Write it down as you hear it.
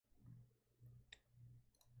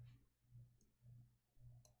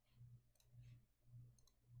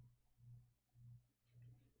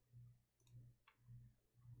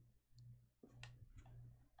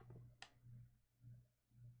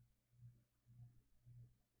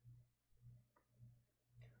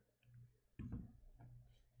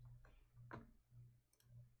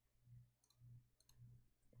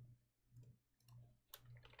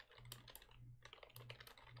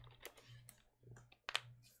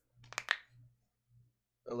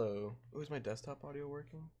Hello. Oh, is my desktop audio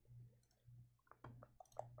working?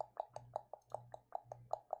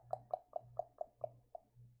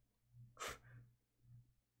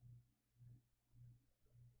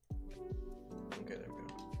 Okay, there we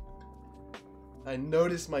go. I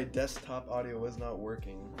noticed my desktop audio was not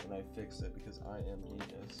working, and I fixed it because I am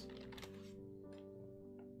genius.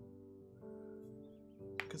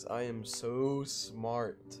 Because I am so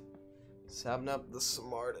smart. Sapnap the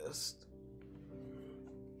smartest.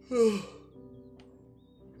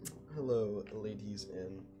 Hello, ladies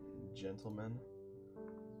and gentlemen.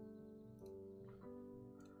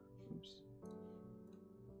 Oops.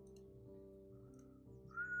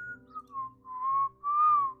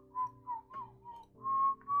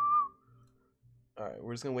 Alright,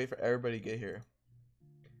 we're just gonna wait for everybody to get here.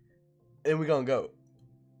 And we're gonna go.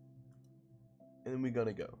 And then we're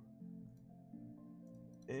gonna go.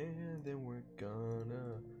 And then we're gonna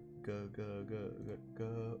go.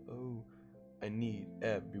 Oh, I need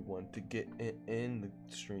everyone to get in the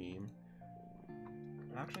stream.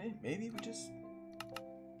 Actually, maybe we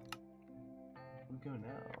go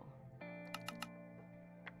now.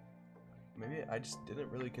 Maybe I just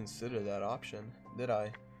didn't really consider that option, did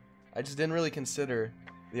I? I just didn't really consider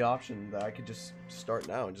the option that I could just start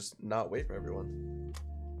now and just not wait for everyone.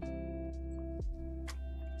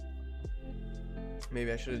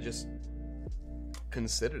 Maybe I should have just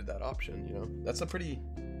considered that option, you know? That's a pretty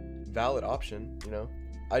valid option, you know?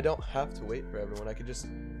 I don't have to wait for everyone. I could just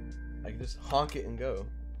honk it and go.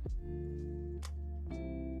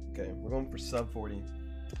 Okay, we're going for sub 40.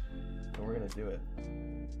 And we're gonna do it.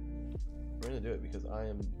 We're gonna do it because I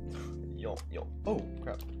am yo. Oh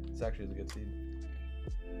crap. This actually is a good seed.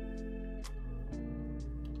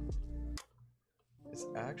 It's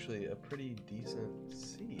actually a pretty decent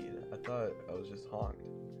seed. I thought I was just honked,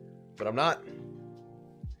 but I'm not.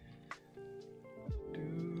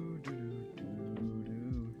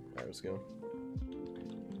 Alright, let's go.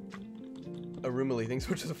 Arumali, thanks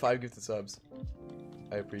for just 5 gifted subs.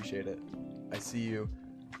 I appreciate it. I see you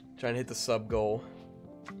trying to hit the sub goal.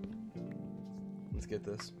 Let's get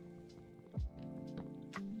this.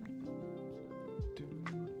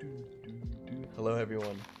 Hello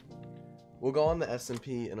everyone. We'll go on the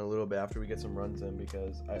SMP in a little bit after we get some runs in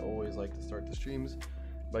because I always like to start the streams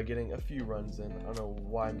by getting a few runs in. I don't know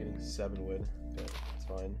why I'm getting 7 wood, but it's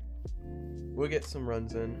fine. We'll get some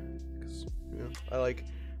runs in because you know I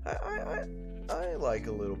like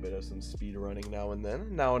a little bit of some speed running now and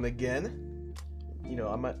then, now and again. You know,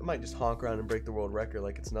 I might just honk around and break the world record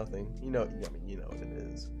like it's nothing. You know, I mean, you know what it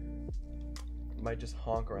is. Might just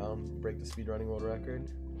honk around, break the speedrunning world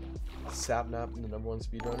record. Sapnap, the #1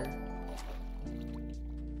 speedrunner.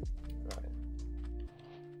 Alright.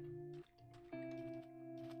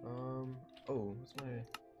 Oh, what's my...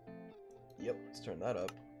 Yep, let's turn that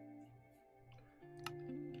up.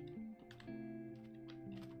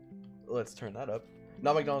 Let's turn that up.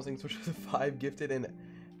 Not McDonald's things, which was a 5 gifted, and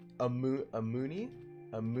a Mooney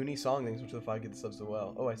song things, which was a 5 gifted subs as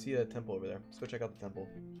well. Oh, I see a temple over there. Let's go check out the temple.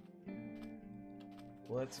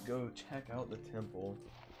 Let's go check out the temple.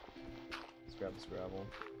 Let's grab this gravel.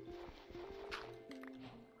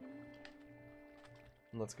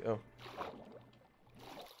 And let's go.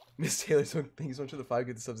 Miss Taylor, so thank you so much for the 5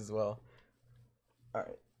 gifted subs as well.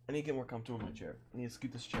 Alright, I need to get more comfortable in my chair. I need to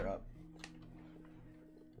scoot this chair up.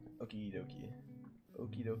 Okie dokie.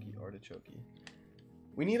 Okie dokie artichoke.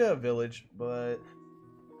 We need a village, but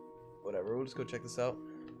whatever. We'll just go check this out.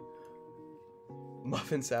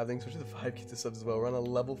 Muffin Sav, thanks for the 5 gifted subs as well. We're on a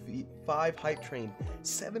level 5 hype train.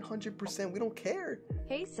 700%. We don't care.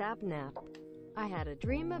 Hey Sapnap. I had a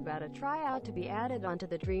dream about a tryout to be added onto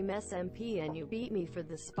the Dream SMP and you beat me for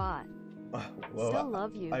the spot. Well, Still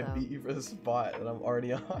love you, I though. beat you for the spot that I'm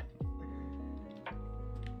already on.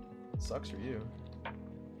 Sucks for you.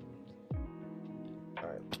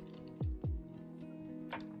 Alright.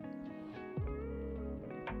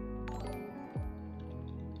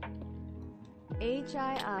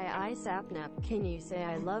 HIII Sapnap, can you say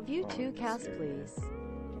I love you too, Cass, please?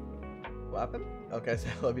 What happened? Okay, I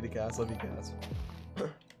said I love you to Cass. Love you, Cass.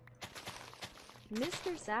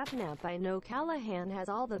 Mr. Sapnap, I know Callahan has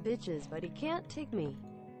all the bitches, but he can't take me.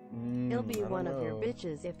 He'll be one of your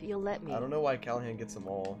bitches if you'll let me. I don't know why Callahan gets them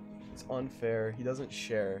all. It's unfair. He doesn't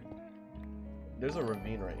share. There's a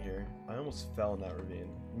ravine right here. I almost fell in that ravine.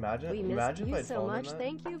 Imagine, we missed imagine you if I'd so fallen in much. that.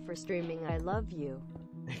 Thank you for streaming. I love you.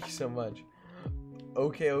 Thank you so much.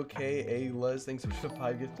 Okay, A Luz, thanks so much for the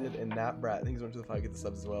 5 gifted, and Nap Brat, thanks so much for the 5 gifted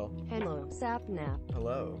subs as well. Hello, Sapnap.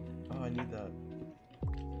 Hello. Oh, I need that.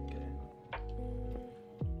 Okay.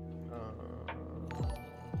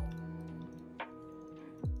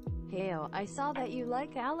 Heyo, I saw that you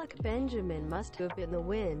like Alec Benjamin. Must Have Been the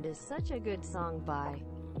Wind is such a good song by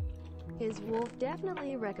His Wolf.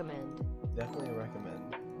 Definitely recommend. Definitely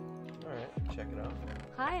recommend. Alright, check it out.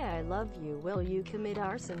 Hi, I love you. Will you commit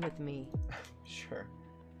arson with me? Sure.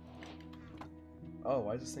 Oh,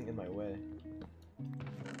 why is this thing in my way?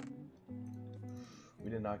 We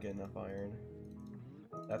did not get enough iron.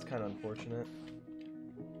 That's kind of unfortunate.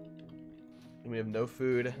 We have no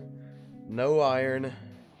food, no iron.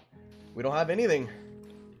 We don't have anything.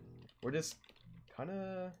 We're just kind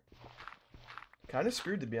of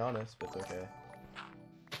screwed, to be honest, but it's okay.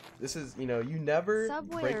 This is, you know, you never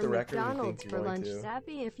Subway break the or record when you McDonald's think you're for going lunch, to.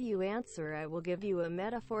 Sappy? If you answer, I will give you a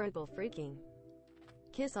metaphorical freaking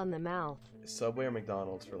kiss on the mouth. Subway or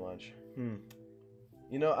McDonald's for lunch?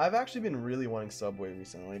 You know, I've actually been really wanting Subway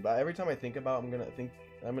recently, but every time I think about I'm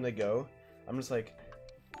gonna go, I'm just like,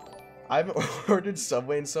 I haven't ordered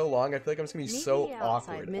Subway in so long. I feel like I'm just gonna be Meet so me outside,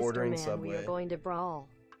 awkward Mr. ordering Man. Subway. We are going to brawl.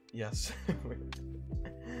 Yes.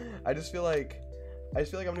 I just feel like I'm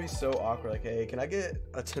gonna be so awkward. Like, hey, can I get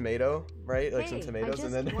a tomato, right? Like some tomatoes,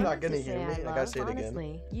 and then they're not gonna hear me. I gotta say it again.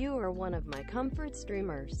 Honestly, you are one of my comfort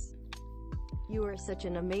streamers. You are such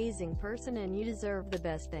an amazing person, and you deserve the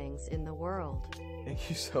best things in the world. Thank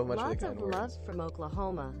you so much for the kind words. Lots of love from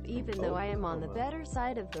Oklahoma, even though I am on the better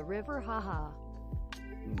side of the river, haha.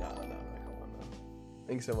 No, come on, no.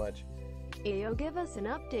 Thanks so much. Ayo, give us an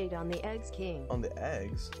update on the eggs, King. On the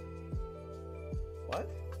eggs? What?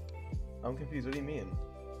 I'm confused. What do you mean?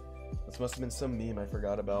 This must have been some meme I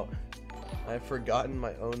forgot about. I've forgotten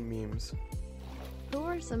my own memes. Who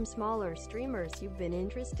are some smaller streamers you've been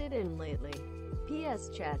interested in lately? PS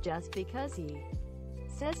chat, just because he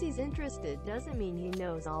says he's interested doesn't mean he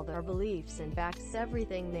knows all their beliefs and backs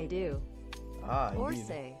everything they do. Or Indeed.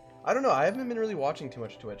 say. I don't know. I haven't been really watching too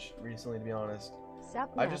much Twitch recently, to be honest.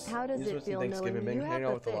 Sapnap, how does it feel knowing you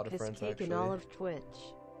have the thickest cake in all of Twitch?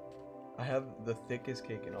 I have the thickest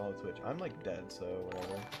cake in all of Twitch. I'm like dead, so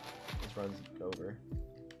whatever. This run's over.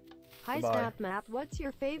 Hi Goodbye. Sapnap, what's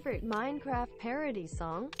your favorite Minecraft parody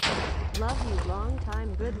song? Love you, long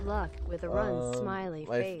time, good luck, with a run, smiley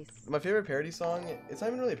face. My favorite parody song, it's not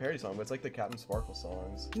even really a parody song, but it's like the Captain Sparkle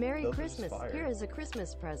songs. Merry Those Christmas, here is a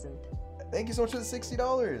Christmas present. Thank you so much for the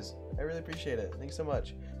 $60. I really appreciate it. Thank you so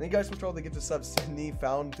much. Thank you guys so much for all the gifted subs. Sydney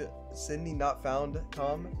not found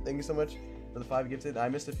Tom. Thank you so much for the 5 gifted. I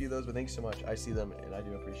missed a few of those, but thank you so much. I see them and I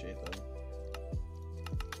do appreciate them.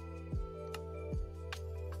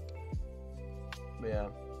 But yeah,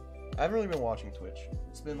 I haven't really been watching Twitch.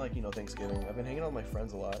 It's been like, you know, Thanksgiving. I've been hanging out with my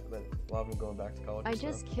friends a lot, but a lot of them going back to college. I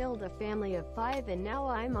just killed a family of 5 and now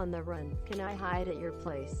I'm on the run. Can I hide at your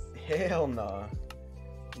place? Hell nah.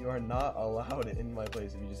 You are not allowed in my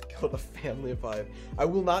place if you just killed a family of 5. I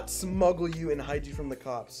will not smuggle you and hide you from the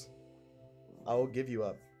cops. I will give you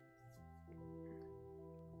up.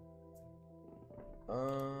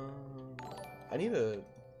 I need to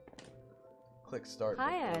click start.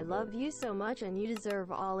 Hi, I love you so much and you deserve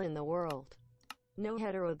all in the world. No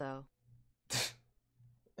hetero though.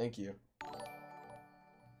 Thank you.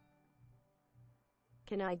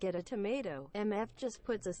 Can I get a tomato? MF just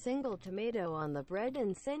puts a single tomato on the bread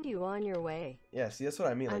and send you on your way. Yeah, see, that's what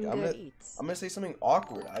I mean. Like, I'm gonna say something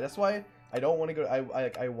awkward. That's why I don't want to go.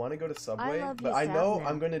 I want to go to Subway, but I know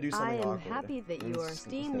I'm gonna do something awkward. I am happy that you are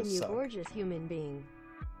esteemed and you gorgeous human being.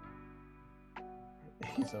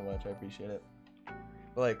 Thank you so much. I appreciate it.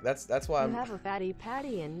 But like, that's why You have a fatty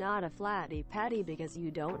patty and not a flatty patty because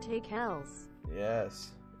you don't take L's.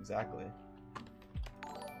 Yes, exactly.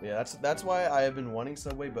 Yeah, that's why I have been wanting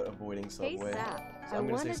Subway but avoiding Subway. Hey Sap, so I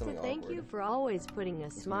wanted to thank you for always putting a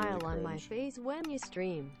smile on my face when you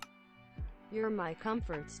stream. You're my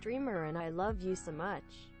comfort streamer and I love you so much.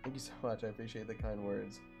 Thank you so much. I appreciate the kind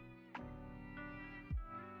words.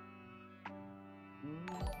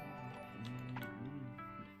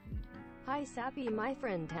 Hi Sappy, my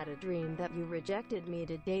friend had a dream that you rejected me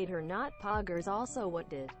to date her, not poggers. Also, what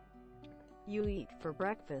did you eat for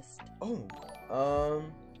breakfast? Oh,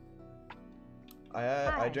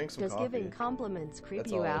 I drank some Does coffee. giving compliments creep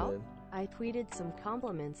That's you all out? I tweeted some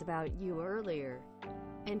compliments about you earlier,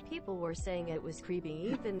 and people were saying it was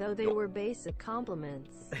creepy even though they were basic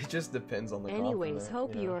compliments. It just depends on the Anyways, compliment,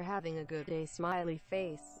 hope you know? you're having a good day, smiley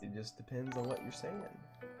face. It just depends on what you're saying.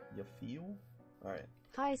 You feel? Alright.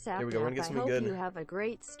 Hi Sapnap, Here we go, we're gonna get I something hope good. you have a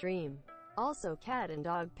great stream. Also, cat and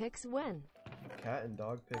dog pics when? Cat and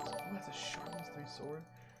dog pics. Oh, that's a Sharpness 3 sword?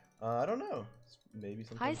 I don't know. Maybe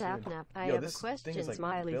sometime Hi soon. Sapnap, I Yo, have a this thing question, is, like,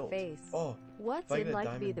 smiley built. face. Oh, what's if I it get a like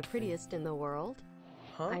to be diamond the thing. prettiest in the world?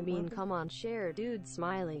 Huh? I mean, What? come on, share, dude,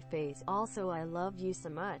 smiley face. Also, I love you so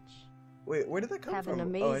much. Wait, where did that come Have from? an Oh, I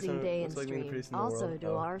amazing thought day it and looks like being the stream. prettiest in the Also, world. do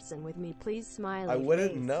Oh. arson with me, please. Smiley I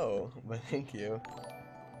wouldn't face. know, but thank you.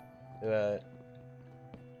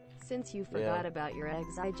 Since you forgot about your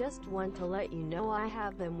eggs, I just want to let you know I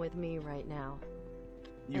have them with me right now.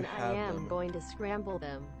 You have I am them. going to scramble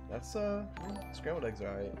them. That's scrambled eggs are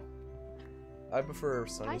alright. I prefer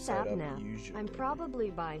sunny Hi side up Sapnap. usually. I'm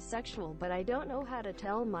probably bisexual, but I don't know how to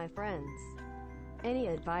tell my friends. Any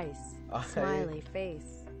advice? Smiley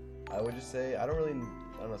face. I would just say I don't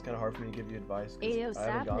know. It's kind of hard for me to give you advice. Ayo I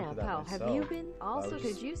haven't gone through Sapnap, that how myself. have you been? Also, just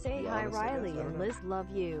could you say be hi honest, I guess. Riley I don't and know. Liz love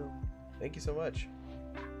you. Thank you so much.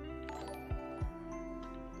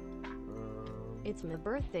 It's my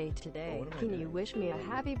birthday today. what am I Can you doing? wish me a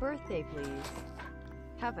happy birthday, please?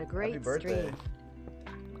 Have a great Happy birthday. stream.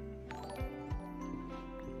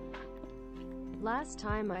 Last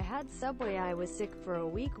time I had Subway, I was sick for a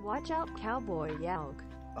week. Watch out, Cowboy Yaug.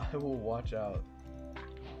 I will watch out.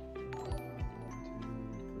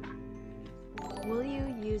 Will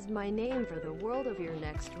you use my name for the world of your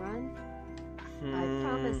next run? I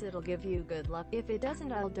promise it'll give you good luck. If it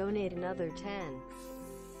doesn't, I'll donate another 10.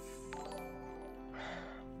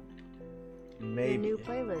 Maybe. Your new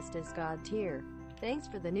playlist is God tier. Thanks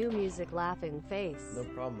for the new music, laughing face. No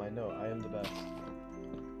problem. I know. I am the best.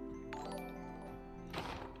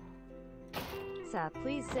 Sap,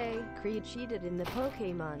 please say Creed cheated in the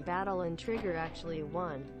Pokemon battle and Trigger actually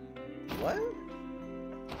won. What?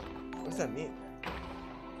 What does that mean?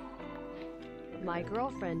 My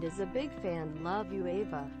girlfriend is a big fan. Love you,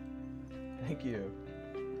 Ava. Thank you.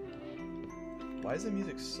 Why is the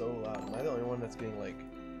music so loud? Am I the only one that's getting like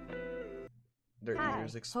their Hi,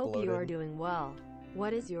 ears exploded? hope you are doing well.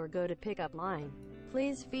 What is your go-to pickup line?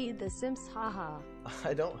 Please feed the Sims, haha.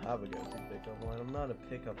 I don't have a go-to pickup line. I'm not a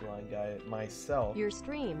pickup line guy myself. Your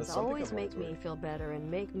streams some always pickup make lines me work. feel better and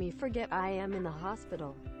make me forget I am in the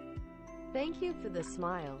hospital. Thank you for the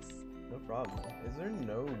smiles. No problem. Is there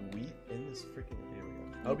no wheat in this freaking? Here we go.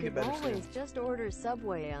 I You hope you can get better always stream. just order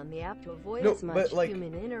Subway on the app to avoid No, as much but, like,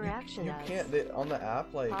 human interaction You as can't on the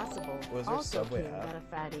app like. possible. Was there Also, Subway King app? got a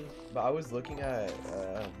fatty. But I was looking at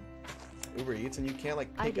Uber Eats and you can't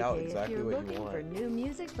like pick out IDK, exactly if you're what looking you want. for new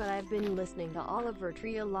music, but I've been listening to Oliver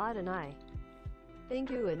Tree a lot and I thank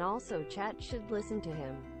you, and also chat should listen to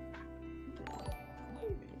him.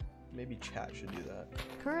 Maybe chat should do that.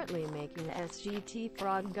 Currently making a SGT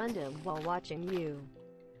Frog Gundam while watching you.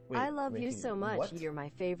 Wait, I love you making so much. what? You're my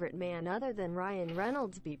favorite man other than Ryan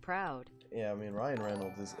Reynolds. Be proud. Yeah, I mean Ryan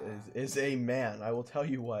Reynolds is a man. I will tell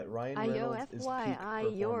you what, Ryan Yo, Reynolds is peak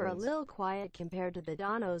FYI, you're a performance. little quiet compared to the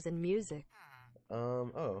Donos in music.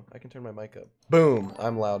 Oh, I can turn my mic up. Boom!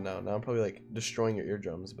 I'm loud now. Now I'm probably like destroying your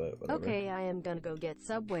eardrums, but whatever. Okay, I am gonna go get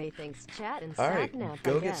Subway. Thanks, chat and Alright, Sapnap.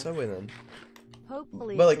 go I get guess. Subway then.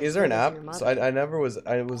 Hopefully, But like, it's is there an as app? good as So your mother.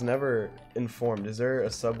 I was never informed. Is there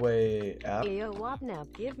a Subway app? Ayo,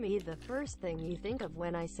 Wapnap, give me the first thing you think of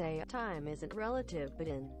when I say time isn't relative, but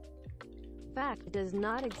in fact it does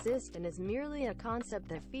not exist and is merely a concept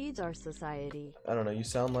that feeds our society. I don't know. You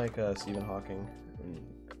sound like Stephen Hawking. And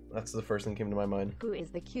that's the first thing that came to my mind. Who is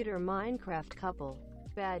the cuter Minecraft couple?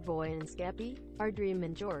 Bad Boy and Skeppy? Our Dream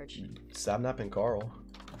and George? Sapnap and Carl.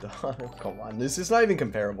 Come on, this is not even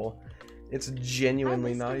comparable. It's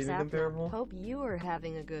genuinely Hi, Mr. not even Sapnap. comparable. Hope you are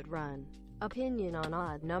having a good run. Opinion on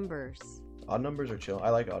odd numbers. Odd numbers are chill. I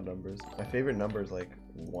like odd numbers. My favorite number is like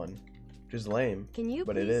 1, which is lame. Can you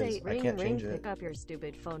But please it is. say I ring can't ring, change it. pick up your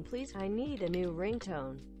stupid phone please? I need a new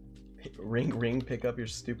ringtone. Ring ring, pick up your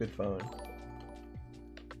stupid phone.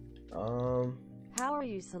 How are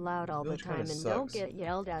you so loud all the Village time kinda and don't sucks. get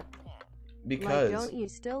yelled at? Because Like, don't you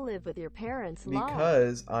still live with your parents? Lol.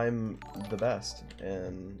 because I'm the best,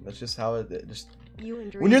 and that's just how it just. You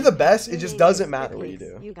and When you're the best, it just doesn't matter what you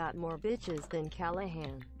Picnics, do. You got more bitches than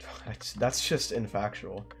Callahan. That's just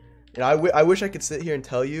infactual. And I wish I could sit here and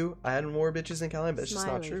tell you I had more bitches than Callahan, but it's just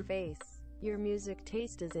not Smiley true. face. Your music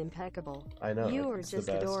taste is impeccable. I know. You are it's the just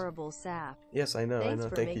best. adorable, Sap. Yes, I know. Thanks I know.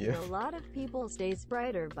 for Thank making you. a lot of people's days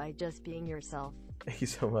brighter by just being yourself. Thank you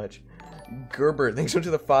so much. Gerber, thanks so much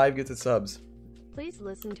to the 5 gifted subs. Please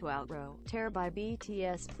listen to Outro. Tear by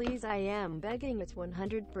BTS, please. I am begging. It's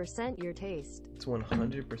 100% your taste. It's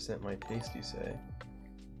 100% my taste, you say.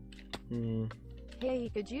 Hey,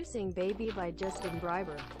 could you sing Baby by Justin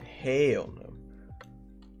Bieber? Hell no.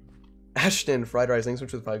 Ashton, Fried Rice, thanks so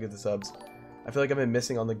much for the 5 gifted subs. I feel like I've been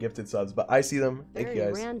missing on the gifted subs, but I see them. Thank Very you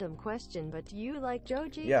guys. random question, but do you like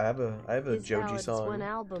Joji? Yeah, I have a His Joji Ballads song. One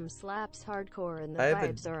album slaps hardcore and the I have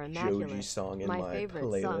vibes a are immaculate. Joji song in my my favorite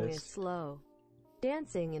playlist. song is Slow.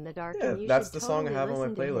 Dancing in the Dark, Yeah, and you that's should the song I totally have on my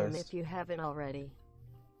listen to him playlist. if you haven't already.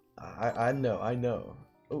 I know.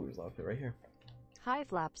 Oh, there's a lot of it right here. Hi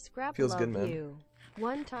Flap Scrap, Feels love good, man. you.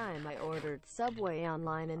 One time I ordered Subway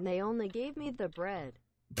online and they only gave me the bread.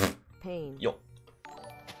 Pain. Yo.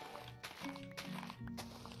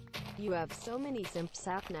 You have so many simps,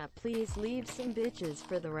 Sapnap. Please leave some bitches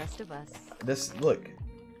for the rest of us. This, look,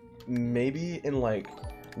 maybe in like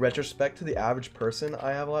retrospect to the average person,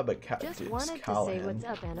 I have a lot, but Just wanted to say what's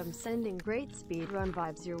up, and I'm sending great speedrun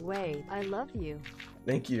vibes your way. I love you.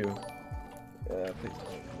 Thank you. Please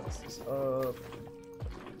don't mess this up.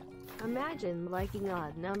 Imagine liking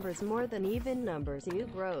odd numbers more than even numbers. You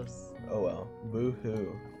gross. Oh well. Boo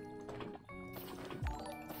hoo.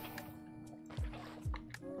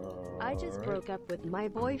 I just broke up with my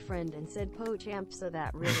boyfriend and said PoChamp, so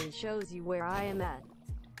that really shows you where I am at.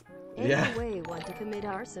 Yeah. Anyway, want to commit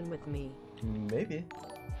arson with me? Maybe.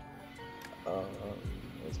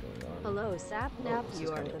 What's going on? Hello, Sapnap. You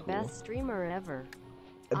are the best streamer ever.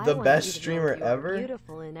 The best streamer you are ever?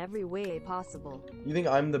 Beautiful in every way possible. You think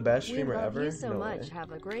I'm the best streamer we love ever? You so No much. way.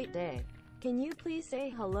 Have a great day. Can you please say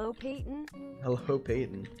hello, Peyton? Hello,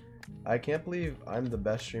 Peyton. I can't believe I'm the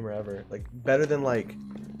best streamer ever. Like, better than, like...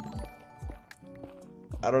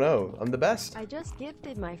 I don't know. I'm the best. I just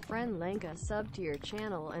gifted my friend Lenka sub to your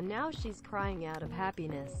channel, and now she's crying out of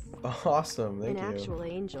happiness. Awesome. Thank you. An actual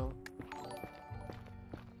angel.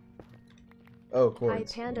 Oh,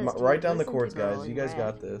 chords. Write down the chords, Girl guys. in You guys Red?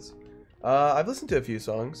 got this. I've listened to a few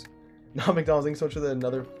songs. Not McDonald's, thanks so much for the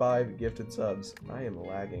another 5 gifted subs. I am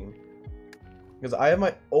lagging. Because I have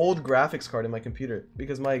my old graphics card in my computer.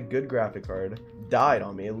 Because my good graphic card died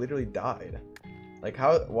on me. It literally died. Like,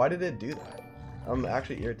 how? Why did it do that? I'm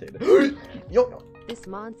actually irritated. Yo! This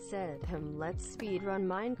mod said, let's speedrun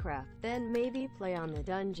Minecraft, then maybe play on the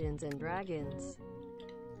Dungeons and Dragons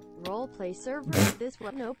roleplay server. This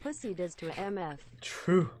what no pussy does to a MF.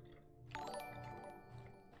 True.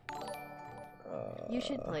 You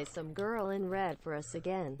should play some Girl in Red for us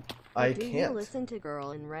again. I Do you can't. listen to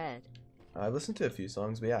Girl in Red? I've listened to a few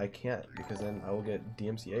songs, but yeah, I can't because then I will get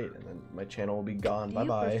DMCA'd and then my channel will be gone. Do Bye you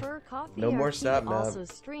bye. prefer coffee No or more tea? Sapnap. Also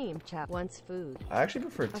stream chat once food. I actually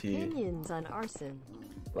prefer tea. Opinions on arson.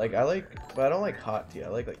 Like but I don't like hot tea. I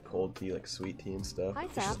like cold tea, like sweet tea and stuff. Hi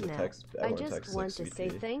It's just the Sapnap. text- I everyone just texts, want like, to sweet say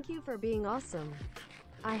tea. thank you for being awesome.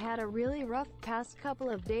 I had a really rough past couple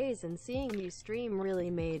of days, and seeing you stream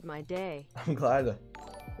really made my day. I'm glad.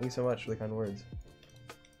 Thank you so much for the kind words.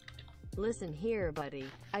 Listen here, buddy.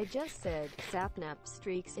 I just said Sapnap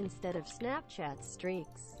streaks instead of Snapchat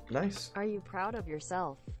streaks. Nice. Are you proud of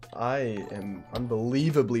yourself? I am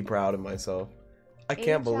unbelievably proud of myself. I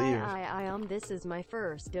can't believe. This is my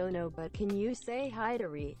first dono, but can you say hi to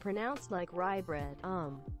Re? Pronounced like rye bread.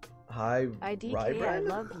 Hi, IDK, rye bread? I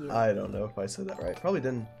love you. I don't know if I said that right. Probably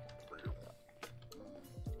didn't.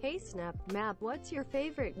 Hey Sapnap, what's your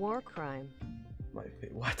favorite war crime?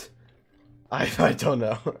 What? I don't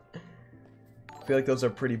know. I feel like those are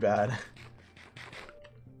pretty bad.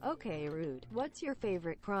 Okay, rude. What's your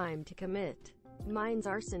favorite crime to commit? Mine's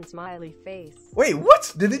arson, smiley face. Wait,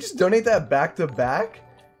 what? Did they just donate that back to back?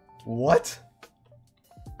 What?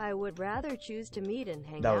 I would rather choose to meet and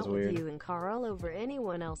hang That out was with weird. you and Carl over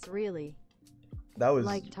anyone else, really. That was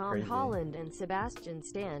Like Tom crazy. Holland and Sebastian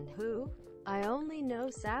Stan, who? I only know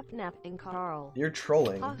Sapnap and Carl. You're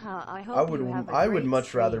trolling. Haha, I hope I would you have a I would great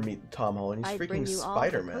much rather stream. meet Tom Holland. He's I'd freaking bring you all the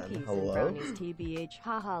Spider-Man. cookies and Hello? brownies, TBH.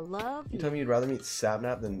 Haha, love You you. tell me you'd rather meet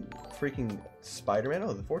Sapnap than freaking Spider-Man?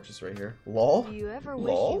 Oh, the fortress right here. Lol? Do you ever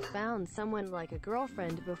Lol? wish you found someone like a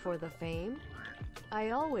girlfriend before the fame? I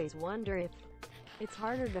always wonder if it's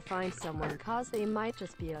harder to find someone cause they might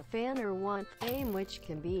just be a fan or want fame, which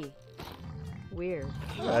can be weird.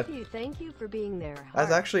 Love you, thank you for being there. That's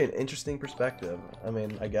Heart. actually an interesting perspective. I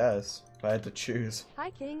mean, I guess, if I had to choose. Hi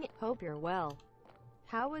King, hope you're well.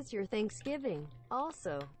 How was your Thanksgiving?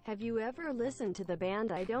 Also, have you ever listened to the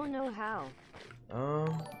band I Don't Know How?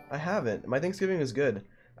 I haven't. My Thanksgiving was good.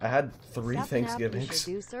 I had 3 Sapnap, Thanksgivings. You should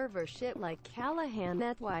do server shit like Callahan,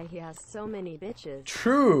 that's why he has so many bitches.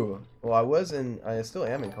 True! Well, I still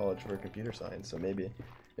am in college for computer science, so maybe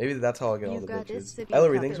that's how I'll get all You've the got this bitches. sippy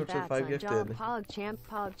Ellery, cup thanks so and much for the 5 fats on gifted. job. Pog champ,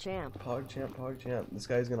 pog champ. Pog champ. This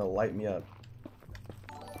guy's gonna light me up.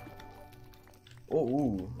 Oh,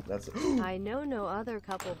 ooh, that's I know no other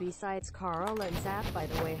couple besides Carl and Zap, by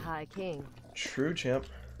the way. Hi King. true, champ.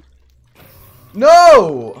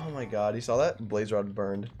 No! Oh my god, you saw that? Blaze rod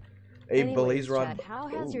burned. Anyways, blaze rod. chat, how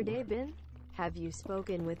has your Ooh. day been? Have you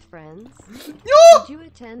spoken with friends? Yo! Did you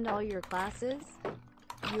attend all your classes?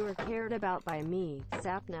 You are cared about by me,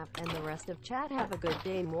 Sapnap, and the rest of chat. Have a good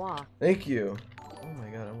day, moi. Thank you. Oh my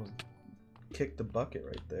god, I almost kicked the bucket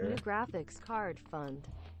right there. New graphics card fund.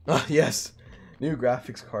 Yes. New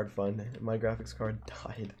graphics card fund. My graphics card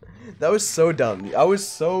died. That was so dumb. I was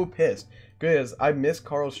so pissed. Because I missed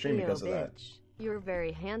Carl's stream because of that. You're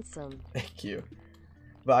very handsome. Thank you.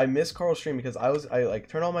 But I missed Carl's stream because I like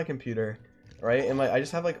turned on my computer, right? And I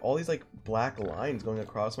just have like all these like black lines going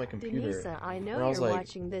across my computer. Denisa, I know you're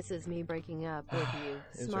watching This Is Me Breaking Up with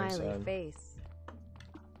you. Smiley face.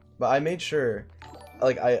 But I made sure,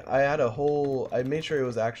 like I made sure it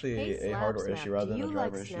was actually a hardware issue rather than a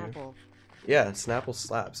driver issue. Snapple? Yeah, Snapple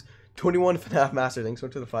slaps. 21 FNAF Master, thanks to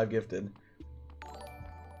the 5 gifted.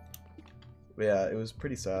 But yeah, it was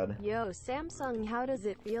pretty sad. Yo, Samsung, how does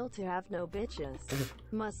it feel to have no bitches?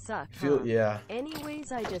 Must suck, Yeah.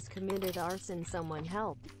 Anyways, I just committed arson, someone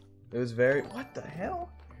help. It was very... What the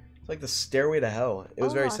hell? It's like the stairway to hell. It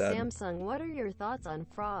was very sad. Samsung, what are your thoughts on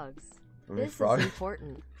frogs? This is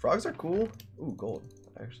important. Frogs are cool. Ooh, gold.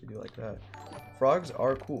 I actually do like that. Frogs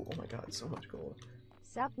are cool. Oh my god, so much gold.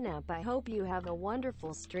 Sapnap, I hope you have a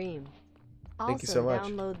wonderful stream. Thank you so much.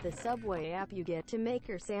 Download the Subway app. You get to make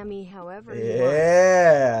your Sammy however you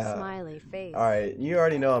want. Smiley face. Alright, you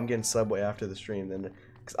already know I'm getting Subway after the stream then.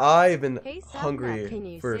 Because I've been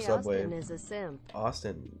hungry for Subway. Austin is a simp?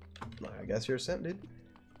 Austin, I guess you're a simp, dude.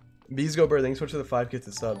 Bees go bird, thanks so much for the 5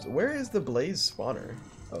 gifted subs. Where is the Blaze spawner?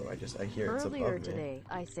 Oh, I hear it's above me. Earlier today,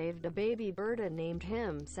 I saved a baby bird and named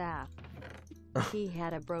him Sap. He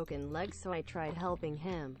had a broken leg, so I tried helping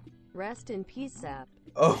him. Rest in peace, Sap.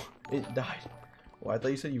 Oh, it died. Well, I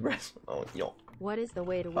thought you said you rest. Oh, yo. What is the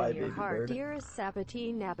way to win your heart, dearest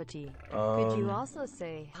Sapati Napati? Could you also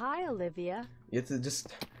say, hi, Olivia? You have to just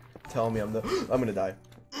tell me I'm gonna die.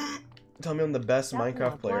 Tell me I'm the best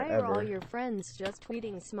Minecraft player ever. Why are all your friends just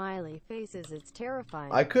tweeting smiley faces? It's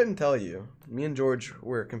terrifying. I couldn't tell you. Me and George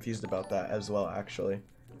were confused about that as well, actually.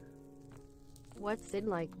 What's it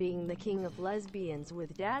like being the king of lesbians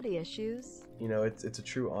with daddy issues? You know, it's a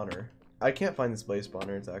true honor. I can't find this Blaze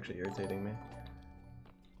spawner. It's actually irritating me.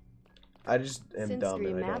 I just am dumb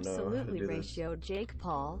and I don't know how to do this. Jake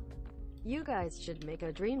Paul. You guys should make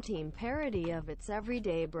a Dream Team parody of It's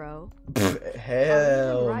Everyday, bro.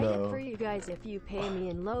 Hell I'll no. it for you guys if you pay me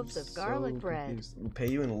in loaves of garlic bread.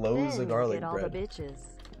 Pay you in loaves of garlic bread. All the bitches.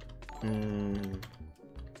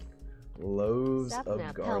 Loaves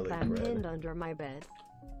of garlic bread. I'm pinned under my bed.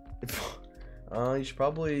 You should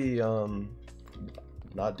probably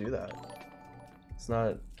not do that. It's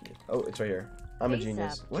not. Oh, it's right here. I'm a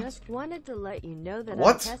genius. What? Just wanted to let you know that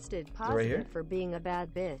I tested positive for being a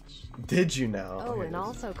bad bitch. Did you now? Oh, and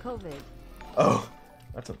also COVID. Oh,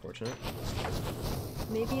 that's unfortunate.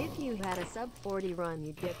 Maybe if you had a sub 40 run,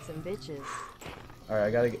 you'd get some bitches. Alright, I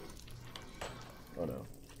gotta get... Oh no.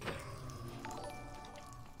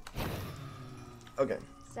 Okay.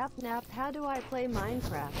 Sapnap, how do I play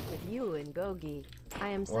Minecraft with you and Gogi? I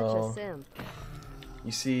am such a simp.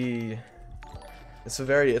 You see... that's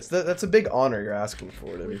a big honor you're asking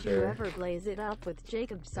for, to be fair. Would you ever blaze it up with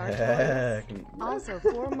Jacob Sartori? Also,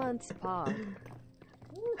 4 months pod.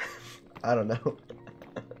 I don't know.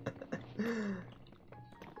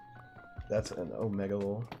 That's an omega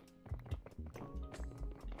lol.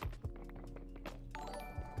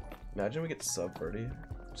 Imagine we get sub 30.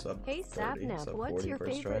 Hey Sapnap, what's your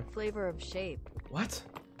favorite flavor of shape? What?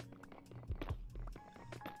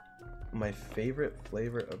 My favorite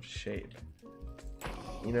flavor of shape?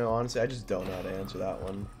 You know, honestly, I just don't know how to answer that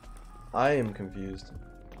one. I am confused.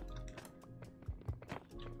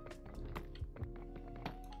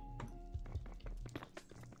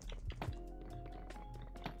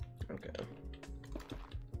 Okay.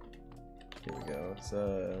 Here we go. Let's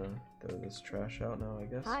throw this trash out now, I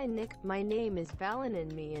guess. Hi Nick, my name is Fallon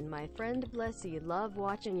and me and my friend Blessy love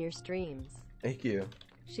watching your streams. Thank you.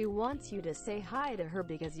 She wants you to say hi to her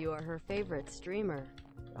because you are her favorite streamer.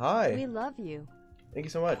 Hi. We love you. Thank you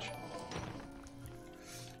so much.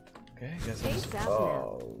 Okay, I guess hey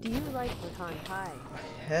Sapnap, do you like pecan pie?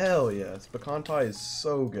 Hell yes. Pecan pie is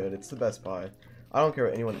so good. It's the best pie. I don't care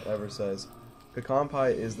what anyone ever says. Pecan pie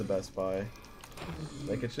is the best pie.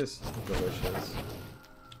 Like, it's just delicious.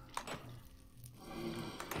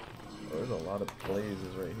 Oh, there's a lot of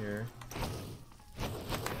blazes right here.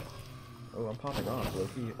 Oh, I'm popping off,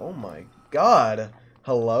 Loki. Oh my god.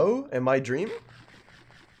 Hello? Am I dreaming?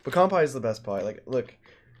 Pecan pie is the best pie. Like, look.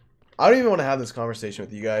 I don't even want to have this conversation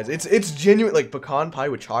with you guys. It's genuine. Like, pecan pie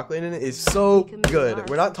with chocolate in it is so good.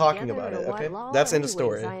 We're not talking about it, okay? That's in the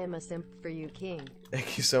story. I am a simp for you, king.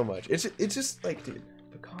 Thank you so much. It's just like, dude,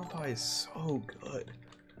 pecan pie is so good.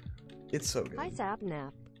 It's so good. Hi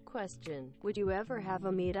Sapnap. question. Would you ever have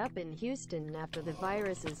a meetup in Houston after the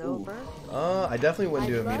virus is over? I definitely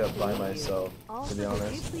wouldn't do a I'd love meetup to by meet you. myself, Also, to be could you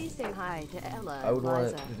honest. please say hi to Ella I would and want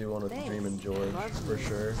Liza? to do one with Thanks. Dream and George, Love for you.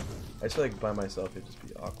 sure. I just feel like by myself it'd just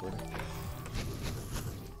be awkward.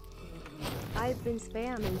 I've been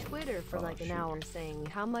spamming Twitter for Oh, like an shoot. hour saying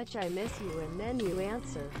how much I miss you, and then you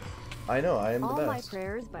answer. I know, I am the All best. my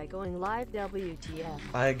prayers by going live WTF.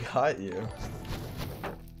 I got you.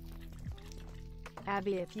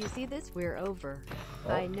 Abby, if you see this, we're over.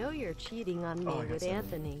 Oh. I know you're cheating on me Oh, I got with 7.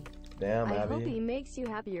 Anthony. Damn, I hope Abby. he makes you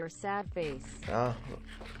happy or sad face.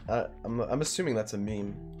 I'm assuming that's a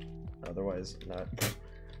meme. Otherwise, not.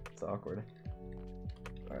 It's awkward.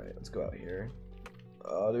 Alright, let's go out here.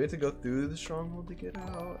 Do we have to go through the stronghold to get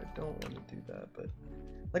out? I don't want to do that, but...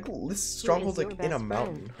 Like, this stronghold's your like in a best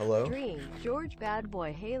mountain. friend? Hello? Dream, George Bad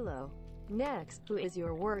Boy Halo. Next, who is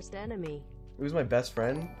your worst enemy? Who's my best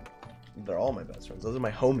friend? They're all my best friends. Those are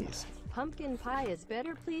my homies. Pumpkin pie is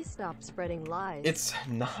better, please stop spreading lies. It's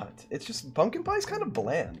not. It's just pumpkin pie's kind of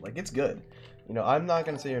bland. Like, it's good. You know, I'm not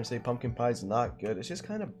gonna sit here and say pumpkin pie's not good. It's just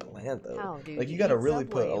kind of bland though. How do Like, you gotta eat really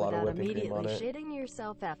put Subway a lot of without whipping cream on immediately it. shitting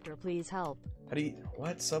yourself after? Please help. How do you?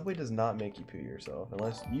 What? Subway does not make you poo yourself,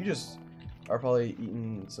 unless you just are probably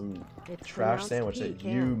eating some It's trash pronounced sandwich that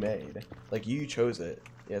pecan. you made. Like, you chose it.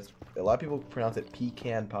 Yes, a lot of people pronounce it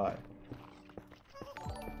pecan pie.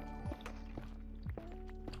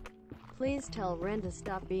 Please tell Ren to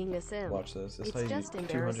stop being a simp. Watch this. This is It's how you just do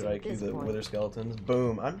 200 embarrassing at IQ this the point. wither skeletons.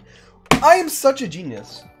 Boom. I am such a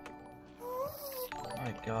genius.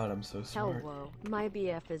 My God, I'm so smart. Hello, my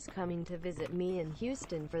BF is coming to visit me in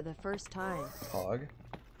Houston for the first time. Hog.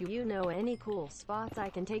 Do you know any cool spots I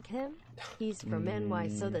can take him? He's from NY,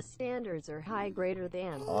 so the standards are high greater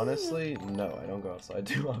than. Honestly, no, I don't go outside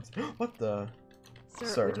too often. What the?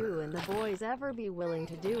 Sir, would you and the boys ever be willing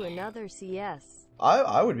to do another CS?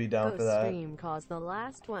 I would be down Ghost for that. stream caused the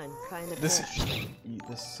last one kind of This fish.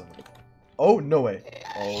 this son of a... Oh, no way.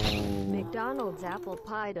 Oh. McDonald's apple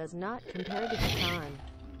pie does not compare to pecan.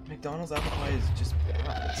 McDonald's apple pie is just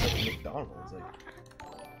bad. It's like McDonald's. Like...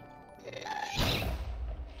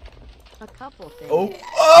 A couple things. Oh.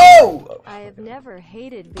 Oh! I have never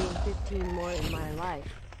hated being 15 more in my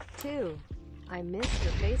life. 2. I missed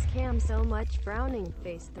your face cam so much. Frowning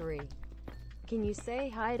face. 3. Can you say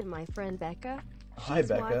hi to my friend Becca? Hi, She's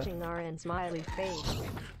Becca. watching RN smiley face.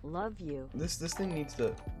 Love you. This thing needs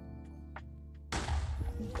to...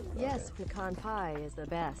 Yes, pecan pie is the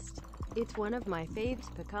best. It's one of my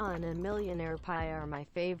faves. Pecan and millionaire pie are my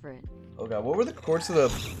favorite. Oh god, what were the chords to the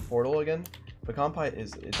portal again? Pecan pie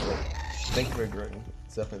is like... Thank you for agreeing.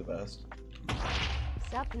 It's definitely the best.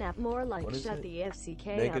 Sapnap, more like What is shut it? the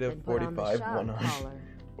FCK Negative up and put on the 45, shot 100.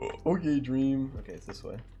 collar. Okay, Dream. Okay, it's this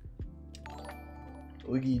way.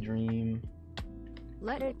 Oogie Dream.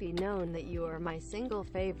 Let it be known that you are my single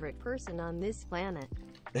favorite person on this planet.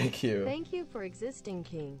 Thank you. Thank you for existing,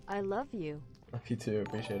 King. I love you. Love you too.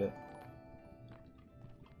 Appreciate it.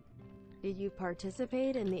 Did you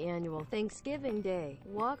participate in the annual Thanksgiving Day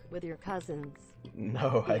walk with your cousins?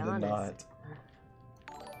 No, Be I did honest. not.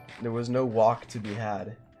 There was no walk to be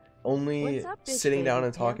had. Only What's up, bitch sitting down baby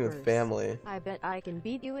and talking with campers? family. I bet I can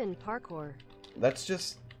beat you in parkour. That's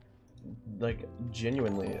just, like,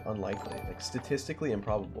 genuinely unlikely. Like, statistically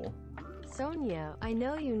improbable. Sonia, I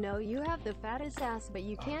know you have the fattest ass, but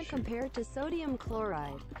you can't shoot. compare to sodium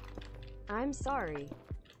chloride. I'm sorry.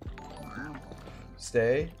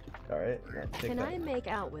 Stay. Alright. Yeah, take Can that. I make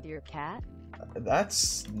out with your cat?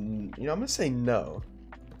 That's, you know, I'm gonna say no.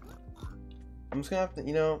 I'm just gonna have to,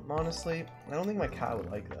 you know, honestly, I don't think my cat would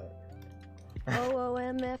like that.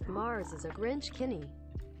 OOMF Mars is a Grinch Kinney.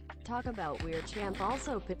 Talk about weird champ.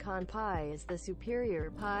 Also, pecan pie is the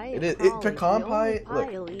superior pie. It and is- Polly's pecan the pie, only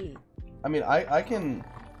look, you'll eat. I mean, I can,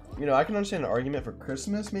 you know, I can understand an argument for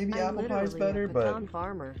Christmas, maybe I'm apple pie is literally better, a but pecan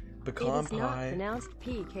farmer. pecan It is not pie, pronounced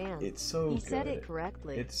pecan. it's so He good. said it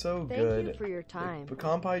correctly. It's so Thank good. you for your Like, time.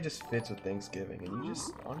 pecan pie just fits with Thanksgiving, and you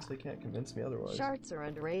just honestly can't convince me otherwise. Sharks are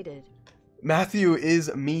underrated. Matthew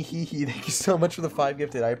is me hee hee. Thank you so much for the 5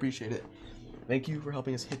 gifted. I appreciate it. Thank you for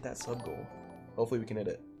helping us hit that sub goal. Hopefully we can hit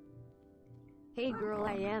it. Hey girl,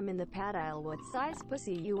 I am in the pad aisle. What size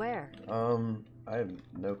pussy you wear? I have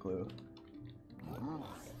no clue.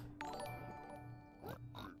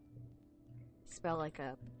 Spell like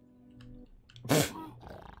a...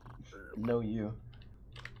 No you.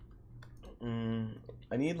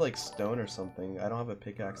 I need like stone or something. I don't have a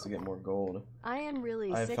pickaxe to get more gold. I am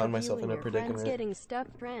really I sick found of myself you in and a your friends predicament. getting stuff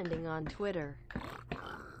trending on Twitter.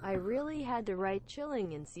 I really had to write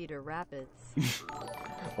chilling in Cedar Rapids.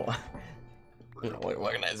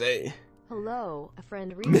 What can I say? Hello, a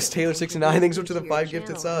friend. Miss Taylor 69, thanks for the your 5 gifted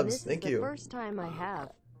channel, subs. this Thank is you. The first time I have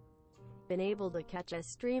been able to catch a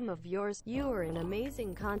stream of yours. You are an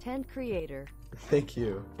amazing content creator. Thank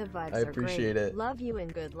you. The vibes I appreciate are great. it. Love you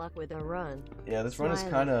and good luck with the run. Yeah, this run is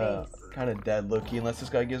Smiley kind of dead low-key unless this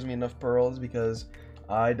guy gives me enough pearls because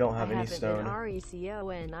I don't have any stone.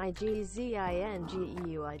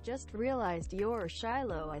 RECONIGZINGEU. I just realized you're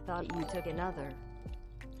Shiloh. I thought you took another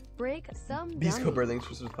break. Some Beast dummy. Cobra, thanks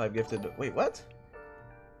for the 5 gifted. Wait, what?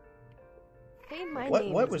 Hey, my What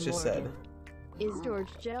name was is just Morgan. said? Is George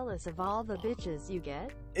jealous of all the bitches you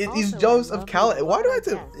get? He's Also, jealous I of love Callahan. you, Why do I have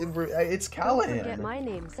guess. to? It's Don't forget Callahan. my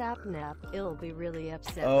name's Sapnap. It'll be really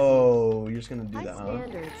upset. Oh, you're just gonna do High that, huh?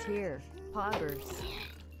 standards here, poggers.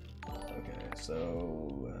 Okay,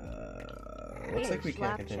 so looks like we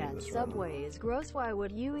can't continue Slapchat, this run. Subway is gross. Why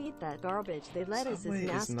would you eat that garbage? The lettuce Subway is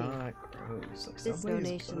nasty. not gross. Like, This Subway is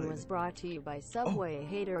donation good. was brought to you by Subway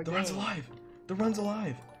Hater The run's Gang. alive. The run's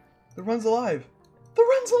alive. The run's alive. The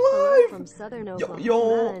run's Hello alive. from Southern Yo, Oklahoma.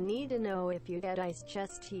 yo. I need to know if you get iced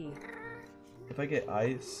chest tea. If I get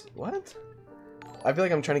ice, what? I feel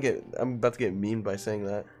like I'm about to get memed by saying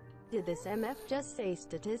that. Did this MF just say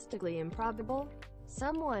statistically improbable?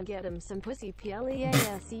 Someone get him some pussy.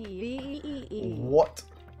 PLEASEVEE. What?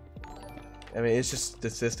 I mean, it's just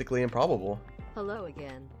statistically improbable. Hello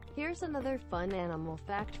again. Here's another fun animal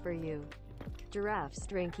fact for you. Giraffes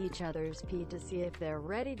drink each other's pee to see if they're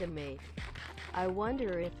ready to mate. I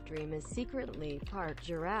wonder if Dream is secretly part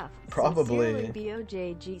giraffe. Probably. Sincerely,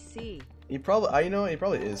 BOJGC. He probably, he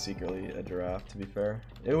probably is secretly a giraffe. To be fair,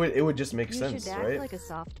 it would just make You sense, should act right? like a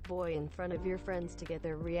soft boy in front of your friends to get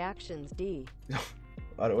their reactions. D.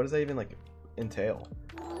 What does that even entail?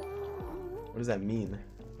 What does that mean?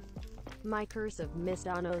 My curse of Miss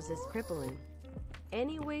Donos is crippling.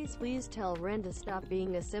 Anyways, please tell Ren to stop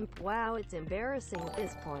being a simp. Wow, it's embarrassing at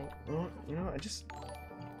this point. Well, I just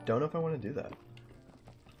don't know if I want to do that.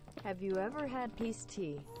 Have you ever had peace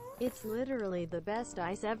tea? It's literally the best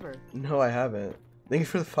ice ever. No, I haven't. Thank you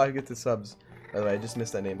for the 5 gifted subs. By the way, I just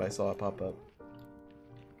missed that name, but I saw it pop up.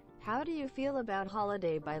 How do you feel about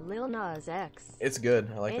Holiday by Lil Nas X? It's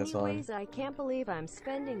good. I like that Anyways, song. I can't believe I'm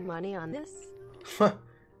spending money on this. It's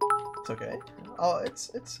okay. I'll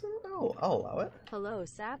allow it. Hello,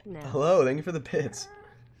 Sapnap. Hello, thank you for the bits.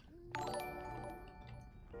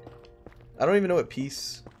 I don't even know what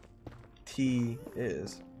peace tea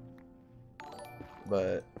is,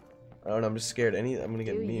 but I don't know. I'm just scared. I'm gonna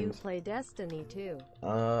get Do you memes. play Destiny too?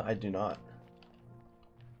 I do not.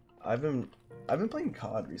 I've been playing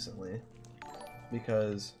COD recently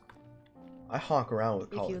because I honk around with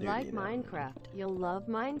Call If you of Duty. like Minecraft, you'll love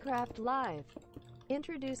Minecraft Live.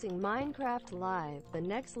 Introducing Minecraft Live, the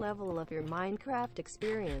next level of your Minecraft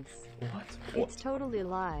experience. What? It's totally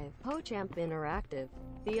live, PoChamp Interactive,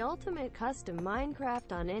 the ultimate custom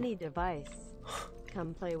Minecraft on any device.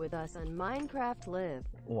 Come play with us on Minecraft Live.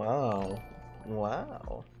 Wow.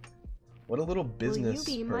 Wow. What a little business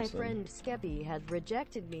Will you be person. my friend? Skeppy had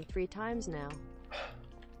rejected me 3 times now.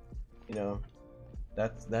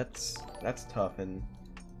 That's tough, and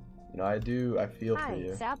I feel for Hi,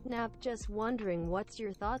 you. Sapnap. Just wondering, what's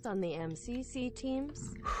your thoughts on the MCC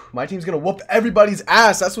teams? My team's gonna whoop everybody's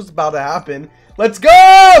ass. That's what's about to happen. Let's go!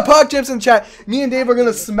 PogChamps in chat. Me and Dave are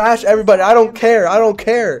gonna smash everybody. I don't care. I don't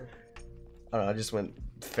care. I don't know. I just went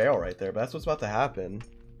fail right there, but that's what's about to happen.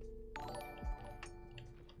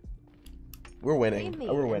 We're winning. Hey,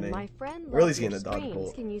 We're winning. My friend We're at loves least getting your a dodge streams.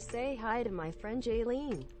 bolt. Can you say hi to my friend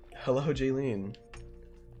Jaylene? Hello, Jaylene.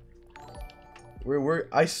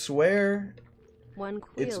 I swear. One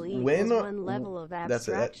It's quill equals when- one level of that's it.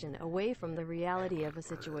 abstraction away from the reality of a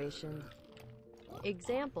situation.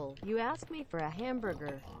 Example, you ask me for a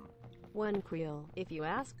hamburger. One quill, if you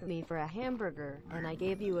asked me for a hamburger, and I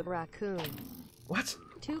gave you a raccoon. What?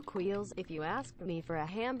 2 quills, if you asked me for a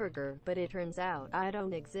hamburger, but it turns out I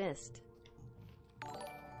don't exist.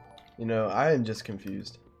 I am just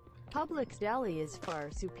confused. Publix Deli is far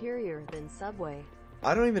superior than Subway.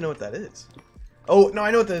 I don't even know what that is. Oh, no, I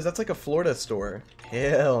know what that is. That's like a Florida store.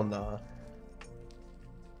 Hell nah.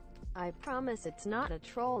 I promise it's not a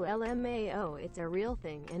troll LMAO, it's a real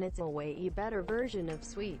thing, and it's a way better version of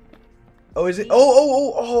sweet. Oh, is it?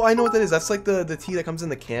 Oh, I know what that is. That's like the tea that comes in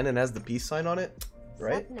the can and has the peace sign on it,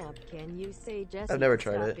 right? Sapnap, can you say Jesse I've never to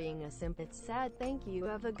tried stop it. being a simp? It's sad. Thank you.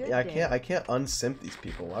 Have a good Yeah, day. I can't unsimp these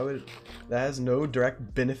people. Why would? That has no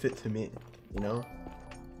direct benefit to me,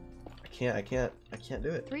 I can't do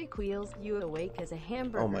it. 3 quills, you awake as a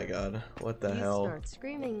hamburger. Oh my god, what the you hell? start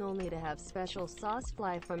screaming only to have special sauce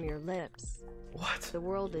fly from your lips. What? The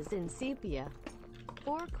world is in sepia.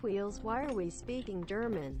 4 quills, why are we speaking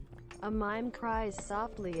German? A mime cries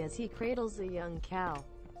softly as he cradles a young cow.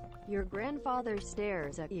 Your grandfather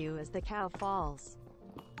stares at you as the cow falls.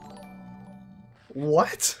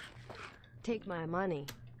 What? Take my money.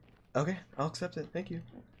 Okay, I'll accept it. Thank you.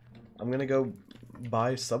 I'm gonna go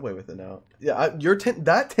buy Subway with it now. Yeah,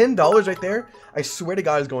 that $10 right there, I swear to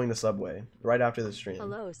God is going to Subway right after the stream.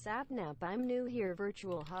 Hello, Sapnap. I'm new here.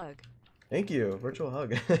 Virtual hug. Thank you. Virtual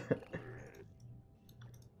hug.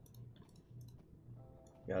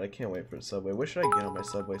 God, I can't wait for the Subway. What should I get on my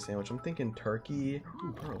Subway sandwich? I'm thinking turkey.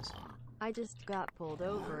 Ooh, pearls. I just got pulled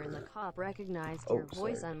over and the cop recognized your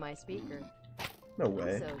voice on my speaker. No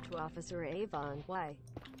way. So to Officer Avon, why?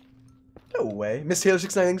 No way. Miss Taylor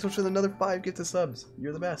 69, thanks so much for another 5 gifted subs.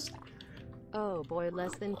 You're the best. Oh boy,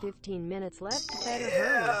 less than 15 minutes left. Better hurry.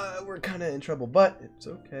 Yeah, we're kind of in trouble, but it's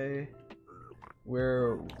okay.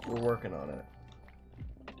 We're working on it.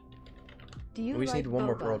 Do you we just like need one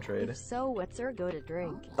more boba? pearl trade. If so, what's our go to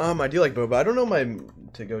drink? I do like boba. I don't know my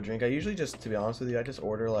to-go drink. I usually just, to be honest with you, I just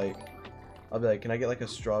order like, I'll be like, can I get like a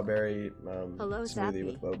strawberry Hello, smoothie Zappy.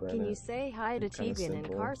 with boba Can in you it? say hi to Tegan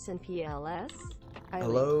and Carson PLS?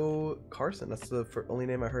 Hello, Carson. That's the only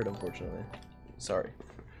name I heard, unfortunately. Sorry.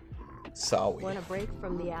 Sorry. Want a break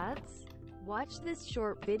from the ads? Watch this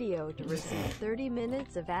short video to receive 30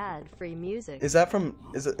 minutes of ad-free music. Is that from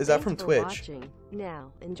that from Twitch? Watching.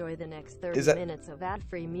 Now, enjoy the next 30 minutes of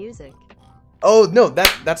ad-free music. Oh no,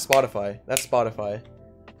 that's Spotify. That's Spotify.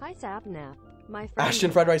 Hi Sapnap. My friend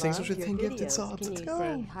Ashton Fried Rice, thanks so much for your 10 gifted videos. subs. Can Let's you go.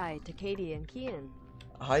 say hi to Katie and Kian?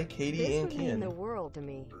 Hi, Katie and This would mean the Kian. world to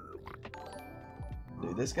me.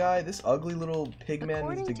 Dude, this ugly little pig man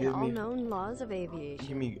needs to give me. According to all known laws of aviation,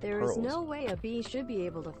 Give me there pearls. is no way a bee should be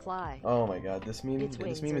able to fly. Oh my God, this meme Its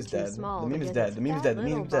is wings are dead. too small The meme to is get dead. its The meme is fat dead. The meme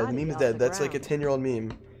little is dead. The body meme is off dead. the That's like a ground. 10-year-old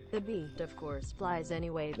meme. The bee, of course, flies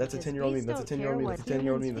anyway. That's a because 10-year-old meme. bees That's a don't 10-year-old care meme. what That's a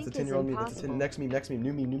 10-year-old meme. humans That's a think is 10-year-old meme. That's a impossible. next meme.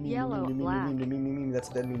 New meme. Yellow, black. New meme. That's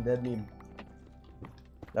dead meme.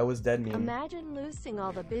 That was dead meme. Imagine losing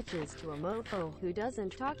all the bitches to a mofo who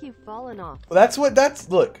doesn't talk. You've fallen off. Well,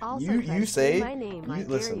 look. Also, You say my name, I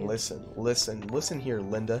dare you. listen here,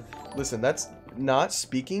 Linda. Listen, that's not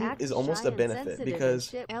speaking Act is almost shy a and benefit sensitive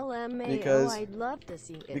because and shit. LMAO, because- I'd love to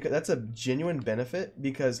see it. that's a genuine benefit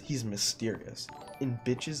because he's mysterious and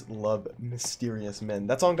bitches love mysterious men.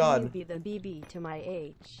 That's on Can you God. be the BB to my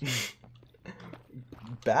age.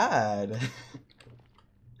 Bad.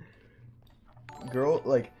 Girl,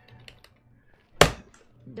 like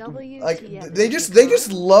WTF they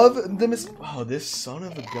just love the oh, this son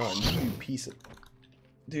of a gun, you piece of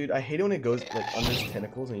dude. I hate it when it goes like under his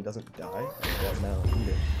tentacles and he doesn't die. Oh, no, eat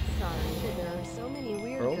it. Sorry, there are so many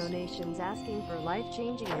weird Pearls? donations asking for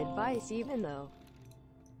life-changing advice even though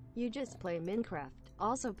you just play Minecraft.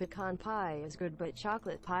 Also, pecan pie is good, but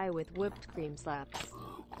chocolate pie with whipped cream slaps.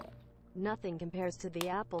 Nothing compares to the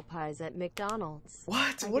apple pies at McDonald's.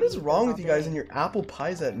 What? I What could is eat wrong those with you all guys day. and your apple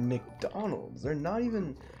pies at McDonald's? They're not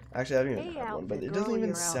even. Actually, I haven't even Hey, had one, but outfit it doesn't girl, even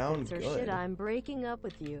your sound outfits are good. shit, I'm breaking up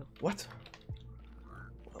with you. What?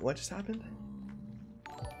 What just happened?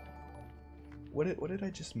 What did I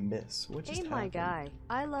just miss? What just Hey happened? my guy,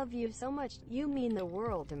 I love you so much, you mean the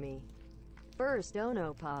world to me. First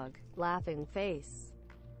dono pog, laughing face.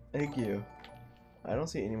 Thank you. I don't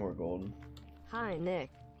see any more gold. Hi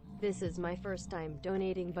Nick. This is my first time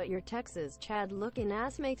donating, but your Texas Chad looking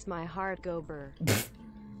ass makes my heart go burr.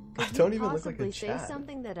 I Could don't you even look like a possibly say Chad.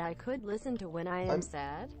 something that I could listen to when I am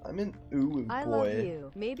sad? I'm an ooh boy. I love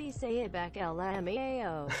you. Maybe say it back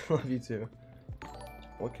LMAO. I love you too.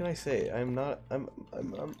 What can I say? I'm not. I'm.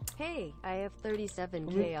 Hey, I have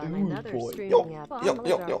 37k on Ooh, another boy. streaming Yo, app. yo, I'm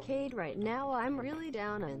yo, at yo. arcade right now. I'm really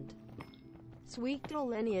down and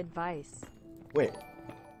Sweettle, any advice? Wait.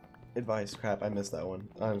 Advice. Crap. I missed that one.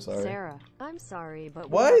 I'm sorry. Sarah, I'm sorry, but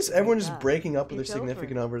we Why have is to everyone break just up. breaking up with their It's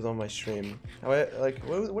significant over. others on my stream? How I, like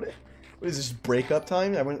what is this breakup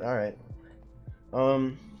time? I went. All right.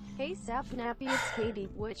 Hey Sapnappy, it's Katie.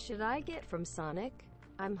 What should I get from Sonic?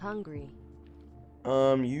 I'm hungry.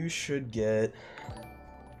 You should get.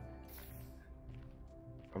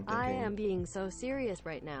 I'm thinking. I am being so serious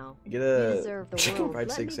right now. Get You a deserve the chicken world. fried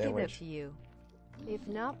Let steak me give it sandwich. to you. If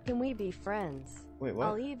not, can we be friends? Wait, what?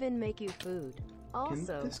 I'll even make you food.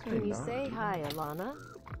 Also, this guy can you not? say hi, Alana?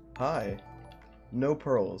 Hi. No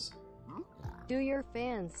pearls. Do your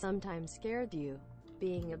fans sometimes scared you?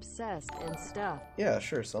 Being obsessed and stuff. Yeah,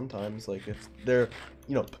 sure. Sometimes, like if they're,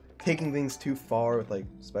 taking things too far with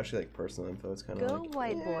especially personal info, it's kind of Go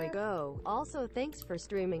white boy, go. Also, thanks for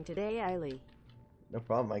streaming today, Eiley. No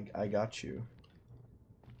problem. I got you.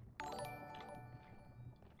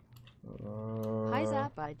 Hi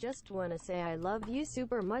Zap, I just wanna say I love you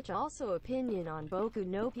super much. Also, opinion on Boku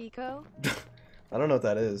no Pico? I don't know what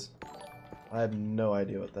that is. I have no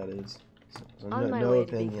idea what that is. So On my no way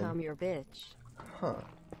opinion. to become your bitch. Huh.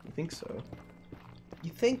 You think so? You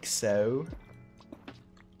think so?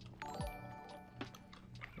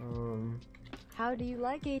 How do you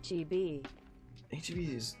like HEB? HEB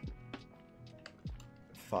is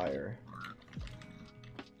fire.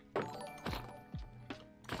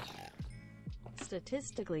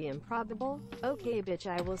 Statistically improbable? Okay, bitch,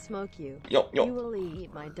 I will smoke you. Yo. You will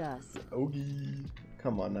eat my dust. Ogie.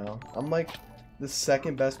 Come on now. I'm like the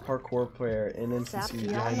second best parkour player in NCC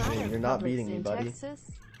behind you. You're not beating me, buddy. Texas?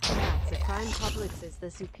 That's a crime. Publix is the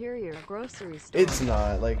superior grocery store. It's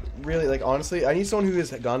not. Like, really, like, honestly, I need someone who has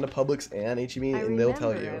gone to Publix and HEB, and they'll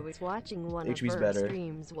tell you. I was watching one of HEB's her better.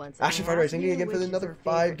 streams once. Action Fighter, thank you again for the another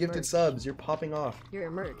 5 gifted subs. You're popping off. Your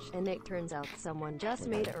merch, and it turns out someone just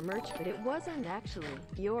made her merch, but it wasn't actually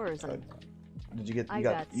yours. Did you get? I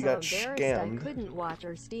got scammed. I couldn't watch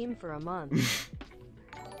her Steam for a month.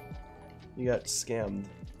 You got scammed.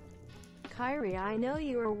 Kyrie, I know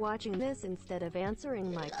you are watching this instead of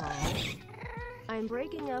answering my call. I'm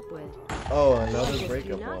breaking up with. Oh, another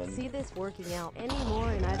breakup one. I do not one. see this working out anymore,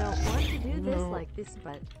 and I don't want to do this like this,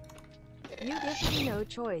 but you give me no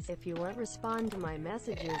choice. If you won't respond to my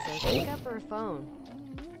messages or pick up her phone.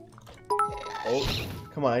 Oh,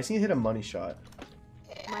 come on! I just need to hit a money shot.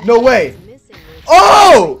 My No way!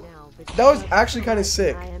 Oh! Oh! That was actually kind of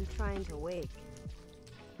sick. I am trying to wake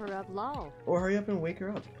her up, lol. Or hurry up and wake her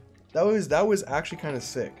up. That was actually kind of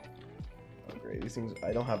sick. Oh great, these things.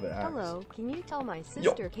 I don't have an axe. Hello, can you tell my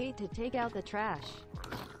sister Kate to take out the trash?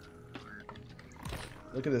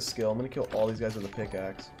 Look at this skill. I'm gonna kill all these guys with a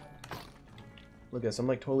pickaxe. Look at this. I'm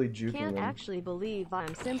like totally juking Can't them. actually believe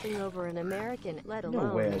I'm simping over an American, let alone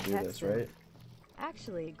No way I a do this, Texan. right?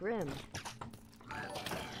 Actually, grim.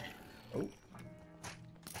 Oh.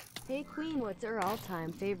 Hey Queen, what's her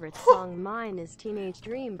all-time favorite song? Mine is Teenage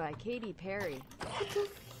Dream by Katy Perry.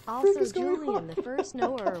 Also, Julian, the first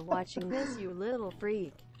knower watching this, you little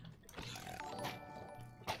freak.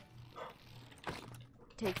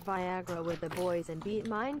 Take Viagra with the boys and beat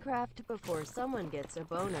Minecraft before someone gets a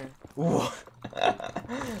boner.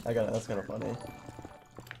 I got it. That's kind of funny.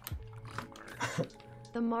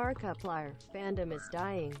 The Markiplier fandom is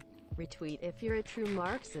dying. Retweet if you're a true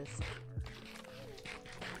Marxist.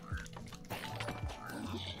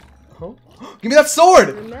 Oh. Give me that sword!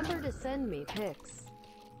 Remember to send me pics.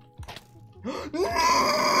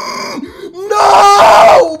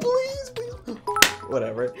 No! Please.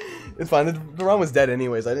 Whatever. It's fine. The run was dead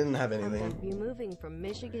anyways. I didn't have I'm anything. gonna be moving from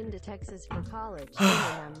Michigan to Texas for college,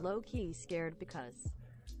 and I'm low-key scared because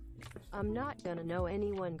I'm not gonna know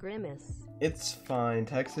anyone. Grimace. It's fine.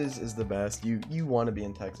 Texas is the best. You want to be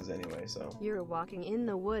in Texas anyway, so. You're walking in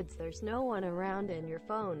the woods, there's no one around, and your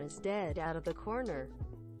phone is dead out of the corner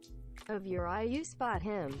of your eye. You spot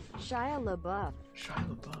him, Shia LaBeouf. Shia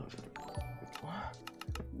LaBeouf.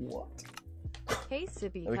 What? Hey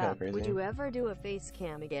Sippy That'd be Cup, kinda would crazy. you ever do a face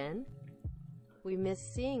cam again? We miss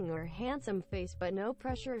seeing your handsome face, but no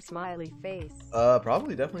pressure, smiley face.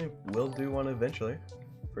 Probably, definitely will do one eventually.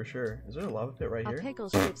 For sure. Is there a lava pit right A here? pickle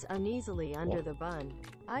slips uneasily under the bun.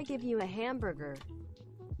 I give you a hamburger.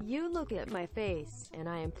 You look at my face, and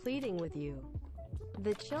I am pleading with you.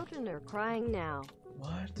 The children are crying now.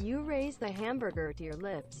 What? You raise the hamburger to your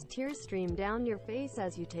lips. Tears stream down your face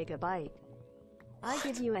as you take a bite. I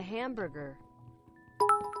give you a hamburger.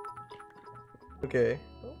 Okay.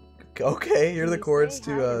 Okay, here are the Can you chords say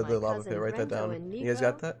to hi to the my lava cousins pit. Write that Renzo down. and You guys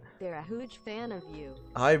got Nico? that? They're a huge fan of you.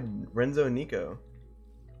 Hi, Renzo and Nico.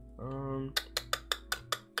 Let's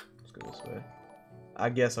go this way. I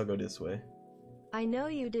guess I'll go this way. I know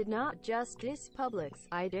you did not just diss Publix.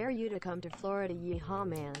 I dare you to come to Florida, yeehaw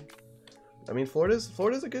man. I mean, Florida's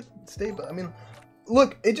a good state, but I mean,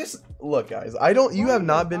 look, guys. You have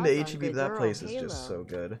not been to HEB, but that place is just so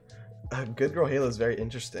good. Good Girl Halo is very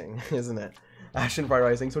interesting, isn't it? Ashen Fried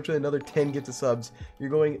Rice, thanks so much for another 10 gifted subs. You're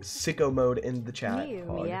going sicko mode in the chat.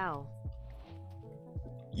 Meow.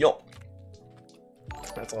 Yo.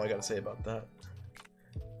 That's all I gotta say about that.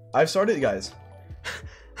 I've started, guys.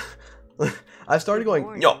 I've started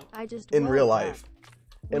going yo in real life,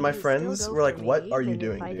 and my friends were like, "What are you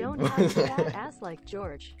doing, I dude?" don't have a fat ass like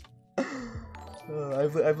George.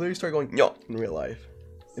 I've literally started going yo in real life.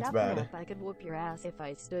 It's bad. Sapnap, I could whoop your ass if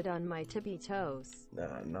I stood on my tippy toes.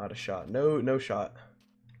 Nah, not a shot. No shot.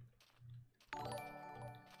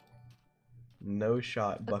 No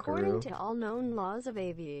shot, buckaroo. According to all known laws of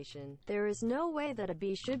aviation, there is no way that a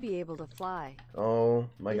bee should be able to fly. Oh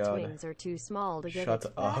my Its god. wings are too small to get Shut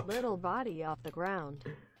its up. fat little body off the ground.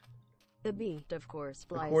 The bee, of course,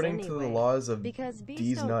 flies According anyway, to the laws of because bees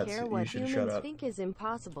D's don't nuts, care you what should shut humans up. think is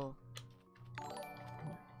impossible.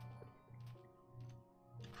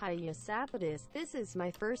 Hiya Sapadis, this is my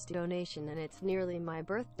first donation and it's nearly my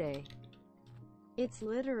birthday. It's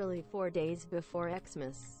literally 4 days before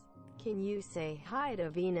Xmas. Can you say hi to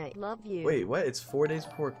Vina? Love you. Wait, what? It's 4 days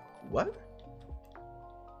before... What?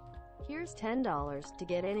 Here's $10 to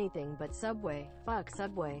get anything but Subway. Fuck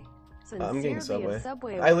Subway. I'm getting Sincerely,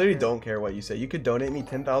 Subway. a I literally worker. don't care what you say. You could donate me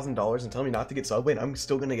 $10,000 and tell me not to get Subway, and I'm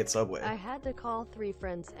still gonna get Subway. I had to call 3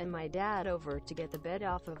 friends and my dad over to get the bet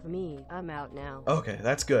off of me. I'm out now. Okay,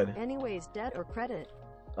 that's good. Anyways, debt or credit?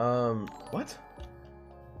 What?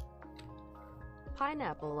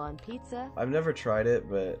 Pineapple on pizza? I've never tried it,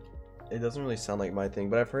 but it doesn't really sound like my thing.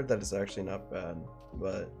 But I've heard that it's actually not bad.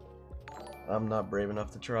 But I'm not brave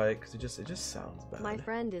enough to try it because it just sounds bad. My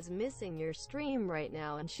friend is missing your stream right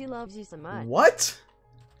now and she loves you so much. What?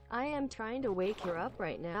 I am trying to wake her up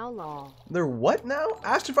right now, lol. They're what now?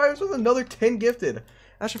 Astro Fried Rice with another 10 gifted.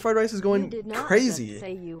 Astro Fried Rice is going You did not crazy. just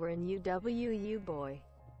say you were in UWU, boy.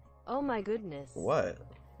 Oh my goodness. What?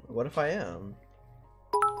 What if I am?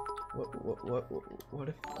 What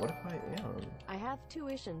if I am? I have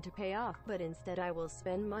tuition to pay off, but instead I will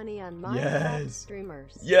spend money on Minecraft Yes.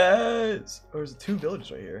 streamers. Yes! Oh, there's 2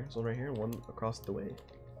 villages right here. There's one right here and one across the way.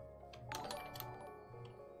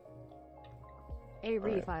 A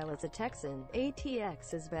refile is a Texan.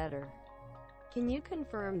 ATX is better. Can you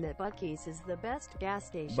confirm that Buc-ee's is the best gas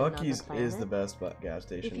station Buc-ee's on the planet? is the best gas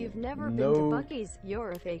station. If you've never been to Buc-ee's,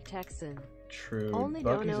 you're a fake Texan. True. Only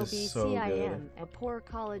Buc-ee's don't is so OBCIM, good. a poor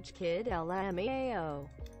college kid, LMAO.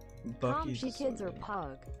 Buc-ee's Comshy is so kids are good.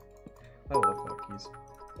 pug. I love Buc-ee's.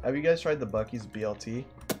 Have you guys tried the Buc-ee's BLT?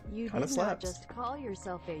 You Kinda did not slaps. just call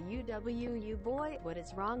yourself a UWU boy. What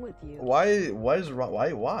is wrong with you? Why? What is wrong?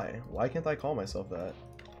 Why can't I call myself that?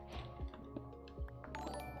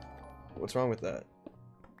 What's wrong with that?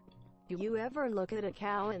 Do you ever look at a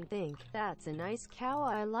cow and think, that's a nice cow,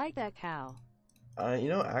 I like that cow? You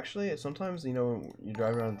know, actually, sometimes, you know, you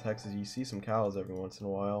drive around Texas, you see some cows every once in a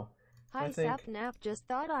while. Hi I think- Sapnap, just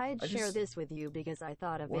thought I'd share this with you because I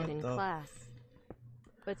thought of What it in the- class.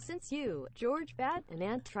 But since you, George Bat and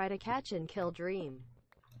Ant try to catch and kill Dream,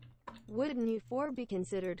 wouldn't you 4 be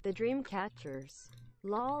considered the dream catchers?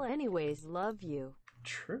 Lol, anyways, love you.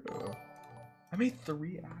 True. I made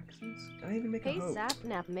 3 axes? I didn't even make a Hey hoe.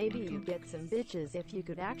 Sapnap, maybe you'd get some bitches if you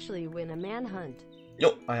could actually win a manhunt.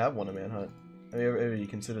 Yo, I have won a manhunt. I mean, ever you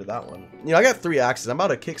consider that one? You know, I got 3 axes. I'm about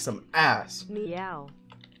to kick some ass. Meow.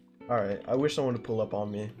 Alright, I wish someone would pull up on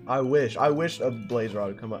me. I wish a blaze rod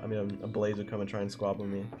would come up. I mean, a blaze would come and try and squabble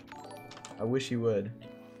me. I wish he would.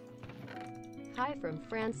 Hi from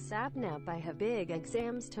France Sapnap, I have big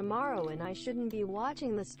exams tomorrow and I shouldn't be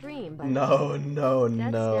watching the stream, but No, that's no,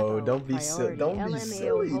 defo don't be silly. priority. Don't be LMAO,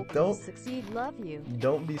 silly. hope you Don't succeed, love you.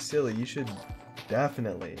 don't be silly. You should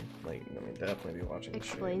definitely, definitely be watching the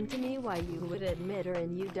Explain stream. to me why you would admit her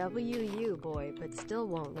in UWU boy, but still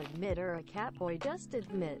won't admit her a cat boy. Just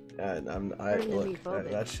admit. And look, phobic.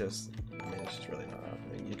 that's just, I mean, it's just really not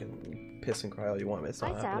happening. You can piss and cry all you want, but it's Hi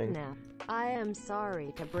not happening. Sapnap. I am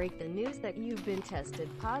sorry to break the news that you've been tested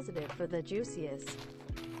positive for the juiciest,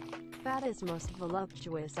 fattest, most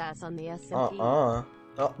voluptuous ass on the S&P.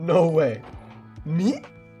 No way. Me?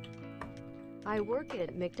 I work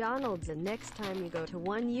at McDonald's and next time you go to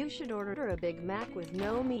one you should order a Big Mac with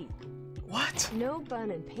no meat. What? No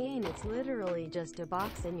bun and pain, it's literally just a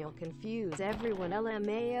box and you'll confuse everyone.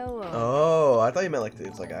 LMAO. Oh, I thought you meant like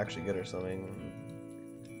it's like actually good or something.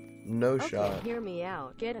 No Okay, shot. hear me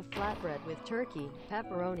out. Get a flatbread with turkey,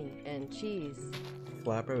 pepperoni, and cheese.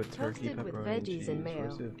 Flatbread with turkey, Toasted with pepperoni, veggies and mayo.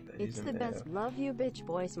 Roasted veggies It's and the mayo. best. Love you, bitch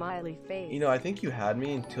boy, smiley face. You know, I think you had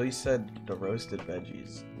me until you said the roasted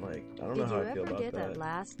veggies. Like, I don't know Did how you I feel ever about get that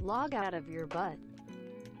last log out of your butt?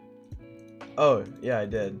 Oh, yeah, I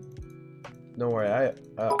did. Don't worry, I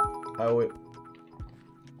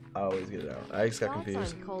always get it out. I just got Thoughts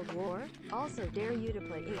confused. on Cold War? Also dare you to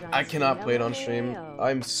play it on I cannot stream. play it on stream. LMAO.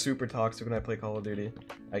 I'm super toxic when I play Call of Duty.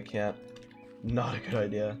 I can't. Not a good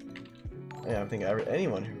idea. Yeah, I think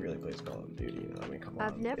anyone who really plays Call of Duty, you know, I mean, come on.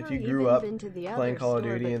 I've never If you even grew up been to the playing other Call of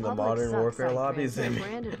store, Duty but in the Publix Modern sucks. Warfare I lobbies, drank I some mean,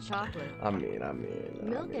 branded chocolate. I mean.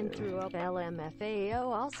 Milk and threw up LMFAO.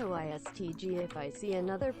 Also ISTG. If I see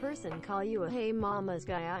another person call you a hey mama's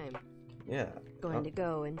guy, I'm Yeah. going to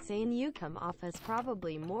go insane. You come off as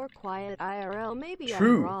probably more quiet IRL. Maybe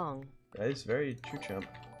True. I'm wrong. That is very true, champ.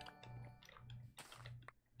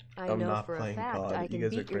 I I'm know not for a playing fact COD. I You can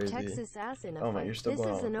guys are beat your crazy. Texas ass in a Oh my, fight. you're still This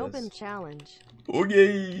going is on an with open this. challenge.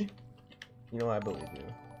 Okay. You know, I believe you.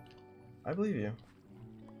 I believe you.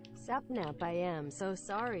 Sapnap, I am so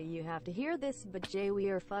sorry you have to hear this, but Jay, we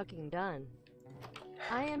are fucking done.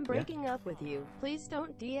 I am breaking up with you. Please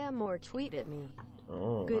don't DM or tweet at me.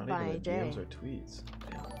 Oh, Goodbye, not even the DMs Jay. or tweets.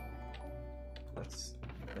 Damn. That's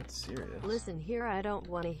serious. Listen here, I don't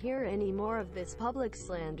want to hear any more of this public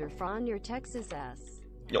slander from your Texas ass.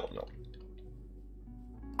 Yo.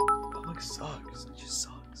 Public sucks. It just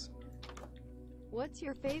sucks. What's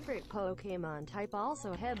your favorite Pokemon type?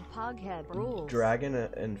 Also, Poghead rules. Dragon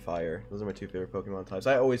and Fire. Those are my two favorite Pokemon types.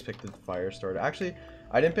 I always pick the Fire starter. Actually,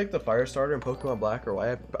 I didn't pick the Fire starter in Pokemon Black or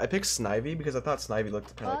White. I picked Snivy because I thought Snivy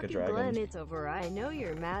looked kind of like a dragon. Glenn, it's over. I know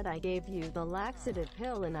you're mad. I gave you the laxative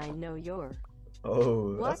pill, and I know you're.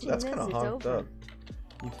 Oh, that's Watching kind of this, honked it's over. up.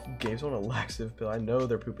 You gave someone a laxative pill. I know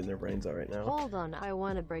they're pooping their brains out right now. Hold on, I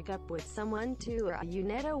want to break up with someone too.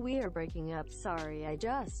 Uneta, we are breaking up. Sorry, I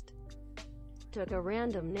just took a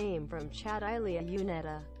random name from chat. Ilia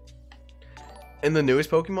Uneta. In the newest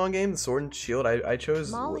Pokemon game, the Sword and Shield, I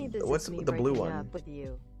chose Molly, this what's is me the blue breaking one? up with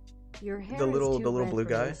you. Your hair The little- is too the little red blue for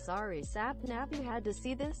guy? me. Sorry, Sapnap, you had to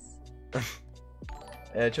see this.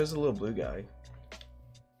 Yeah, I chose the little blue guy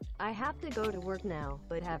I have to go to work now,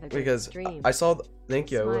 but have a good because stream. I saw.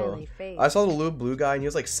 Thank you. I will. Smiley face. I saw the little blue guy and he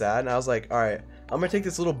was like sad, and I was like, all right, I'm gonna take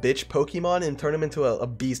this little bitch Pokemon and turn him into a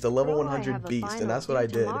beast, a level Bro, I 100 have a beast, and final that's what I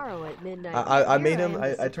due did. tomorrow at midnight. I Here made him. am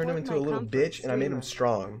to I turned him support into a my little comfort bitch, and I made him streamer.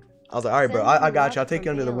 strong. I was like, all right, bro, Send I you got you. I'll love take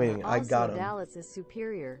you from under the Alan. wing. I got Also, him. Dallas is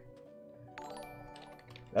superior.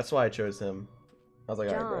 That's why I chose him. I was like,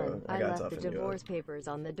 all right, John, bro, I I got left the toughen you up. divorce papers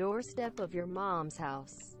on the doorstep of your mom's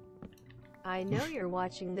house. I know you're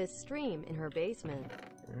watching this stream in her basement.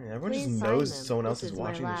 Yeah, everyone Please just sign knows them. someone else This is my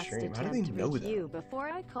watching the last stream. How do they attempt to know reach that? you before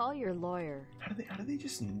I call your lawyer. How do they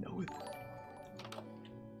just know that?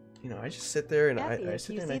 You know, I just sit there and Effie, I if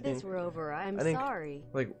sit you there see and I this, think, we're over. I'm I think- sorry.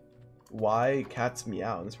 like, why cats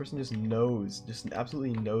meow? And this person just knows, just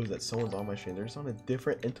absolutely knows that someone's on my stream. They're just on a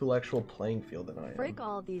different intellectual playing field than I am. Frick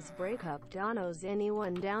all these breakup donos.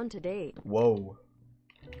 Anyone down to date? Whoa.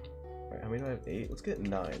 Alright, how many do I have? 8? Let's get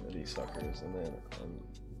 9 of these suckers, and then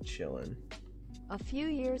I'm chilling. A few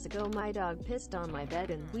years ago, my dog pissed on my bed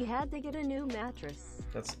and we had to get a new mattress.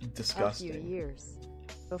 That's A few disgusting. years.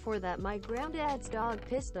 Before that, my granddad's dog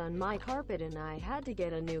pissed on my carpet and I had to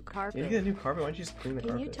get a new You carpet. get a new carpet, why don't you just clean the Can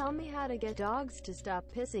carpet? you tell me how to get dogs to stop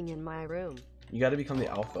pissing in my room? You gotta become the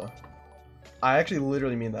alpha. I actually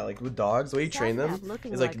literally mean that. Like with dogs, the way you train them Sapnap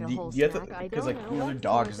looking is like, a you whole have to, snack. I because don't like know they're what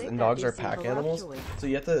dogs for. and dogs are They pack seem animals. voluptuous. So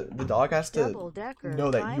you have to, the dog has to Double-decker,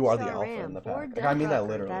 know that you are the alpha five-star in the ramp, pack. Like, I mean that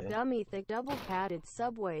four-decker, literally. That dummy thick double padded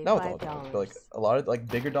Subway, Not with all $5. dogs, but like a lot of like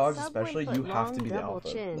bigger dogs, Subway especially, foot you have to long be the double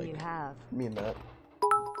alpha. Chin Like, you have. I mean that.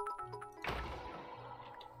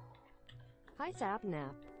 Hi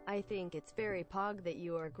Sapnap. I think it's very pog that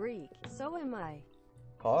you are Greek. So am I.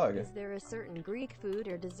 Pog. Is there a certain Greek food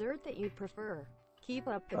or dessert that you prefer? Keep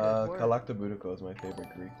up the good work. Galactobudico is my favorite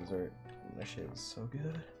Greek dessert. That shit is so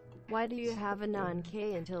good. Why do you have a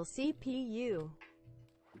non-K until CPU?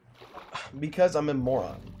 Because I'm a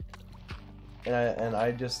moron. And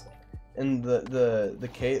I just the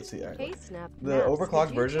K see Hey Snap. the Naps, overclocked could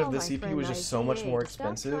you version of tell the my CPU friend was just so much more IGA to stop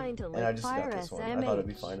expensive, trying to and lick I just got fire this one. I thought it'd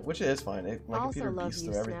be SMH. fine, which it is fine. My Also computer love beats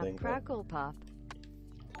you, through Snap everything. But Crackle Pop.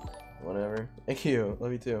 whatever. Thank you.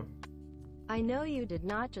 Love you too. I know you did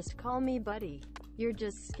not just call me buddy. You're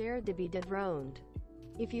just scared to be dethroned.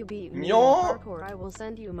 If you beat me in Yaw! parkour, I will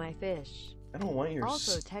send you my fish. I don't want your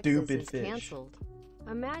Also, Texas stupid is fish. cancelled.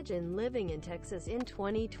 Imagine living in Texas in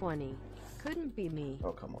 2020. Couldn't be me.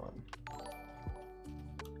 Oh come on.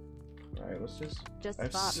 Alright, let's just. Just I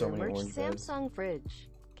have bought so your many merch orange beds. Samsung fridge.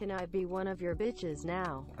 Can I be one of your bitches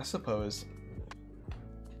now? I suppose.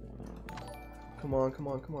 Come on, come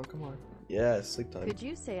on, come on, come on. Yes, sleep time. Could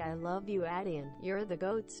you say I love you, Adian? You're the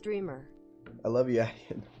GOAT streamer. I love you,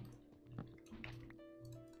 Ian.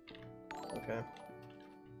 Okay.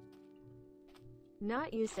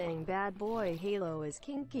 Not you saying bad boy Halo is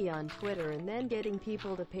kinky on Twitter and then getting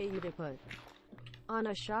people to pay you to put on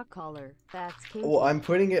a shock collar. That's kinky. Well, I'm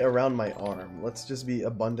putting it around my arm. Let's just be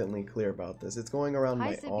abundantly clear about this. It's going around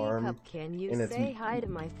Hi, my Sippy arm. Cup. Can you and it's- say hi to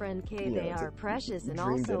my friend Kay? you know, They it's a are precious and dream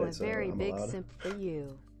also did a it, so very I'm big allowed. simp for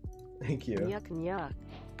you. Thank you. Yuck yuck.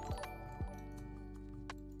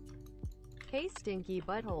 Hey stinky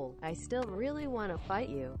butthole, I still really want to fight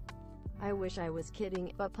you. I wish I was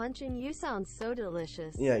kidding, but punching you sounds so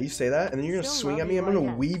delicious. Yeah, you say that, and then you're gonna Still swing at love me. you, I'm gonna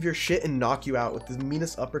Wyatt. weave your shit and knock you out with the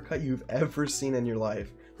meanest uppercut you've ever seen in your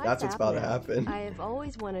life. Hi, That's what's about to Sapnap. happen. I have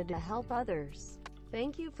always wanted to help others.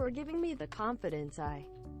 Thank you for giving me the confidence I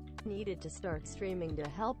needed to start streaming to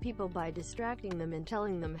help people by distracting them and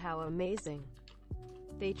telling them how amazing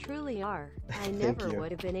they truly are. I never you.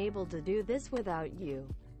 would have been able to do this without you.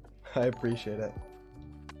 I appreciate it.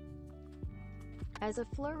 As a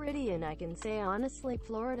Floridian, I can say honestly,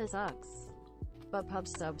 Florida sucks. but pub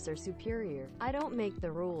subs are superior. I don't make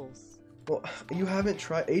the rules. Well, you haven't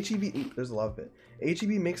tried HEB. There's a lot of it. HEB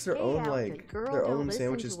makes their Hey, own outfit like girl, their don't own listen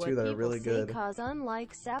sandwiches to what too that are people really say, good. Cause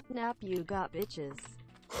unlike Sapnap, you got bitches.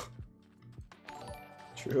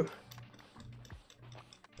 True.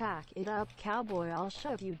 Pack it up, cowboy. I'll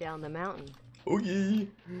shove you down the mountain. Oh yeah.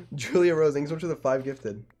 Julia Rose, thanks so much for the 5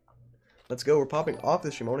 gifted. Let's go. We're popping off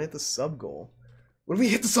this stream. I want to hit the sub goal. What if we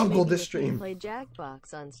hit the sub goal this If you stream? play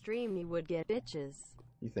Jackbox on stream, you would get bitches.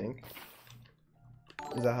 You think?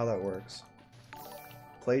 Is that how that works?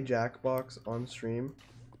 Play Jackbox on stream.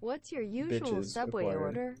 What's your usual Bitches Subway acquired.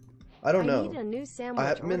 order? I don't know. I need a new sandwich I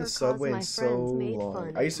haven't been order to Subway 'cause my in so friends made long.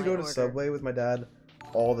 fun I used to of go my to order. Subway with my dad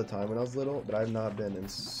all the time when I was little, but I've not been in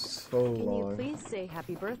so Can long. you please say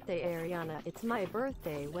happy birthday, Ariana? It's my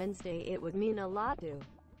birthday Wednesday. It would mean a lot to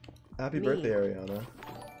Happy me. birthday, Ariana.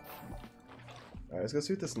 Alright, let's go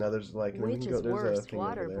see what this nether's like. And then we Which can go, is there's a worse, thing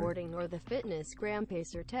over there. waterboarding or the fitness gram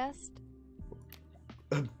pacer test?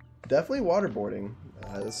 Definitely waterboarding.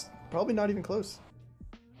 It's probably not even close.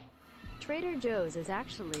 Trader Joe's is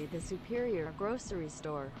actually the superior grocery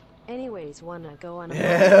store. Anyways, wanna go on a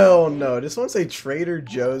Hell no! Just want to say Trader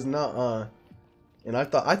Joe's, nuh-uh. And I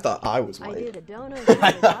thought I was I white. did a donut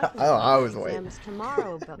I was white. exams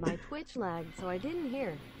tomorrow, but my Twitch lagged, so I didn't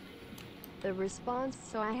hear the response,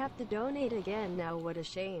 so I have to donate again now. What a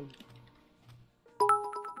shame.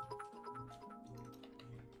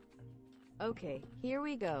 Okay, here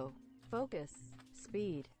we go. Focus.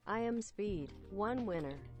 Speed. I am speed. 1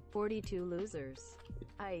 winner. 42 losers.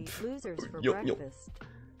 I eat losers for Yo. breakfast.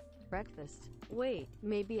 Breakfast. Wait,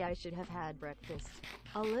 maybe I should have had breakfast.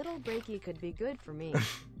 A little breaky could be good for me.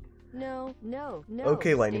 No.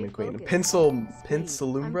 Okay, Lightning stay McQueen. focused.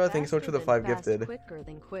 Pencilumbra, thanks so much for the 5 gifted. Quicker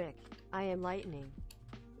than quick. I am lightning.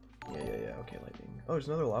 Yeah. Okay, Lightning. Oh, there's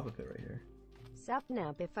another lava pit right here.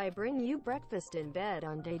 Sapnap, if I bring you breakfast in bed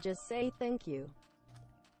on day, just say thank you.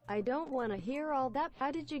 I don't want to hear all that.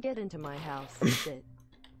 How did you get into my house? Sit.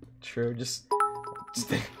 True, just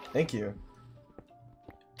thank you.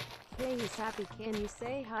 Hey, Sappy, can you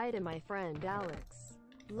say hi to my friend Alex?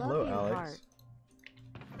 Love Hello, you, Alex. heart.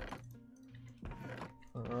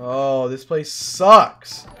 Oh, this place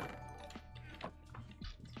sucks.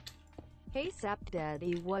 Hey, Sap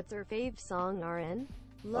Daddy, what's her fave song, RN?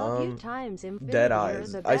 Love you times infinity. Dead You're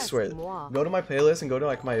Eyes. the I best, swear. moi. Go to my playlist and go to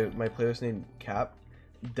like my playlist named Cap.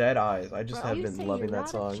 Dead Eyes. I just Bro, have you been say loving you're that not a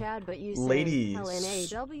song. Chad, but you Ladies.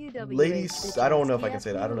 Ladies. I don't know if I can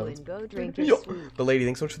say that. I don't know. Go drink Yo, your sweet the lady.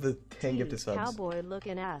 Thanks so much for the 10 tea, gifted subs. cowboy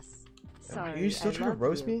looking ass. Sorry, Are you still I trying to love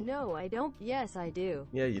roast you. me? No, I don't. Yes, I do.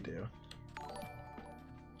 Yeah, you do.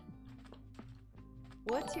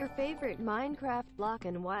 What's your favorite Minecraft block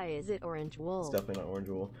and why is it orange wool? It's definitely not orange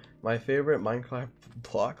wool. My favorite Minecraft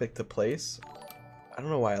block, like to place. I don't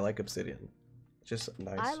know why I like obsidian. It's just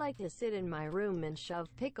nice. I like to sit in my room and shove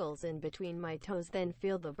pickles in between my toes, then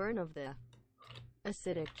feel the burn of the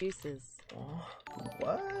acidic juices. Oh,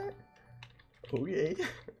 what? Okay.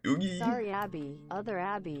 Oogie. Sorry, Abby, other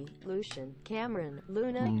Abby, Lucian, Cameron,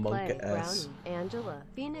 Luna, Monk Clay, S. Brownie, Angela,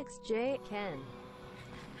 Phoenix, J, Ken,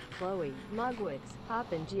 Chloe, Mugwitz,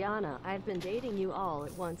 Pop, and Gianna. I've been dating you all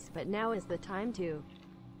at once, but now is the time to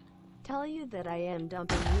tell you that I am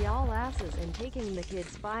dumping y'all asses and taking the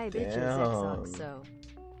kids' 5 bitches Damn. so.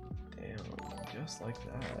 Damn, just like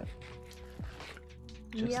that.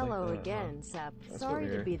 Just Yellow like that, again, huh? Sap. That's Sorry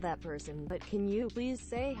to weird. be that person, but can you please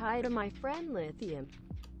say hi to my friend Lithium?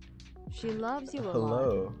 She loves you a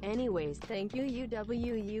Hello. lot. Anyways, thank you,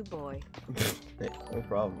 UWU boy. Hey, no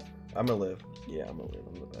problem. I'm gonna live. Yeah, I'm gonna live.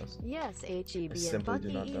 I'm the best. Yes, HEB and simply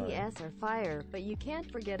do Funky not die. ES are fire, but you can't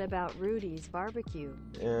forget about Rudy's barbecue.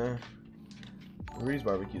 Yeah. Rudy's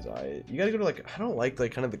barbecue's alright. You gotta go to like, I don't like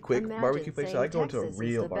kind of the quick Imagine barbecue place. I saying like going to a Texas is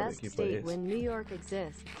real the barbecue best state place. when New York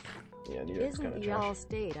exists. Yeah, New York's kind Isn't of y'all trash.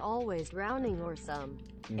 state always drowning or some?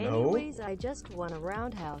 No. Anyways, I just want a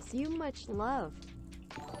roundhouse. You much love.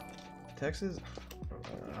 Texas.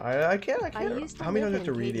 I can't. I used to How many live times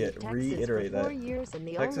do I have to in Katy, Texas reiterate for 4 that? years, and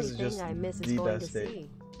the Texas only is just thing I miss is the going best to state. see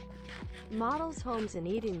models' homes and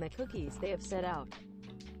eating the cookies they have set out.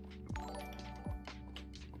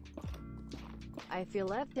 I feel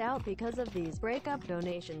left out because of these breakup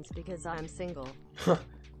donations because I'm single.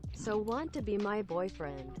 So want to be my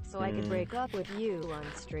boyfriend so I can break up with you on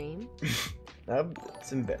stream?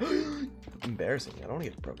 It's embarrassing. I don't want to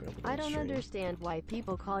get broken up with I on don't stream. understand why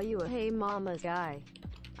people call you a hey mama's guy.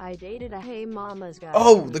 I dated a hey mama's guy.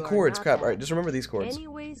 Oh, You the are chords. not Crap. that. Alright, just remember these chords.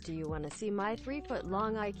 Anyways, do you want to see my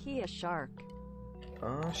 3-foot-long IKEA shark?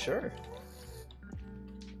 Sure.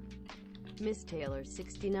 Miss Taylor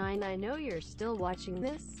 69, I know you're still watching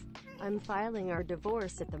this. I'm filing our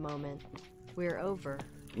divorce at the moment. We're over.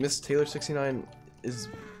 Miss Taylor 69 is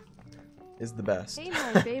the best. Hey,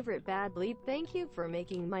 my favorite bad bleep. Thank you for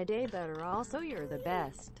making my day better. Also, you're the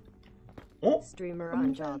best. Oh, Streamer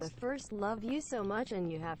Anja the first. Love you so much,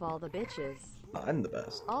 and you have all the bitches. I'm the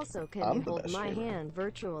best. Also, can I'm you the hold best my streamer. hand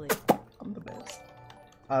virtually? I'm the best.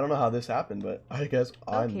 I don't know how this happened, but I guess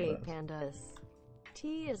I'm the Okay, best. pandas.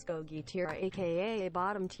 T is Gogi tier, aka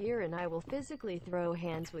bottom tier, and I will physically throw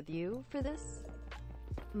hands with you for this.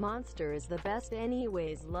 Monster is the best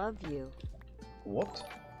anyways. Love you. What?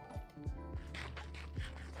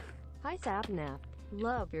 Hi Sapnap.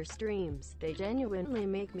 Love your streams. They genuinely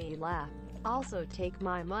make me laugh. Also take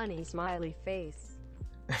my money, smiley face.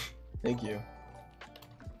 Thank you.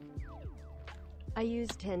 I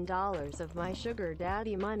used $10 of my sugar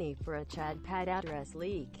daddy money for a Chad pad address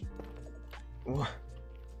leak. What?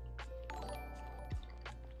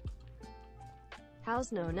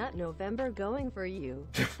 How's No Nut November going for you?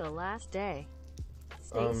 It's the last day.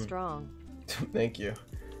 Stay strong. Thank you.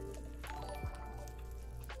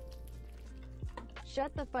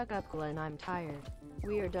 Shut the fuck up, Glenn. I'm tired.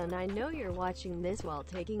 We are done. I know you're watching this while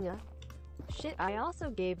taking a shit. I also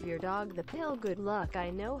gave your dog the pill. Good luck. I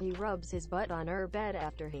know he rubs his butt on her bed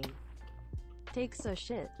after he takes a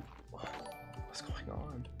shit. What's going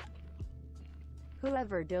on?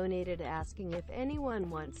 Whoever donated asking if anyone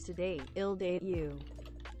wants to date, I'll date you.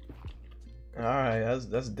 Alright,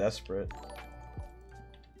 that's desperate.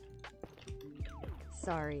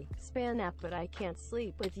 Sorry, Sapnap, but I can't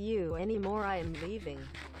sleep with you anymore. I am leaving.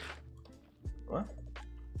 What?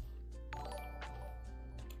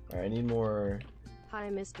 Alright, I need more. Hi,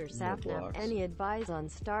 Mr. Sapnap. blocks. Any advice on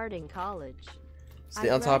starting college? Stay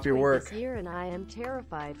I on top of your graduate work. this year and I am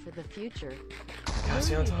terrified for the future. Gotta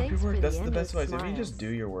stay on top of your Thanks work. for That's the the best endless advice. If you just smiles. do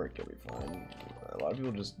your work, you'll be fine. A lot of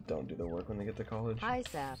people just don't do their work when they get to college. Hi,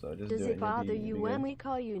 Sap. So just Does do it and you'll bother be you good. when we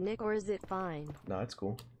call you Nick, or is it fine? No, it's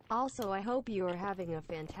cool. Also, I hope you are having a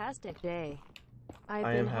fantastic day. I've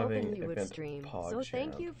I been am having hoping you a would fantastic stream, pod so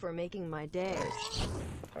thank champ. you for making my day.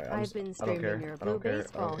 Alright, I've been I don't care. streaming your I don't blue care. I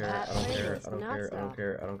baseball don't care. hat I don't care. playlist I don't care. I don't nonstop.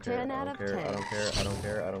 care. I don't care. 10 I out don't of care. 10. I don't care. I don't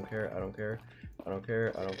care. I don't care. I don't care. I don't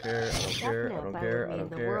care. I don't care. I don't care. I don't Sapnap, care. I I would don't mean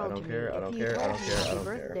the care. I world don't to care. me I don't if you care. I told don't me care. I happy don't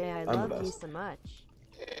care. birthday. I I'm the love you best. so much.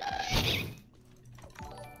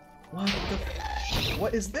 What the?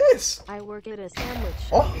 What is this? I work at a sandwich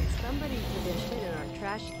Oh. shop and somebody put a shit in our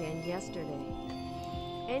trash can yesterday.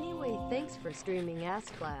 Anyway, thanks for streaming ass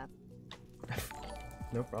clap.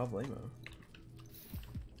 No problemo.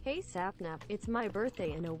 Hey Sapnap, it's my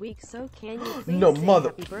birthday in a week, so can you please No, say mother.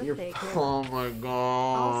 happy birthday, Kim? Oh my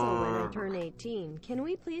god. Also, when I turn 18, can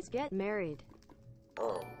we please get married?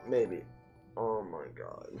 Maybe. Oh my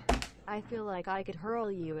god. I feel like I could hurl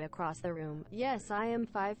you across the room. Yes, I am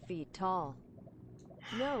 5 feet tall.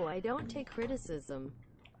 No, I don't take criticism.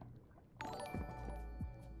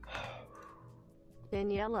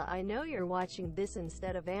 Daniela, I know you're watching this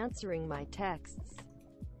instead of answering my texts.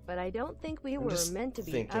 But I don't think we were just meant to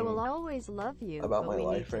be. I thinking will always love you. About but my we need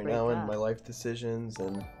life to right break now and up. my life decisions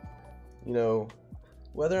and, you know,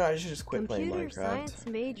 whether I should just quit playing Computer Minecraft. science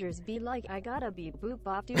majors be like, I gotta be boop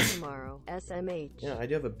bop do tomorrow. SMH. Yeah, I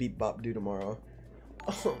do have a beat bop due tomorrow.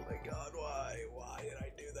 Oh my god, why? Why did I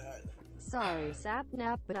do that? Sorry,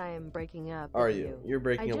 Sapnap, but I am breaking up Are with you? you. You're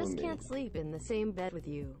breaking I up just with me. can't sleep in the same bed with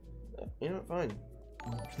you. You know what? Fine.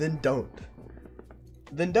 Then don't.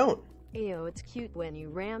 Then don't. Ayo, it's cute when you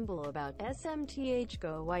ramble about SMTH.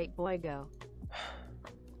 Go white boy go.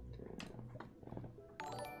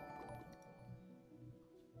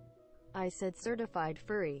 I said certified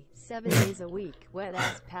furry, 7 days a week, wet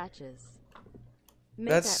ass patches. Make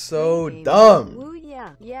That's that so play, baby. dumb. Woo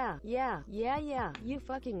yeah, you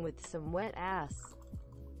fucking with some wet ass.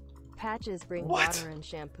 Patches bring What? water and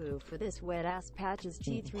shampoo for this wet ass patches.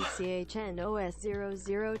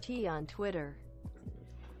 T3CHNOS00T on Twitter.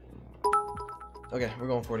 Okay, we're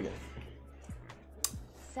going for it again.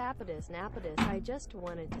 Sapatus Napatus, I just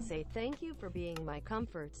wanted to say thank you for being my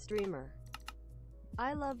comfort streamer.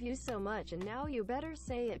 I love you so much, and now you better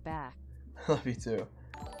say it back. Love you too.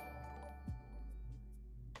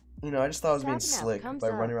 You know, I just thought I was being Sapnap slick comes by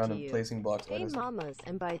running up around to and you. placing blocks. Hey mamas,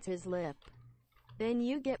 and bites his lip. Then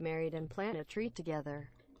you get married and plan a treat together.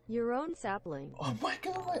 Your own sapling. Oh my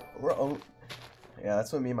god, yeah,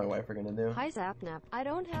 that's what me and my wife are gonna do. Hi Sapnap, I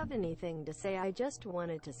don't have anything to say, I just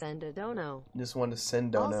wanted to send a dono. Just wanted to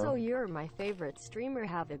send dono. Also, you're my favorite streamer,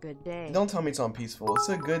 have a good day. Don't tell me it's on peaceful. It's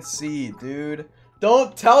a good seed, dude.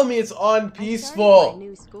 Don't tell me it's on I started peaceful. my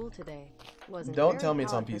new school today. Wasn't Don't very tell me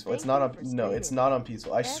it's on hot, but peaceful. It's thank not you on. for No, it's streaming. not on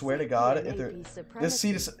peaceful. I swear to God, if there, SAPNAP this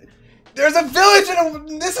seed is. There's a village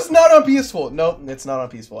and this is not on peaceful. Nope, it's not on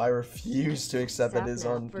peaceful. I refuse to accept that it's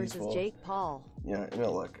on peaceful. Versus Jake Paul. Yeah, you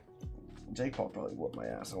know, look. Jake Paul probably whooped my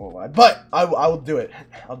ass, I won't lie. But I will do it.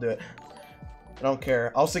 I'll do it. I don't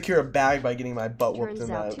care. I'll secure a bag by getting my butt whooped in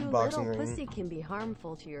that boxing ring. Pussy can be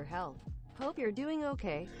harmful to your health. Hope you're doing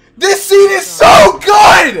okay. This seed is so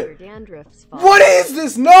good! What is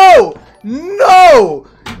this? No! No!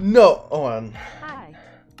 No! Hold on. Hi.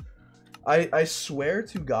 I swear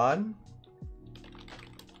to God,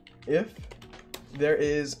 if there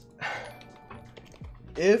is...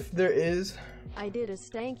 I did a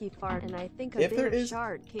stanky fart and I think a bit of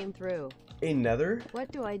shard came through. A nether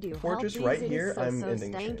what do I do? fortress right here, I'm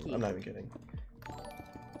ending the stream. I'm not even kidding.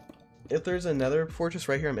 If there's a nether fortress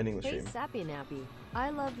right here, I'm ending the stream. Hey Sapnap, I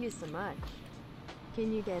love you so much.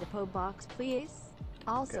 Can you get a po box, please?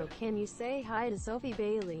 Also, okay. Can you say hi to Sophie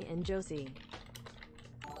Bailey and Josie?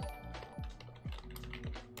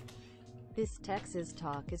 This Texas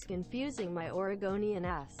talk is confusing my Oregonian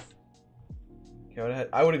ass. Okay,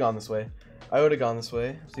 I would have gone this way.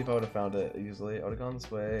 See if I would have found it easily. I would have gone this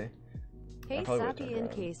way. Hey Sappy, in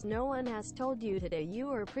case no one has told you today,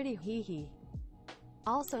 you are pretty hee hee.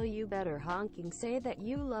 Also, you better honking say that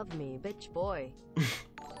you love me, bitch boy.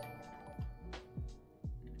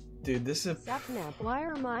 Dude, this is... Sapnap, why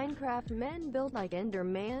are Minecraft men built like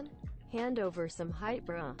Enderman? Hand over some height,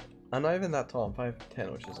 bruh. I'm not even that tall. I'm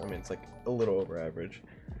 5'10", which is, I mean, it's like a little over average.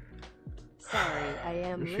 Sorry, I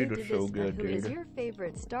am late to this, so good, who is your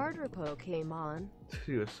favorite starter Pokemon?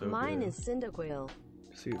 She was so Mine good. Is Cyndaquil.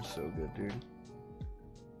 She was so good, dude.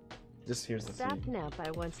 Just here's the Sapnap,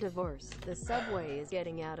 I once divorced. The subway is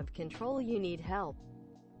getting out of control. You need help.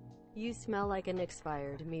 You smell like an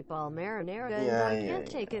expired meatball marinara and I can't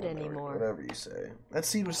take it anymore. Whatever you say. That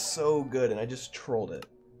seed was so good and I just trolled it.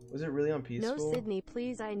 Was it really on peaceful? No, Sydney,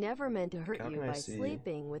 please. I never meant to hurt you by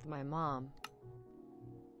sleeping with my mom.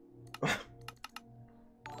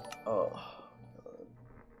 Oh.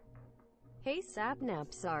 Hey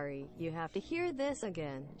Sapnap, sorry, you have to hear this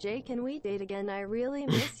again. Jay, can we date again? I really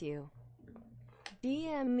miss you.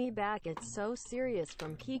 DM me back, it's so serious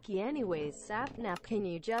from Kiki. Anyways, Sapnap, can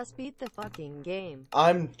you just beat the fucking game?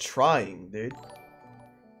 I'm trying, dude.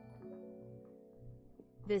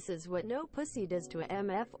 This is what no pussy does to a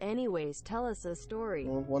MF. Anyways, tell us a story.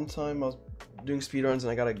 Well, one time I was doing speedruns and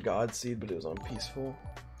I got a god seed, but it was on peaceful.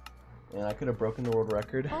 And I could have broken the world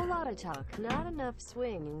record. Whole lot of talk, not enough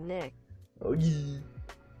swinging, Nick. Oh yeah.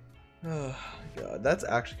 Oh god, that's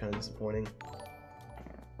actually kind of disappointing.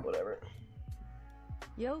 Whatever.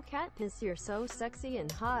 Yo, Katniss, you're so sexy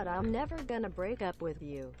and hot. I'm never gonna break up with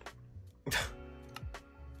you.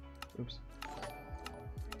 Oops.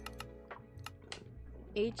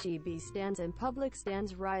 HEB stands and public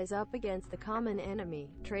stands rise up against the common enemy.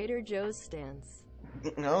 Trader Joe's stands.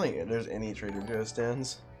 I don't think there's any Trader Joe's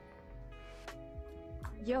stands.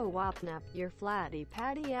 Yo, Wapnap, your flatty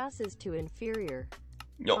patty ass is too inferior.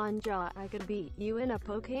 No. On Jaw, I could beat you in a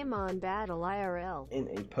Pokemon battle IRL. In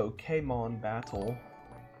a Pokemon battle?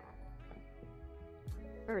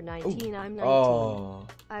 19, I'm 19. Oh.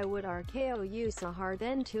 I would RKO you so hard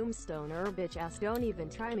then tombstone bitch ass, don't even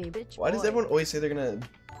try me, bitch. Why does everyone always say they're gonna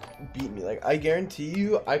beat me? Like, I guarantee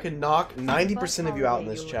you, I could knock 90% of you out in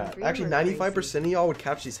this chat. Actually, 95% of y'all would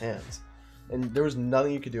catch these hands. And there was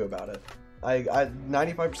nothing you could do about it.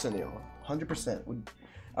 95% of y'all, 100%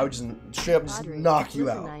 I would just straight up just knock you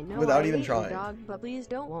out without even trying. Dog, but please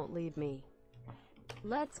won't leave me.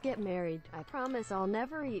 Let's get married. I promise I'll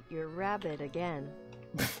never eat your rabbit again.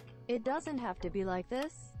 It doesn't have to be like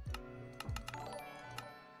this.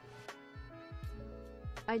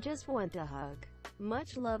 I just want a hug.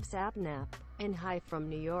 Much love, Sapnap, and hi from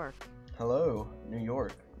New York. Hello, New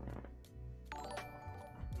York.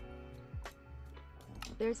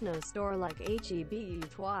 There's no store like HEB, you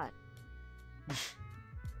twat.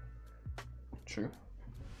 True.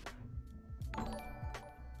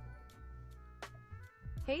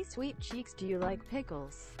 Hey sweet cheeks, do you like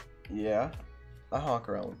pickles? Yeah, I honk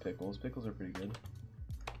around with pickles. Pickles are pretty good.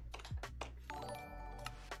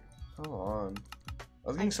 Come on. I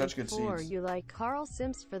was getting such good seeds. You like Carl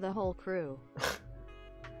Simps for the whole crew.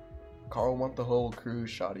 Carl want the whole crew,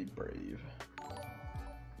 shoddy brave.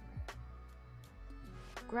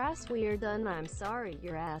 Grass, we're done. I'm sorry,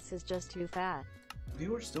 your ass is just too fat.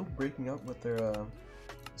 People are still breaking up with their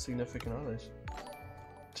significant others.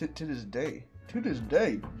 To this day. To this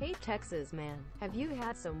day. Hey Texas man, have you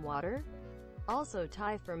had some water? Also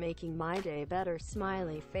Ty for making my day better,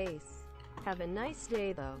 smiley face. Have a nice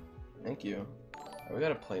day though. Thank you. We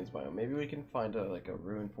got a plains biome. Maybe we can find a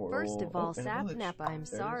ruin portal. First of all, Sapnap, I'm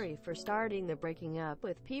sorry for starting the breaking up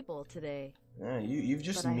with people today. You've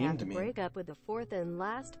just but I have memed to me. break up with the fourth and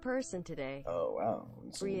last person today. Oh wow.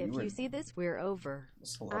 So If you see this, we're over.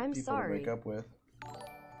 I'm sorry. To break up with.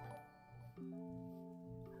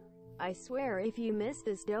 I swear if you miss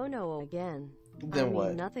this dono again, Then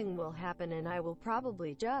what? Nothing will happen and I will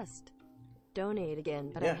probably just donate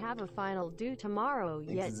again, but I have a final due tomorrow,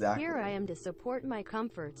 yet here I am to support my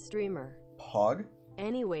comfort streamer. Pog?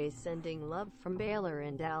 Anyways, sending love from Baylor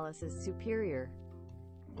and Dallas is superior.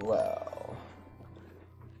 Well,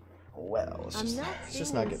 let's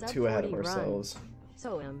just not get too ahead of ourselves.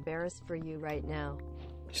 So embarrassed for you right now.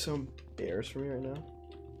 You're so embarrassed for me right now?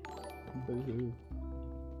 Boo-hoo.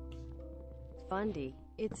 Fundy,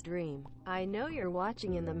 it's Dream. I know you're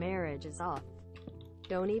watching and the marriage is off.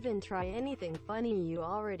 Don't even try anything funny, you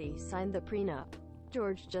already signed the prenup.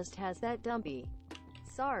 George just has that dumpy.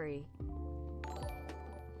 Sorry.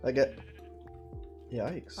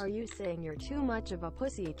 Yikes. Are you saying you're too much of a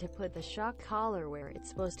pussy to put the shock collar where it's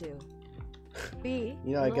supposed to be?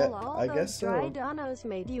 You know, I guess so. Dry donos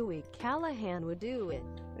made you weak. Callahan would do it.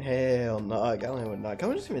 Hell no, Callahan would not.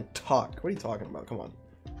 Callahan doesn't even talk. What are you talking about? Come on.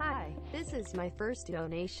 Hi, this is my first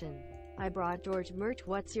donation. I brought George merch.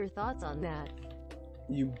 What's your thoughts on that?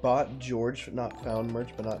 You bought George Not Found merch,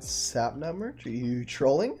 but not Sapnap merch? Are you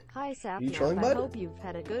trolling? Hi Sapnap, you trolling, bud? I hope you've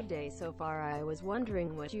had a good day so far. I was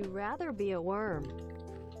wondering, would you rather be a worm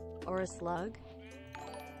or a slug?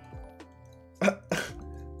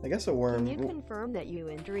 I guess a worm. Can you confirm that you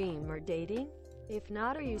and Dream are dating? If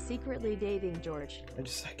not, are you secretly dating George? I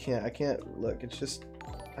can't, look, it's just,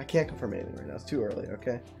 I can't confirm anything right now. It's too early,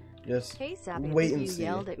 okay? Just hey, Sapnap, wait and if you see.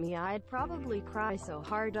 yelled at me, I'd probably cry so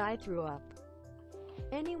hard I threw up.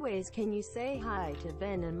 Anyways, can you say hi to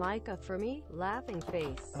Ben and Micah for me? Laughing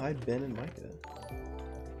face. Hi, Ben and Micah.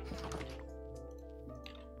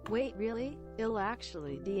 Wait, really? I'll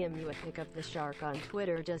actually DM you a pick up the shark on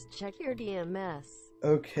Twitter. Just check your DMs.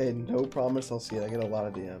 Okay, no promise I'll see it. I get a lot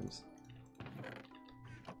of DMs.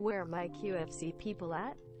 Where are my QFC people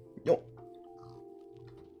at? Yo.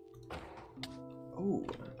 Oh,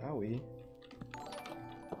 owie.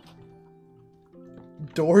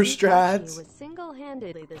 Door strats. Itachi was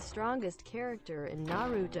single-handedly the strongest character in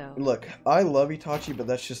Naruto. Look, I love Itachi, but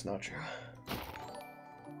that's just not true.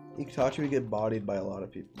 Itachi would get bodied by a lot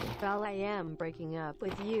of people. Well, I am breaking up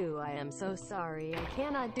with you. I am so sorry. I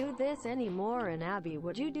cannot do this anymore. And Abby,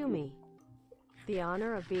 would you do me the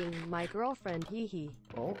honor of being my girlfriend? Hee hee.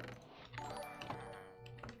 Oh.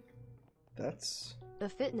 That's... The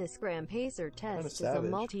Fitnessgram Pacer test is a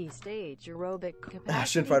multi-stage aerobic capacity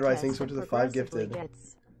Ashton Fried Rice, thanks test to the 5 gifted.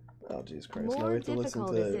 Oh, Jesus Christ. Now we have to listen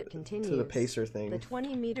to the Pacer thing. The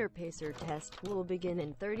 20-meter Pacer test will begin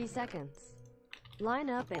in 30 seconds. Line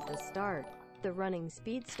up at the start. The running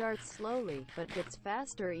speed starts slowly, but gets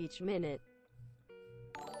faster each minute.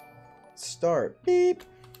 Start. Beep.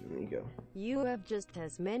 There you go. You have just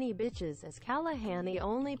as many bitches as Callahan. The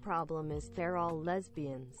only problem is they're all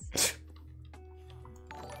lesbians.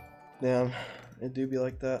 Damn, it do be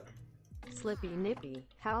like that. Slippy Nippy,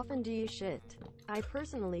 how often do you shit? I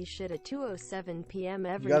personally shit at 2:07 p.m.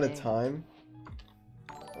 every day. You got a time?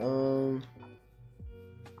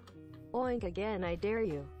 Oink again, I dare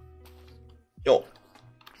you. Yo.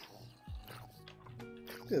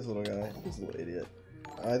 This little guy, he's a little idiot.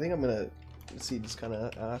 I think I'm gonna see this kind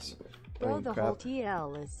of ass. Bro, the whole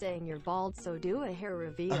TL is saying you're bald, so do a hair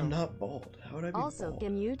reveal. I'm not bald. How would I be also, bald?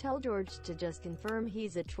 can you tell George to just confirm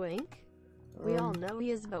he's a twink? We all know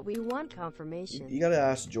he is, but we want confirmation. You gotta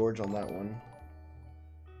ask George on that one.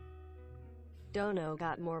 Dono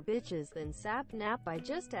got more bitches than Sapnap by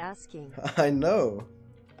just asking. I know.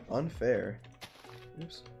 Unfair.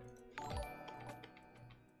 Oops.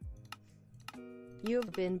 You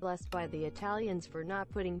have been blessed by the Italians for not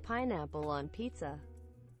putting pineapple on pizza.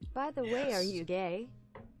 By the way, are you gay?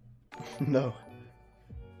 No.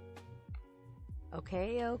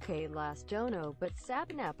 Okay, last Dono, but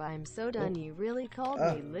Sapnap, I'm so done. You really called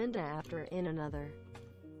me Linda after in another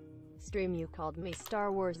stream you called me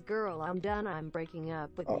Star Wars girl. I'm done. I'm breaking up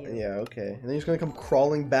with you. Yeah, okay. And then he's gonna come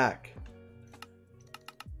crawling back.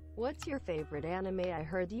 What's your favorite anime? I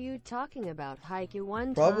heard you talking about Haikyuu one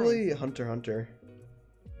time. Probably Hunter x Hunter.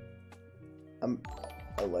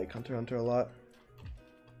 I like Hunter x Hunter a lot.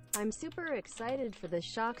 I'm super excited for the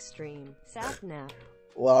shock stream. Sapnap.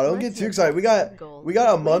 Well, don't get too excited. We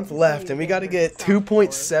got a month left, and we got to get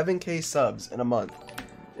 2.7k subs in a month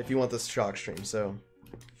if you want this shock stream. So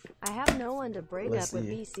I have no one to break up with.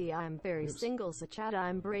 BC, I'm very single. So chat,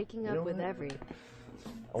 I'm breaking up with every.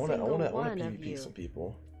 I want to PvP some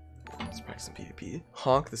people. Let's practice some PvP.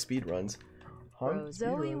 Honk the speed runs. Bro,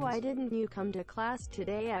 Zoe, why didn't you come to class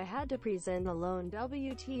today? I had to present alone.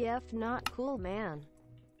 WTF, not cool, man.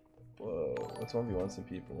 Whoa, let's 1v1 some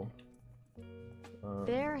people.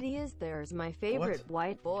 There he is. There's my favorite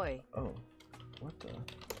white boy. Oh, what the?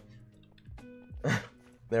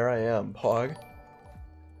 There I am, Pog.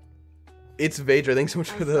 It's Vader. Thanks so much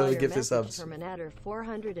for the gifted subs. From an adder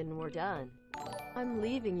 400 and we're done. I'm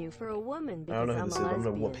leaving you for a woman because I don't know who this is. I'm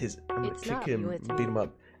gonna whoop his. I'm gonna kick him, beat him up.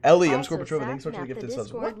 Ellie, I'm Scorpio Trova. Thanks so much for the gifted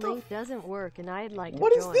subs. What the link doesn't work, and I'd like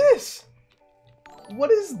what is this?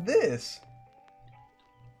 What is this?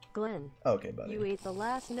 Glenn. Okay, buddy. You ate the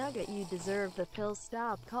last nugget. You deserve the pill.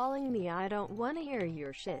 Stop calling me. I don't want to hear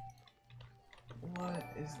your shit. What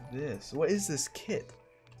is this? What is this kit?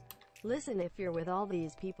 Listen, if you're with all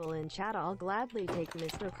these people in chat, I'll gladly take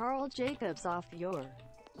Mr. Carl Jacobs off your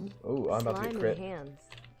I'm about to get crit. hands.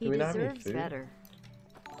 He deserves better.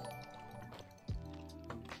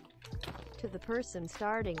 To the person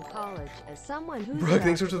starting college, as someone who's Brooke,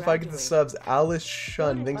 thanks so much for the 5 gifted subs. Alice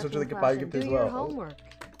Shun, thanks so much for the 5 gifted as well. Homework.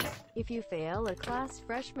 If you fail a class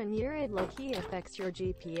freshman year, it low-key affects your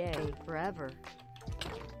GPA forever.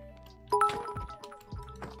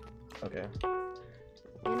 Okay.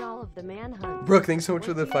 In all of the manhunt. Brooke, thanks so much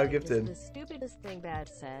for the 5 gifted. The stupidest thing Bad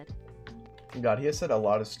said. God, he has said a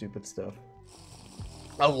lot of stupid stuff.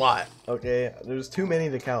 A lot. Okay, there's too many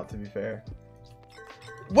to count, to be fair.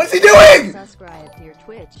 What's he doing? Subscribe to your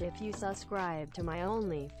Twitch if you subscribe to my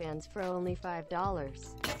OnlyFans for only $5.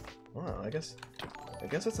 Wow, I guess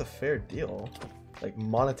that's a fair deal. Like,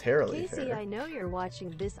 monetarily Casey, fair. I know you're watching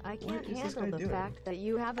this. I can't handle the fact that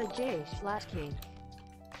you have a J/King.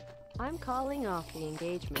 I'm calling off the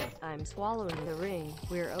engagement. I'm swallowing the ring.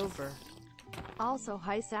 We're over. Also,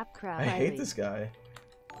 hi Sapnap. I hate this guy.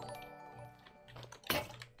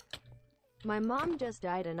 My mom just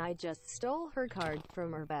died and I just stole her card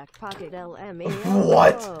from her back pocket. LMAO.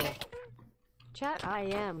 What? Chat, I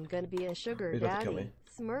am gonna be a sugar daddy.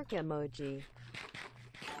 Smirk emoji.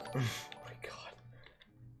 Oh my god.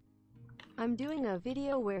 I'm doing a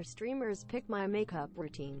video where streamers pick my makeup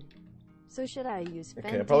routine. So should I use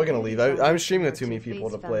Okay, I'm probably gonna leave. I'm streaming with too many people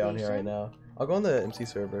to play on here right now. I'll go on the MC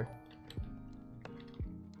server.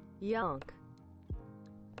 Yonk.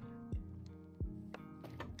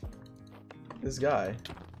 This guy.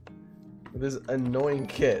 With this annoying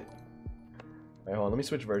kit. Alright, hold on. Let me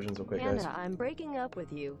switch versions real quick, guys. Panda, I'm breaking up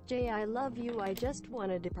with you. Jay, I love you. I just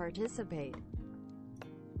wanted to participate.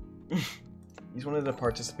 You just wanted to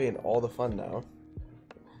participate in all the fun now.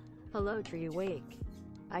 Hello, Tree Wake.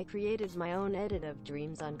 I created my own edit of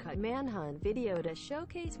Dreams Uncut Manhunt video to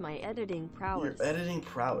showcase my editing prowess. Your editing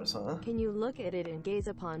prowess, huh? Can you look at it and gaze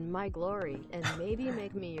upon my glory, and maybe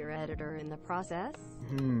make me your editor in the process?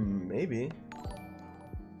 Maybe.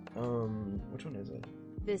 Which one is it?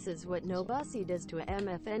 This is what no bussy does to a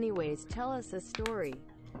MF anyways. Tell us a story.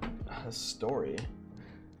 A story?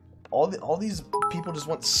 All these people just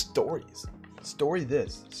want stories. Story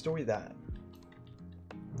this, story that.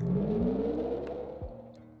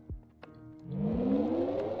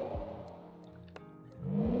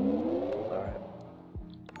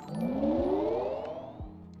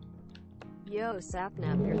 Yo,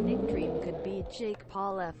 Sapnap, your thick dream could be Jake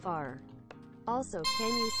Paul FR. Also, can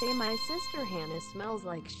you say my sister Hannah smells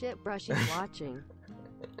like shit brushing watching?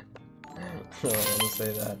 I want to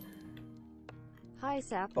say that. Hi,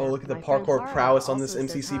 Sapnap. Oh, look at the parkour prowess on this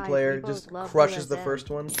MCC player. Just crushes the first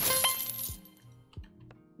one.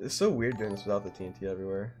 It's so weird doing this without the TNT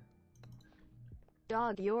everywhere.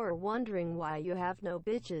 Dog, you're wondering why you have no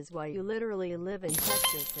bitches while you literally live in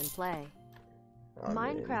Texas and play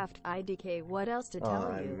Minecraft IDK. What else to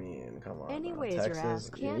tell you? I mean, come on. Anyways, Texas, your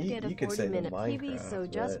ass can't get a 40-minute PB, so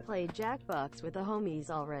just play Jackbox with the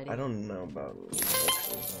homies already. I don't know about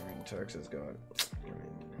Texas. I mean, Texas got.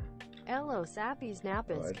 Hello, Sappy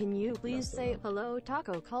Snappers. Can you please say hello,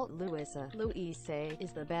 Taco Cult Luisa? Luisa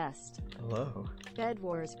is the best. Hello. Bed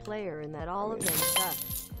Wars player, and that all of them suck.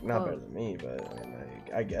 Not better than me, but I mean,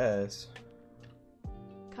 I guess.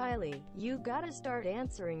 Kylie, you gotta start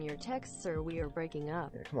answering your texts or we are breaking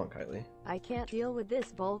up. Yeah, come on, Kylie. I can't deal with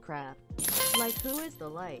this bullcrap. Like, who is the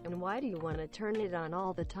light, and why do you want to turn it on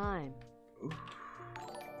all the time? Oof.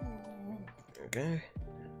 Okay.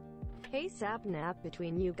 Hey, Sapnap,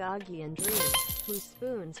 between you, Goggy, and Dream, who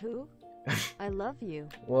spoons who? I love you.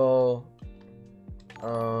 Well,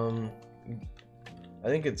 I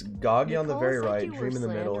think it's Goggy on the very right, Dream in the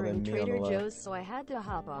middle, and then me on the left. Joe's, so I had to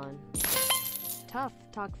hop on. Tough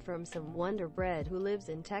talk from some Wonder Bread who lives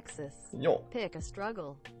in Texas. Yo. Pick a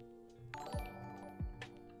struggle.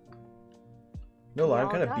 No lie, I'm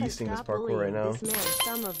kind of beasting this parkour right now. This man,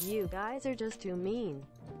 some of you guys are just too mean.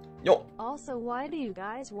 Yo. Also, why do you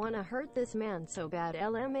guys want to hurt this man so bad?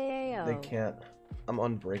 LMAO. They can't. I'm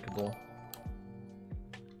unbreakable.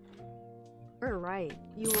 Right,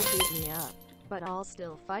 you will beat me up, but I'll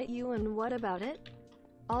still fight you, and what about it?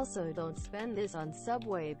 Also, don't spend this on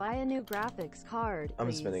Subway, buy a new graphics card, please.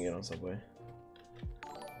 I'm spending it on Subway.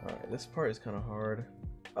 Alright, this part is kind of hard.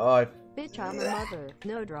 Oh, Bitch, I'm a mother,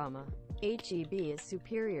 no drama. HEB is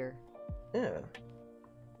superior. Yeah.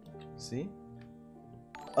 See?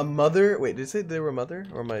 A mother? Wait, did it say they were a mother?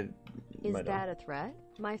 Or my Is dog? that a threat?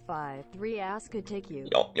 My 5'3" ass could take you.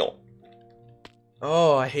 Yo.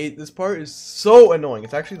 Oh, I hate this part. Is so annoying.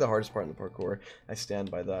 It's actually the hardest part in the parkour. I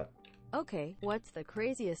stand by that. Okay, what's the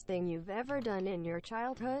craziest thing you've ever done in your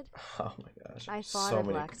childhood? Oh my gosh. I fought so a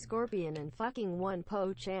many. black scorpion and fucking won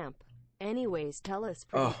Po Champ. Anyways, tell us,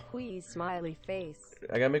 pretty please, smiley face.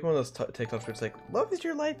 I gotta make one of those TikToks where it's like, love is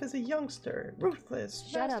your life as a youngster, ruthless.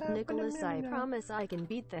 Shut up, Nicholas. I promise I can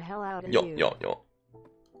beat the hell out of Yo. you.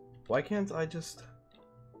 Why can't I just...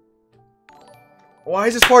 Why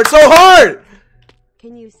is this part so hard?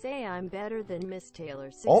 Can you say I'm better than Miss Taylor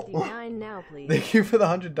 69 now, please? Thank you for the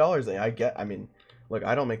 $100. I mean, look,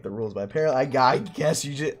 I don't make the rules, but apparently, I guess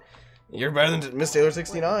you're better than Miss Taylor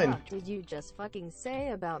 69. What the fuck did you just fucking say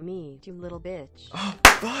about me, you little bitch? Oh,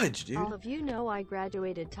 fudge, dude. All of you know I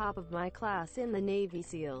graduated top of my class in the Navy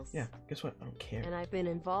SEALs. Yeah, guess what? I don't care. And I've been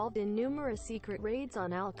involved in numerous secret raids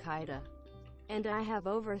on Al-Qaeda. And I have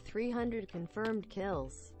over 300 confirmed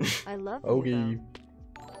kills. I love you, though.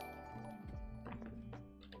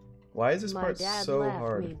 Why is this part so hard? My dad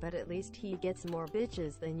left me, but at least he gets more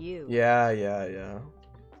bitches than you. Yeah.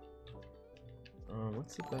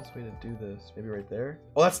 What's the best way to do this? Maybe right there?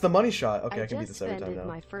 Oh, that's the money shot. Okay, I can beat this every time now. I just spent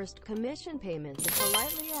my first commission payment to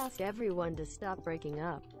politely ask everyone to stop breaking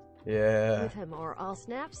up. Yeah. With him, or I'll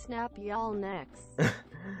snap y'all necks.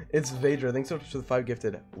 It's Vader. Thanks so much for the 5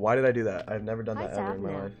 gifted. Why did I do that? I've never done that ever in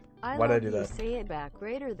my life. Why did I do that? Say it back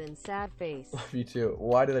greater than sad face. Love you too.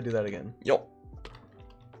 Why did I do that again? Yo.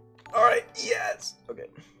 Alright, yes! Okay,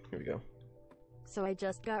 here we go. So I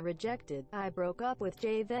just got rejected. I broke up with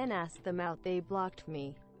Jay, then asked them out. They blocked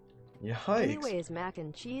me. Yikes. Anyways, mac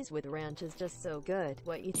and cheese with ranch is just so good.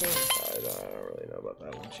 What you think? I don't really know about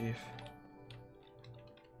that one, Chief.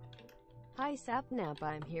 Hi Sapnap,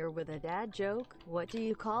 I'm here with a dad joke. What do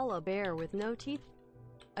you call a bear with no teeth?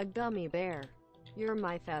 A gummy bear. You're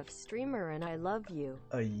my fave streamer and I love you.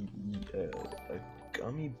 A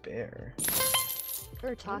gummy bear?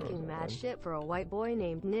 You're talking mad shit for a white boy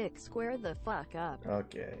named Nick. Square the fuck up.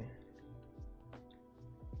 Okay.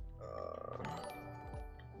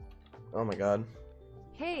 Oh my god.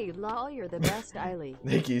 Hey, lol, you're the best, Eiley.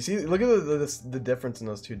 Thank you. See, look at the difference in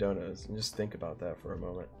those two donuts. And just think about that for a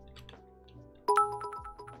moment.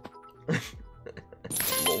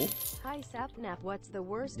 Lol. Hi Sapnap, what's the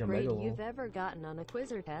worst grade you've ever gotten on a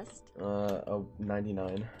quiz or test? A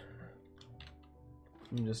 99.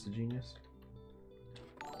 I'm just a genius.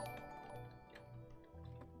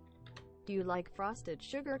 Do you like frosted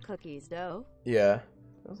sugar cookies, though? Yeah.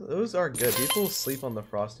 Those are good. People sleep on the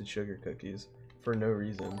frosted sugar cookies for no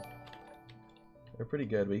reason. They're pretty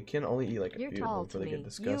good, but you can only eat like a few of them before they get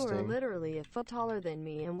disgusting. You are literally a foot taller than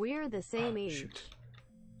me, and we're the same age. Shoot.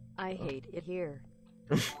 I hate it here.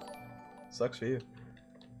 Sucks for you.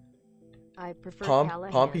 I prefer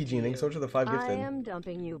Callahan. Pompey Jean, thanks so much for the 5 gifted. I am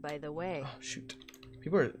dumping you, by the way. Oh, shoot.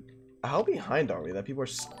 People are... How behind are we that people are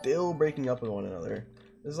still breaking up with one another?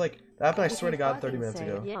 This is like... That happened, I swear to God, 30 minutes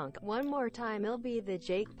ago. Yunk one more time, it'll be the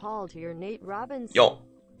Jake Paul to your Nate Robinson. Yo!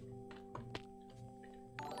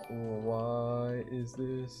 Why is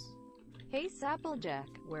this? Hey Sapplejack,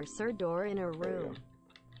 where's Sir Door in a room?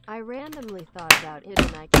 I randomly thought about it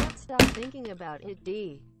and I can't stop thinking about it,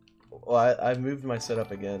 D. Well, I've moved my setup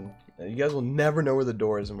again. You guys will never know where the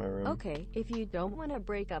door is in my room. Okay, if you don't want to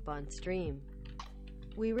break up on stream.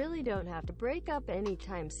 We really don't have to break up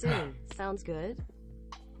anytime soon. Sounds good?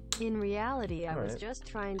 In reality, I was just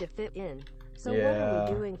trying to fit in. So what are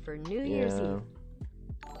we doing for New Year's Eve?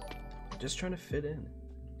 Just trying to fit in.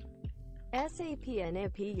 SAP and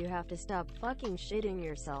AP, you have to stop fucking shitting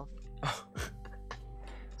yourself.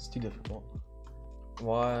 It's too difficult.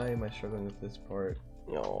 Why am I struggling with this part?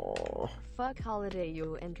 Oh. Fuck Holiday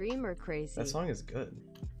You and Dreamer Crazy. That song is good.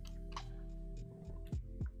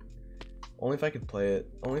 Only if I could play it.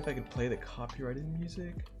 Only if I could play the copyrighted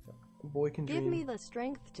music. Boy can dream. Give me the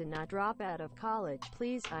strength to not drop out of college,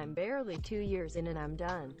 please. I'm barely 2 years in and I'm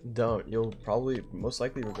done. Don't. You'll probably, most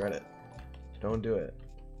likely regret it. Don't do it.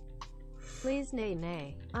 Please,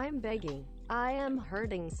 nay. I'm begging. I am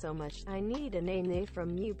hurting so much. I need a nay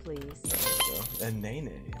from you, please. A nay?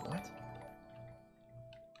 What?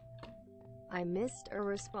 I missed a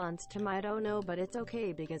response to my don't know, but it's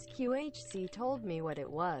okay because QHC told me what it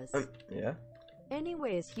was. Yeah?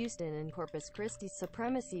 Anyways, Houston and Corpus Christi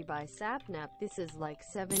Supremacy by Sapnap. This is like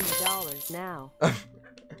 $70 now.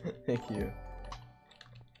 Thank you.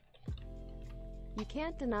 You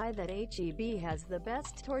can't deny that HEB has the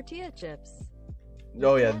best tortilla chips.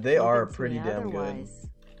 Oh yeah, they are pretty damn good.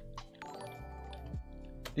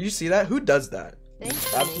 Did you see that? Who does that?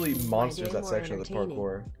 Absolutely monsters that section of the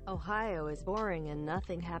parkour. Ohio is boring and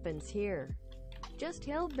nothing happens here. Just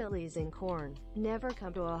hillbillies and corn. Never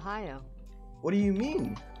come to Ohio. What do you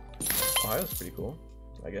mean? Ohio's pretty cool,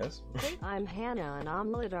 I guess. I'm Hannah, an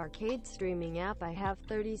Omelet Arcade streaming app. I have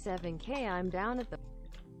 37K. I'm down at the...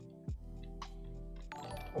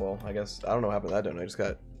 Well, I guess, I don't know what happened to that donut. I just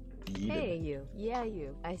got yeeted. Hey you, yeah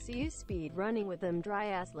you. I see you speed running with them dry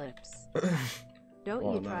ass lips. Don't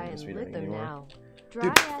Well, you try and lick them anymore. now. Dry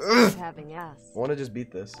Dude, ass is having ass. I want to just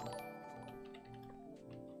beat this.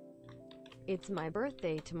 It's my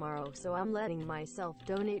birthday tomorrow, so I'm letting myself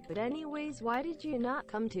donate. But anyways, why did you not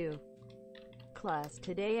come to class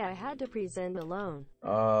today? I had to present alone.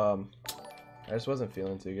 I just wasn't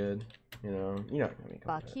feeling too good. You know, you're not gonna make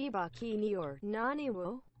Baki ni or nani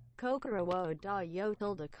wo kokoro wo da yo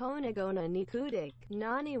tilde konagona nikudek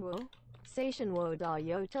nani wo seishin wo da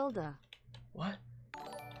yo tilde. What?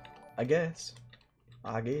 I guess.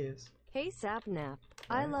 Hey Sapnap,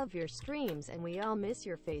 I love your streams and we all miss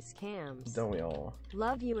your face cams. Don't we all?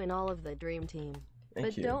 Love you and all of the dream team.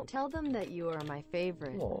 Thank you. Don't tell them that you are my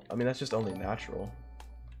favorite. Well, I mean, that's just only natural.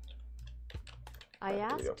 I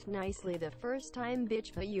asked nicely the first time,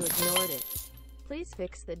 bitch, but you ignored it. Please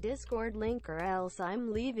fix the Discord link or else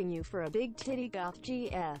I'm leaving you for a big titty goth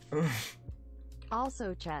GF.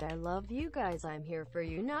 Also chat, I love you guys, I'm here for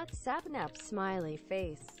you, not Sapnap smiley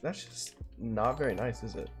face. That's just not very nice,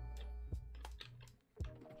 is it?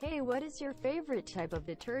 Hey, what is your favorite type of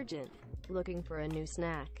detergent? Looking for a new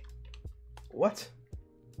snack. What?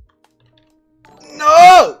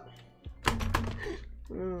 No!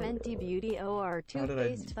 Fenty Beauty OR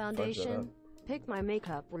Toothpaste Foundation. Pick my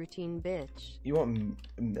makeup routine, bitch. You want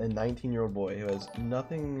a 19-year-old boy who has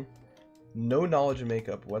no knowledge of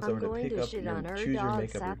makeup whatsoever to pick up and choose your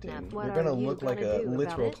makeup routine. You're gonna look like a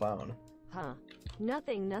literal clown. Huh.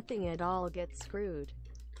 Nothing at all gets screwed.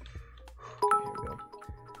 Here we go.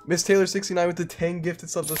 Miss Taylor 69 with the 10 gifted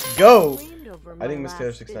subs. Let's go! I think Miss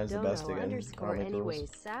Taylor 69 is the best again.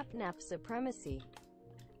 Anyways, Sapnap supremacy.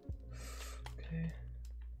 Okay.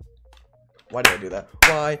 Why did I do that?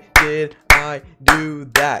 Why did I do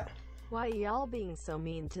that? Why y'all being so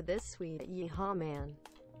mean to this sweet yeehaw man?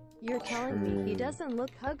 You're telling me he doesn't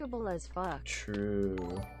look huggable as fuck. True.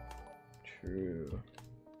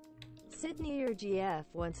 Sydney, your GF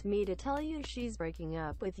wants me to tell you she's breaking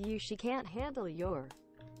up with you. She can't handle your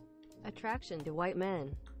attraction to white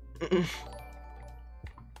men. Okay.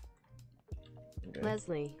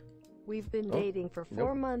 Leslie, we've been dating for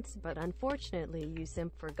 4 months, but unfortunately you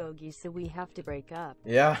simp for Gogi, so we have to break up.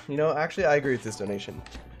 Yeah, you know, actually I agree with this donation.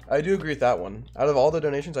 I do agree with that one. Out of all the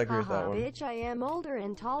donations, I agree with that one. Bitch, I am older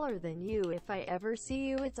and taller than you. If I ever see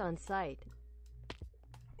you, it's on sight.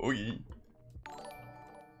 Oh yeah.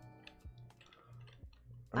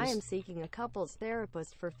 I am seeking a couples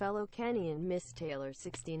therapist for fellow Kenny and Miss Taylor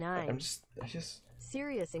 69. I just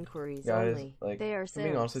serious inquiries guys, only. like, they are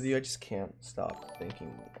being honest with you, I just can't stop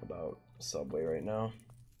thinking about Subway right now.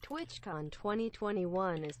 TwitchCon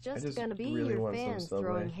 2021 is just gonna be really your fans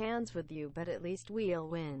throwing hands with you, but at least we'll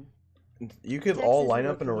win. You could all line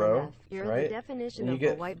up in a row, You're right? the definition of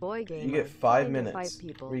a white boy gamer. You get 5 minutes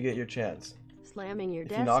where you get your chance. Slamming your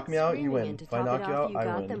if you knock me out, you win. If I knock you out,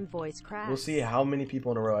 I win. Them voice we'll see how many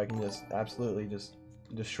people in a row I can just absolutely just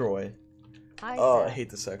destroy. I hate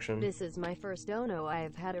this section. This is my first dono. I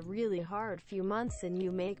have had a really hard few months and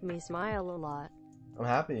you make me smile a lot. I'm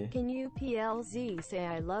happy. Can you PLZ say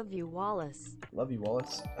I love you, Wallace? Love you,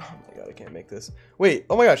 Wallace. Oh my god, I can't make this. Wait,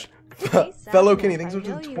 oh my gosh. Fellow Kenny, thanks for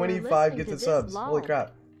 25 gifted subs. Holy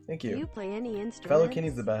crap. Thank you. Do you play any instruments? Fellow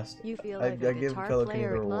Kenny's the best. You feel like I give Fellow Kenny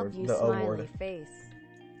the award. Face.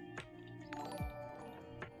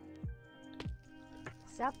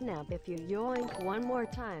 Sapnap, if you yoink one more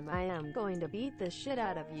time, I am going to beat the shit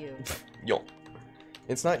out of you. Yoink.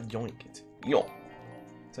 It's not yoink, it's yoink.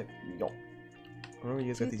 It's like yoink. I don't know where you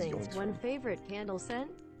guys got these yoinks One from. favorite candle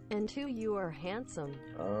scent, and 2, you are handsome.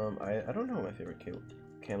 I don't know what my favorite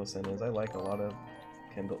candle scent is. I like a lot of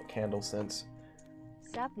candle scents.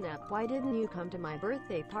 Sapnap, why didn't you come to my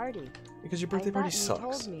birthday party? Because your birthday party sucks.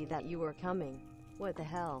 You told me that you were coming. What the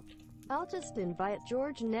hell? I'll just invite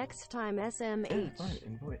George next time, SMH.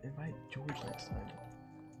 Fine, invite George next time.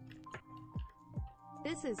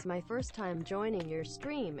 This is my first time joining your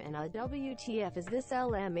stream, and WTF is this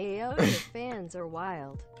LMAO? Your fans are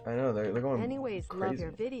wild. I know, they're going Anyways, crazy. love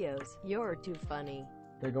your videos. You're too funny.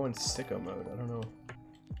 They're going sicko mode. I don't know.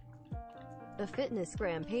 The fitness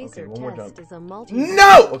gram pacer one more test jump. is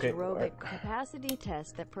a Okay. aerobic capacity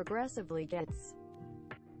test that progressively gets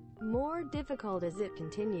more difficult as it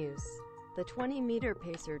continues. The 20-meter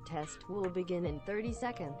pacer test will begin in 30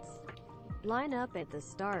 seconds. Line up at the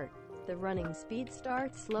start. The running speed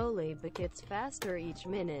starts slowly but gets faster each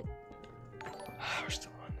minute. We're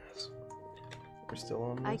still on this. We're still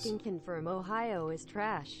on this. I can confirm Ohio is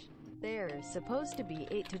trash. There's supposed to be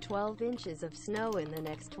 8 to 12 inches of snow in the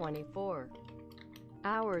next 24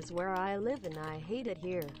 hours where I live, and I hate it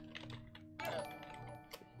here.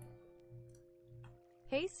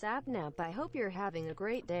 Hey Sapnap, I hope you're having a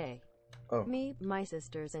great day. Oh. Me, my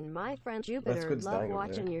sisters, and my friend Jupiter love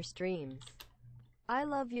watching your streams. I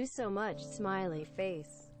love you so much, smiley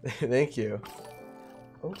face. Thank you.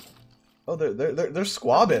 Oh, they're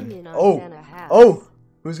squabbing. Oh,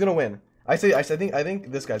 who's gonna win? I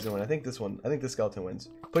think this guy's gonna win. I think this skeleton wins.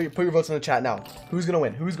 Put your votes in the chat now. Who's gonna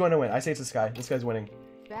win? Who's going to win? I say it's this guy. This guy's winning.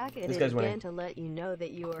 Back at this it guy's again winning. to let you know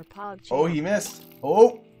that you are Pog champ. Oh, he missed.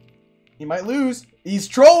 Oh, he might lose. He's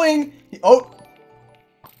trolling.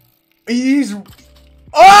 He's.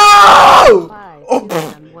 Oh!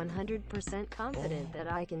 I'm 100% confident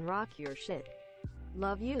that I can rock your shit.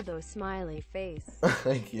 Love you though, smiley face.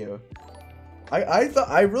 Thank you.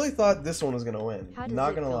 I really thought this one was gonna win. How does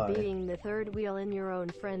Not it gonna feel lie. being the third wheel in your own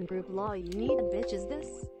friend group? Law, you need a bitch, is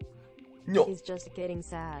this? No. He's just getting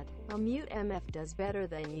sad. A mute MF does better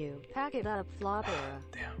than you. Pack it up, Flopera.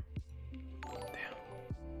 Damn.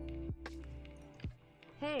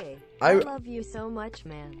 Hey, I love you so much,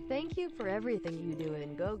 man. Thank you for everything you do,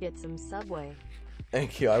 and go get some Subway.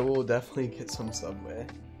 Thank you. I will definitely get some Subway.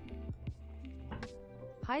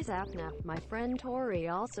 Hi Sapnap, my friend Tori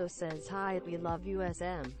also says hi, we love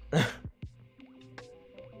USM.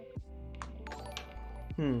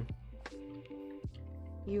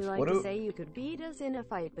 You like to say you could beat us in a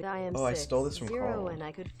fight, but I am 6-0 I stole this from Carl. and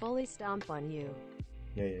I could fully stomp on you.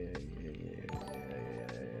 Yeah.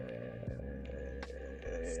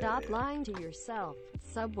 Stop lying to yourself.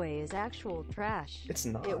 Subway is actual trash. It's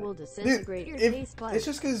not. It will disintegrate your taste buds. It's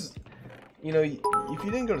just because, you know, if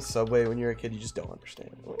you didn't go to Subway when you were a kid, you just don't understand.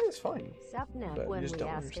 Well, it's fine. Sapnap, when we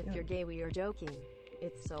ask if you're gay, we are joking.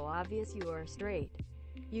 It's so obvious you are straight.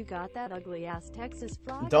 You got that ugly ass Texas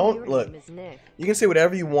flag. Don't look. Name is Nick. You can say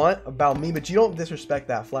whatever you want about me, but you don't disrespect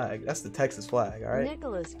that flag. That's the Texas flag, all right?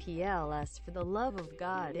 Nicholas PLS, for the love of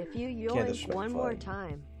God, if you yoink one more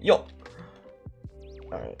time. Yo.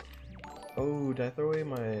 All right. Oh, did I throw away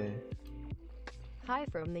my? Hi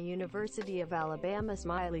from the University of Alabama,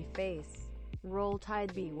 smiley face. Roll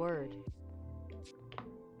Tide B word.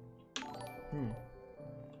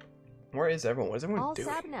 Where is everyone? What is everyone All doing?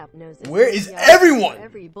 Sapnap knows Where is everyone?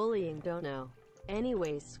 Every bullying don't know.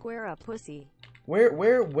 Anyways, square up, pussy.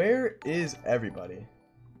 Where is everybody?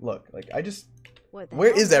 Look, like I just. What the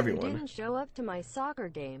where hell? is everyone? You didn't show up to my soccer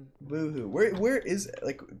game. Boo-hoo. Where is,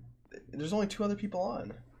 like, there's only 2 other people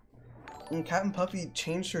on. And Captain Puffy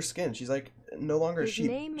changed her skin. She's like no longer a sheep.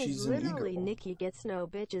 His name She's is an literally e-girl. Nikki Gets No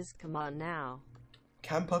Bitches. Come on now.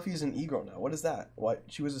 Captain Puffy is an e-girl now. What is that? What?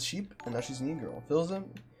 She was a sheep and now she's an e-girl. Phil's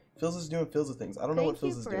is doing Phil's things. I don't know what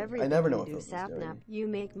Phil's is doing. I never know what Phil's is doing. You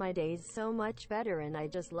make my days so much better, and I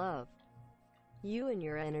just love you and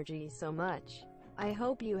your energy so much. I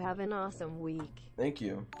hope you have an awesome week. Thank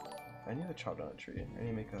you. I need to chop down a tree. I need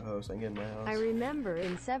to make a house. I can get in my house. I remember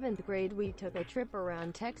in 7th grade we took a trip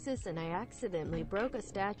around Texas and I accidentally broke a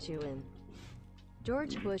statue in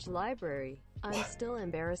George Bush Library. I'm still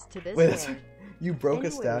embarrassed to this day. You broke a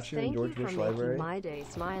stätue in George Bush Library? My day,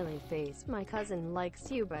 smiley face. My cousin likes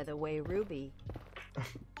you, by the way, Ruby.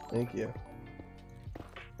 Thank you.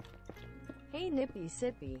 Hey Nippy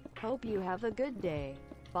Sippy, hope you have a good day.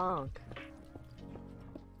 Bonk.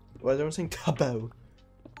 Why is everyone saying Tabo?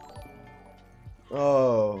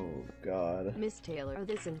 Oh, God. Miss Taylor,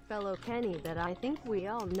 this and fellow Kenny that I think we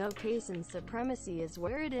all know Kaysen supremacy is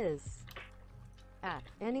where it is.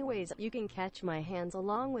 Anyways, you can catch my hands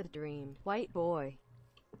along with Dream, white boy.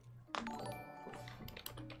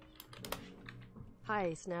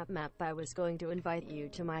 Hi Sapnap, I was going to invite you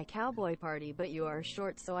to my cowboy party, but you are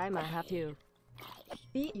short, so I'ma have to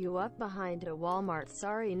beat you up behind a Walmart.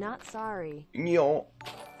 Sorry, not sorry. Yo.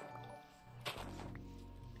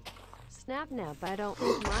 Sapnap, I don't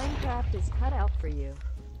think Minecraft is cut out for you.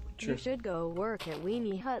 Sure. You should go work at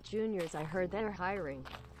Weenie Hut Juniors. I heard they're hiring.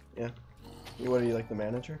 Yeah. What, are you like the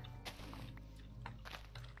manager?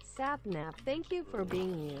 Sapnap, thank you for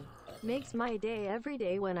being you. Makes my day every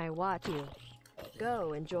day when I watch you.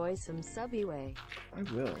 Go enjoy some Subway. I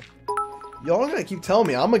will. Y'all gonna keep telling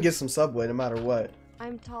me I'm gonna get some Subway no matter what.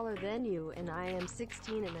 I'm taller than you and I am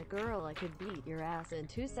 16 and a girl. I could beat your ass in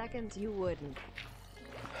 2 seconds. You wouldn't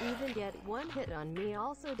even get one hit on me.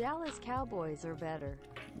 Also, Dallas Cowboys are better.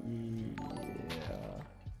 Yeah.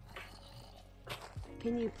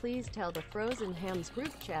 Can you please tell the Frozen Hams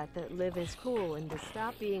group chat that Liv is cool and to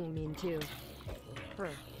stop being mean to her?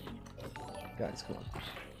 Guys, come on.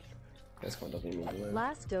 Guys, come on, don't be mean to Liv.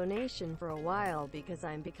 Last donation for a while because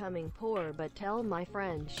I'm becoming poor, but tell my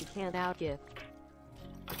friend she can't outgift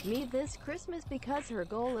me this Christmas because her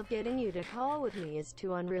goal of getting you to call with me is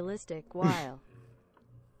too unrealistic. While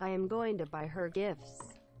I am going to buy her gifts.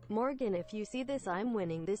 Morgan, if you see this, I'm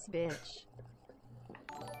winning this bitch.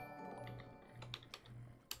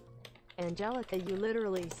 Angelica, you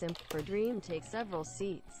literally simped for Dream. Take several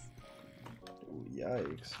seats. Ooh,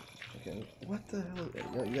 yikes. Okay, what the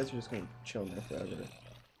hell? You guys are just gonna chill there forever.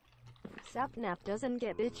 Sapnap doesn't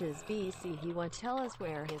get bitches. BC, he won't tell us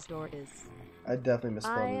where his door is. I definitely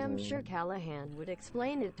misspelled I his am name. sure Callahan would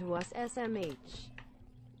explain it to us. SMH.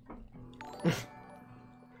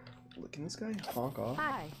 Can this guy honk off?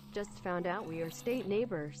 Hi, just found out we are state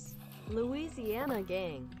neighbors. Louisiana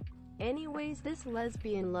gang. Anyways, this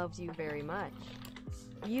lesbian loves you very much.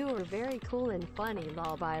 You are very cool and funny.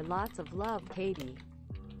 Lol, by lots of love, Katie.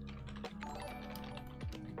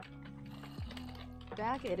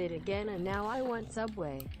 Back at it again, and now I want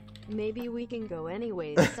Subway. Maybe we can go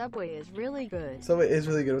anyways. Subway is really good. Subway is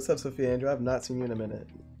really good. What's up, Sophia Andrew? I've not seen you in a minute.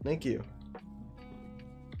 Thank you.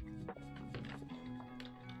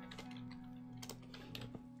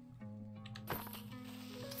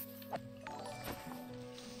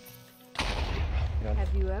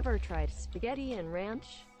 Have you ever tried spaghetti and ranch?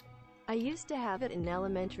 I used to have it in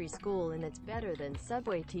elementary school and it's better than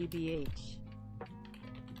Subway, TBH.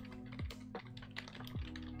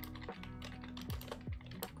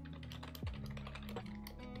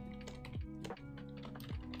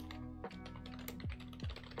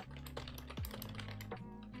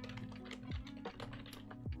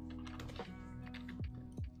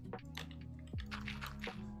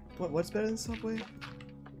 What's better than Subway?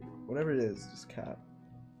 Whatever it is, just cap.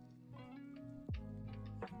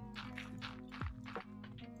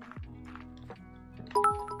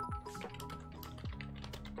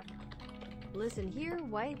 Listen here,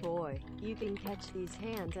 white boy. You can catch these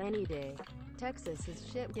hands any day. Texas is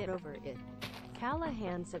shit, get over it.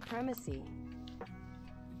 Callahan supremacy.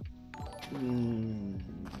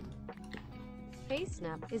 Hey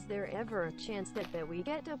Snap, is there ever a chance that we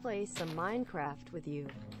get to play some Minecraft with you?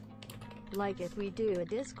 Like if we do a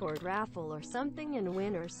Discord raffle or something and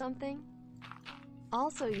win or something?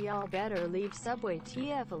 Also, y'all better leave Subway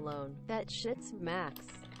TF alone. That shit's max.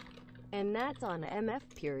 And that's on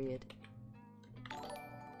MF period.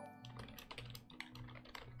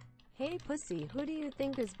 Hey pussy, who do you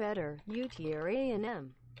think is better, UT or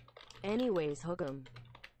A&M? Anyways, hook 'em.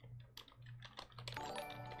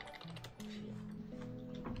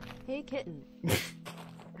 Hey kitten.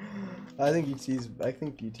 I think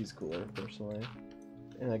UT's cooler personally,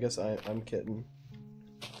 and I guess I'm kitten.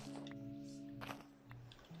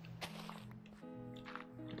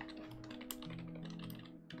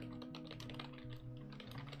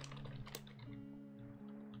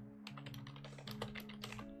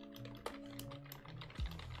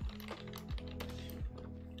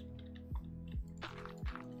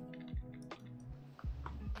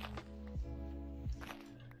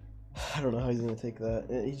 I don't know how he's gonna take that.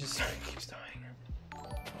 He just keeps dying.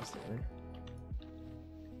 Constantly.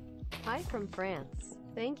 Hi from France.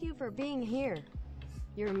 Thank you for being here.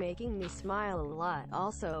 You're making me smile a lot.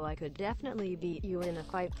 Also, I could definitely beat you in a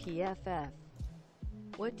fight PFF.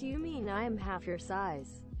 What do you mean I am half your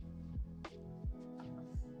size?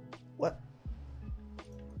 What?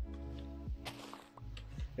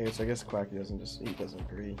 So I guess Quacky he doesn't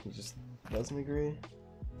agree. He just doesn't agree.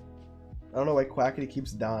 I don't know why Quackity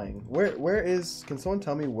keeps dying. Can someone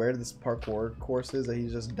tell me where this parkour course is that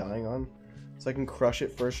he's just dying on? So I can crush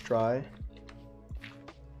it first try.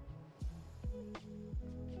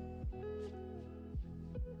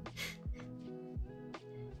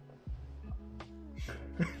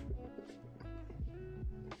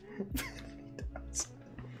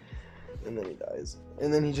 And then he dies.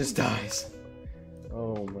 And then he just dies.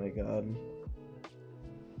 Oh my god.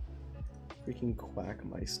 Freaking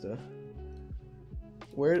Quackmeister.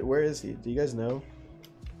 Where is he? Do you guys know?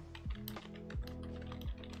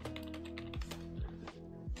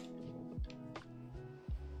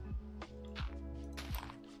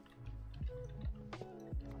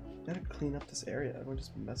 I gotta clean up this area. Everyone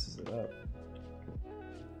just messes it up.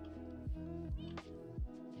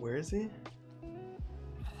 Where is he?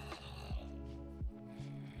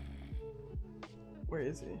 Where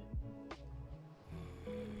is he?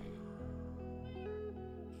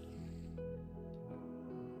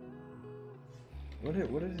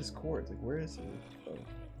 What are his chords? Like, where is he? Oh,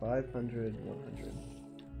 500, 100.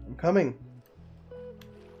 I'm coming!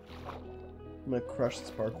 I'm gonna crush this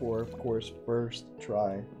parkour, of course, first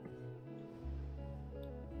try.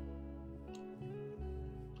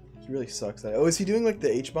 He really sucks at it. Oh, is he doing like the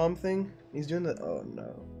H-bomb thing? He's doing the... Oh,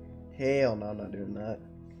 no. Hell no, I'm not doing that.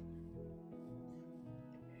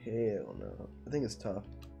 Hell no. I think it's tough.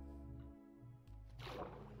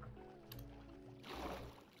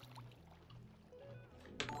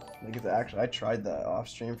 Like, it's actually... I tried that off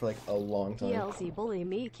stream for like a long time. TLC bully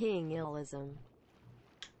me king illism.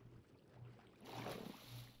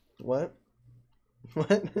 What?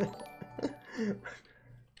 What?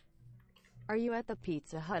 Are you at the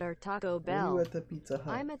Pizza Hut or Taco Bell? Are you at the Pizza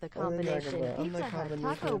Hut? I'm at the combination Pizza Hut,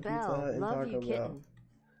 Taco Bell. Love you, kitten.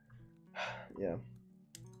 Yeah.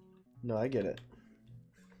 No, I get it.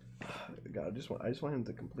 God, I just want him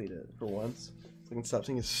to complete it for once, so I can stop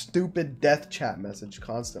seeing his stupid death chat message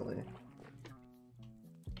constantly.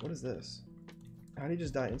 What is this? How did he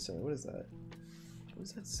just die instantly? What is that? What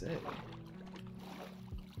does that say?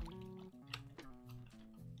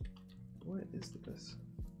 What is this?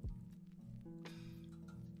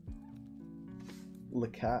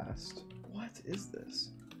 Lacaste. What is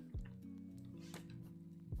this?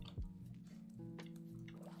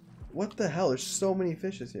 What the hell? There's so many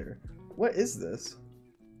fishes here. What is this?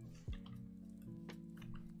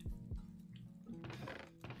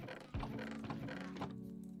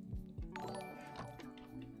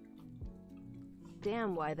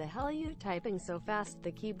 Damn, why the hell are you typing so fast?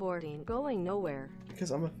 The keyboard ain't going nowhere.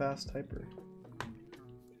 Because I'm a fast typer.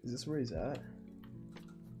 Is this where he's at?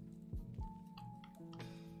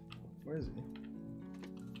 Where is he?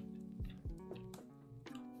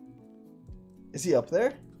 Is he up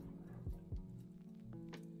there?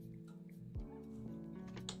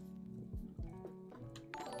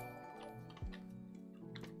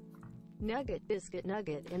 Nugget, biscuit,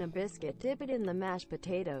 nugget in a biscuit. Dip it in the mashed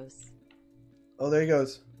potatoes. Oh, there he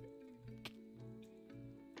goes.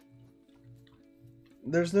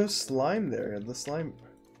 There's no slime there. The slime...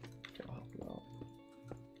 Oh, no.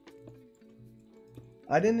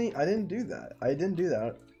 I didn't do that. I didn't do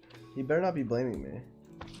that. He better not be blaming me.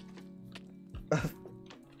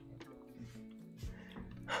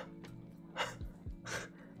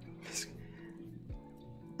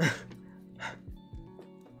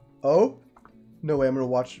 Oh? No way, I'm gonna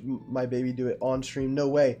watch my baby do it on stream. No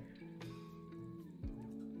way.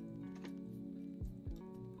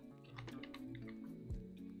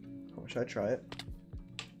 Oh, should I try it?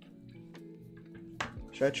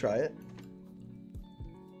 Should I try it?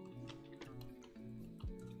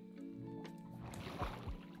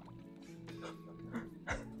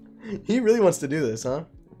 He really wants to do this, huh?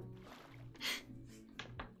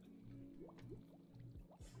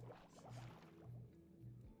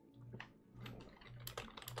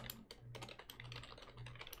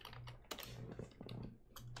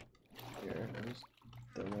 Here, I'll just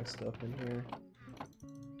throw my stuff in here.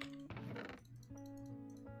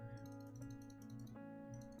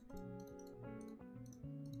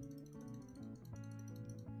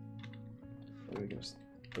 We can just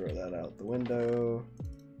throw that out the window.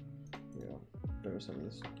 Yeah, throw some of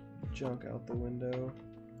this junk out the window.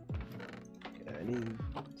 Okay, I need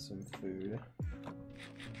some food.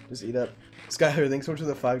 Just eat up. Skyler, thanks so much for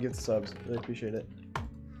the 5 gift subs. Really appreciate it.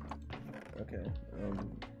 Okay.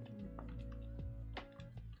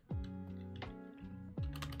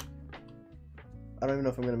 I don't even know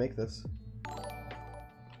if I'm gonna make this.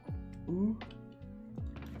 Ooh.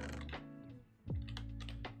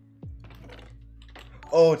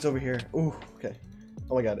 Oh, it's over here. Ooh, okay.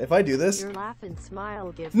 Oh my god, if I do this... Your laugh and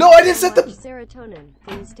smile give No, I didn't set the... serotonin.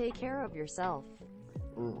 Please take care of yourself.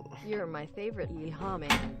 You're my favorite yeehaw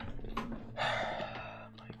man. Oh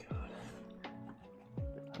my god.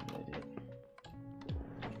 I'm an idiot.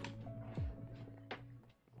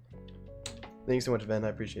 Thank you so much, Ben. I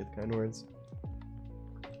appreciate the kind words.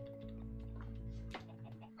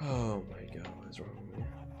 Oh my god, what is wrong with me?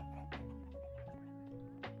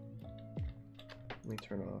 Let me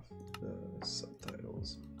turn off the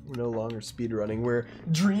subtitles. We're no longer speedrunning, we're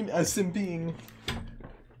dream SMPing.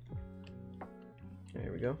 Okay,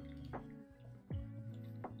 here we go.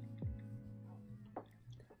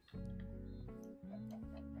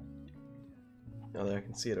 Oh, there, I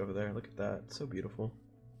can see it over there. Look at that. It's so beautiful.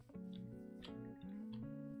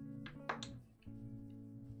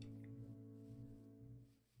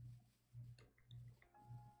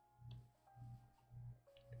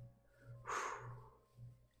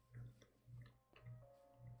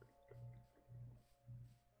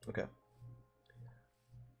 Okay.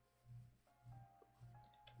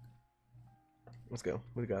 Let's go.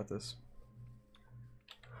 We got this.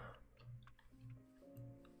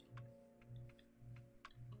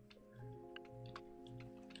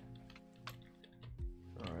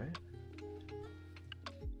 Alright.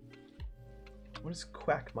 What is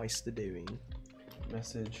Quackmeister doing?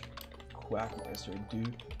 Message Quackmeister.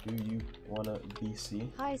 Do you wanna VC?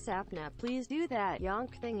 Hi Sapnap, please do that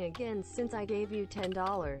yonk thing again since I gave you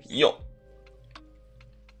 $10. Yo!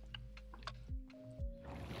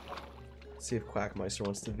 Let's see if Quackmeister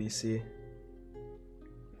wants to VC.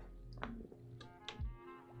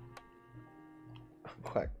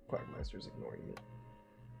 Quackmeister's ignoring me.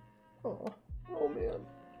 Oh man.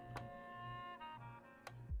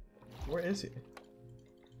 Where is he?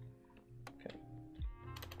 Okay.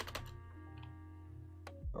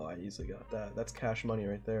 Oh, I easily got that. That's cash money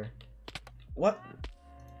right there. What?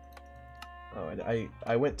 Oh,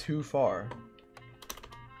 I went too far.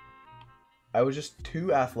 I was just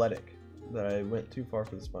too athletic that I went too far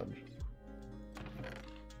for the sponge.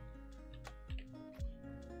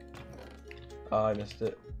 Oh, I missed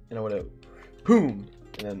it. And I would have boom,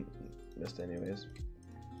 and then missed it anyways.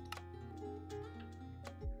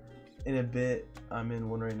 In a bit, I'm in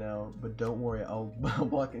one right now, but don't worry, I'll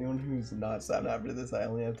block anyone who's not Sapnap after this. I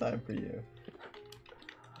only have time for you.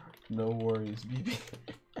 No worries, BB.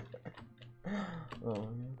 Oh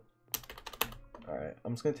man. Alright,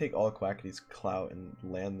 I'm just gonna take all Quackity's clout and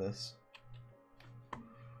land this.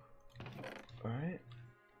 Alright.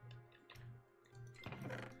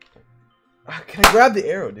 Can I grab the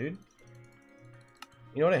arrow, dude?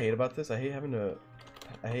 You know what I hate about this? I hate having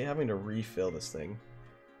to refill this thing.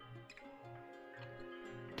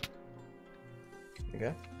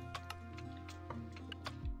 Okay.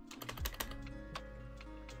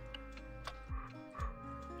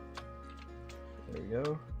 There we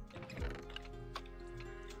go.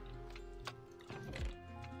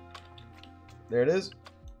 There it is.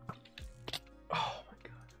 Oh my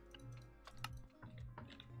god.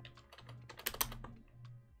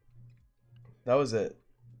 That was it.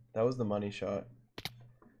 That was the money shot.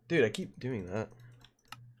 Dude, I keep doing that.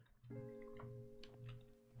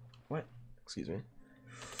 What? Excuse me.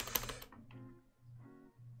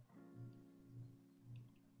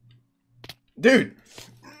 Dude!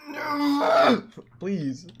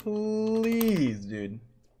 Please. Please, dude.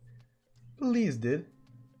 Please, dude.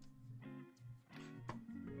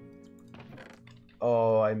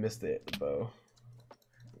 Oh, I missed it, the bow.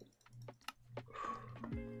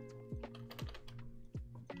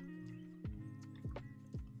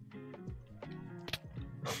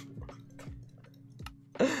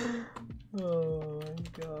 Oh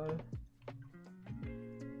my god.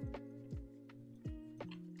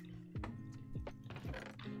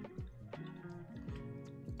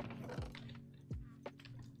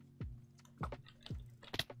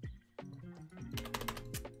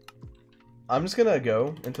 I'm just gonna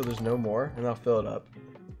go until there's no more, and I'll fill it up.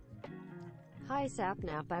 Hi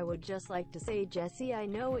Sapnap, I would just like to say, Jesse, I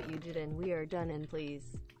know what you did and we are done, and please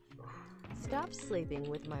stop sleeping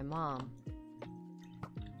with my mom.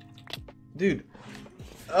 Dude,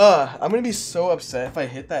 I'm gonna be so upset if I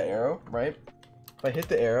hit that arrow, right? If I hit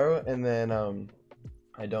the arrow and then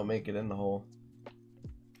I don't make it in the hole.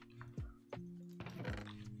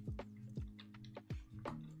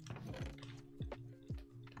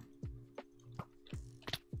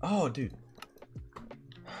 Oh, dude.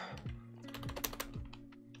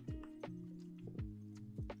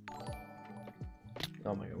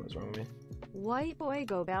 Oh my god, what's wrong with me? White boy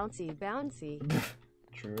go bouncy bouncy.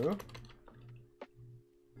 True.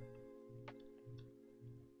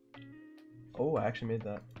 Oh, I actually made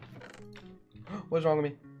that. What's wrong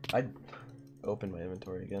with me? I opened my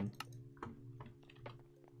inventory again.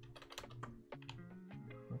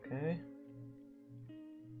 Okay.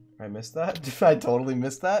 I missed that? I totally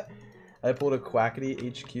missed that. I pulled a Quackity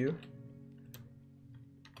HQ.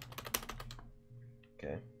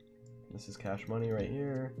 Okay. This is cash money right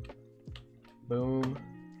here. Boom.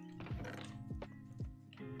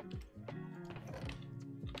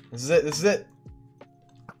 This is it. This is it.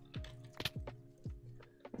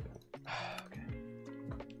 Okay.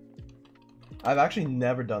 I've actually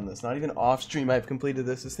never done this. Not even off stream I've completed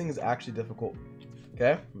this. This thing is actually difficult.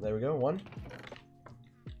 Okay. There we go. One.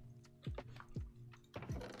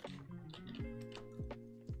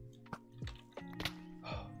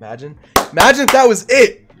 Imagine if that was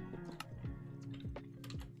it.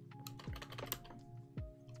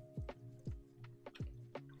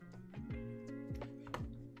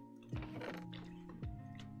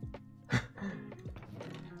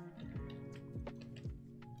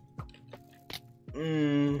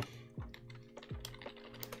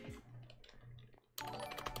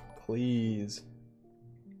 please.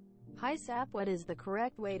 Hi Sap, what is the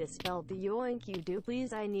correct way to spell the yoink you do?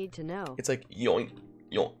 Please, I need to know. It's like yoink,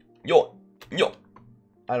 yoink, yoink, yoink.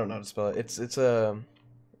 I don't know how to spell it.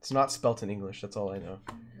 It's not spelt in English. That's all I know.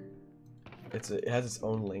 It has its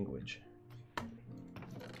own language.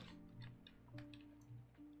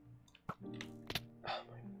 Oh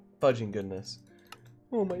my fudging goodness.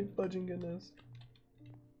 Oh my fudging goodness.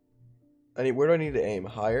 Where do I need to aim?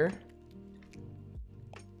 Higher?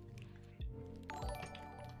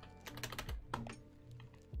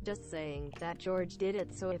 Just saying that George did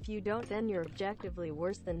it, so if you don't, then you're objectively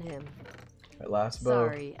worse than him. Right, last bow.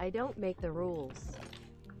 Sorry, I don't make the rules.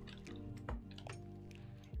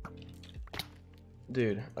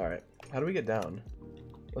 Dude, alright. How do we get down?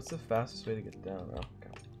 What's the fastest way to get down? Oh,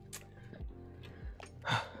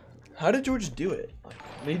 okay. How did George do it?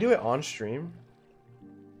 Did he do it on stream?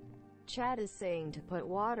 Chat is saying to put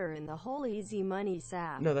water in the hole. Easy money,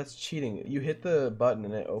 Sap. No, that's cheating. You hit the button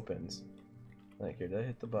and it opens. Like, here, did I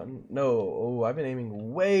hit the button? No. Oh, I've been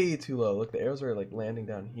aiming way too low. Look, the arrows are like landing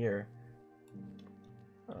down here.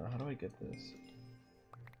 How do I get this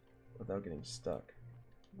without getting stuck?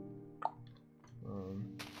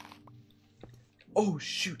 Oh,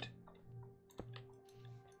 shoot.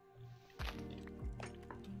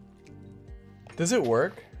 Does it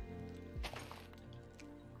work?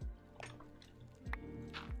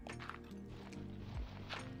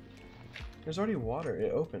 There's already water.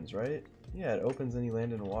 It opens, right? Yeah, it opens and you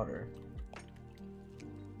land in water.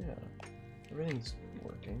 Yeah. Everything's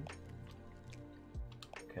working.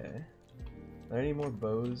 Okay. Are there any more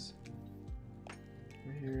bows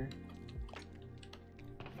over here?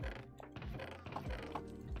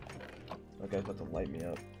 That guy's about to light me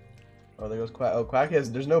up. Oh, there goes Quack. Oh, Quack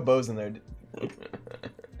has. There's no bows in there.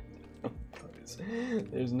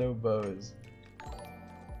 There's no bows.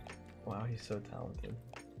 Wow, he's so talented.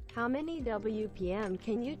 How many WPM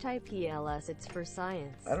can you type PLS? It's for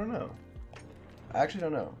science. I don't know. I actually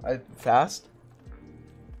don't know. Fast?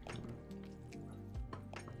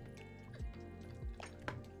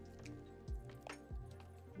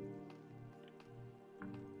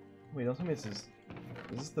 Wait, don't tell me this is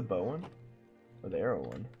this the bow one? Or the arrow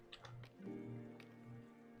one?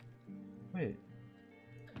 Wait.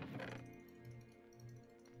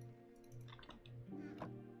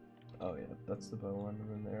 Oh yeah, that's the bow one and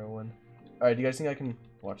then the arrow one. Alright, do you guys think I can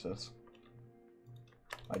watch this?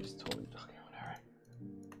 I just totally okay,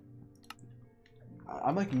 whatever.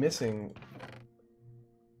 I'm like missing.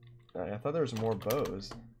 I thought there was more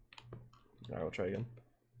bows. Alright, we'll try again.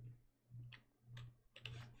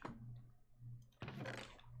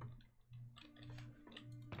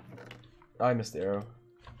 Oh, I missed the arrow.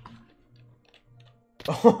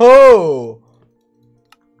 Oh,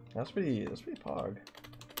 that's pretty pog.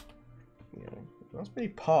 Yeah, that's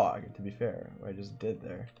pretty pog, to be fair. What I just did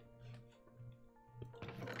there.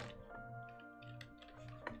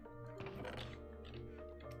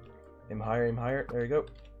 Aim higher, aim higher. There you go.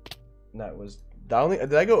 That was that only.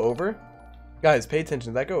 Did I go over? Guys, pay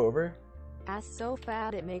attention. Did that go over? Ass so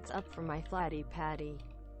fat it makes up for my flatty patty.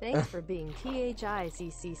 Thanks for being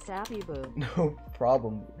THICC sappy boo. No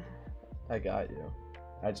problem. I got you.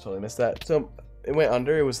 I just totally missed that. So it went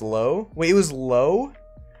under. It was low. Wait, it was low?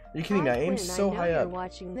 Are you kidding me? I aimed so high up.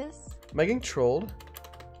 Watching this? Am I getting trolled?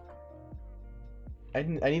 I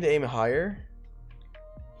need to aim higher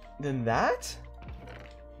than that?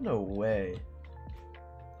 No way.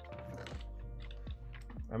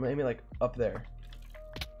 I'm aiming like up there.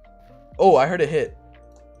 Oh, I heard it hit.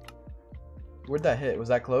 Where'd that hit? Was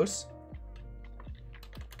that close?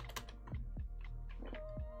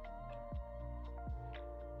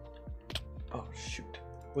 Oh shoot.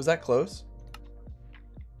 Was that close?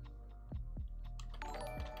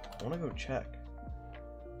 I want to go check.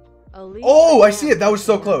 Oh, I see it. That was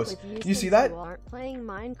so close. You see that? You aren't playing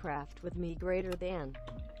Minecraft with me greater than.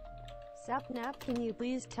 Sapnap, can you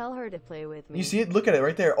please tell her to play with me? You see it? Look at it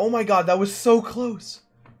right there. Oh my god, that was so close.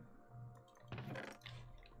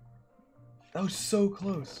 That was so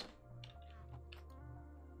close.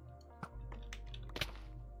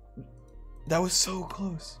 That was so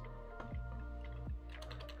close.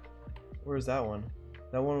 Where's that one?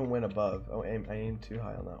 That one went above. Oh, I aimed too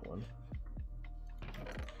high on that one.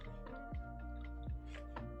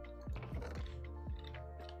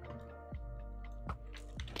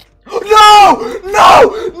 No!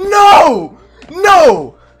 No! No!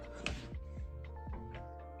 No!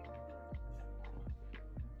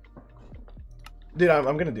 Dude,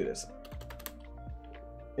 I'm gonna do this.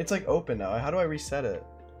 It's like open now. How do I reset it?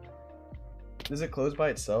 Does it close by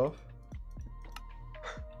itself?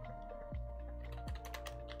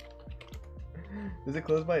 Does it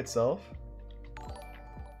close by itself?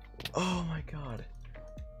 Oh my god.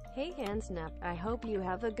 Hey Hansnap, I hope you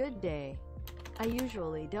have a good day. I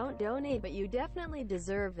usually don't donate, but you definitely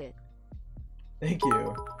deserve it. Thank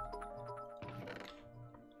you.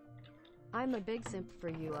 I'm a big simp for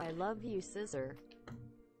you. I love you, Scissor.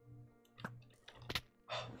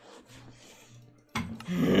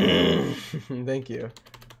 Thank you.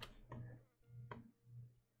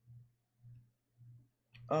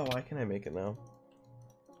 Oh, why can't I make it now?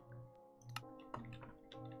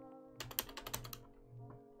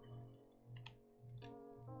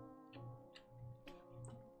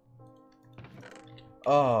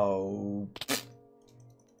 Oh.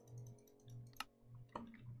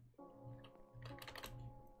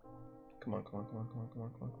 Come on, come on, come on, come on, come on,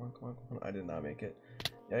 come on, come on, come on, come on. I did not make it.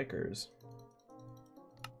 Yikers.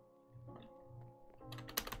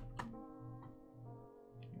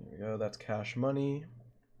 There we go, that's cash money.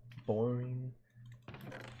 Boing.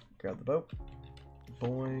 Grab the boat.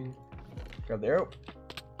 Boing. Grab the arrow.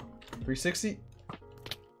 360.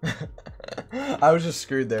 I was just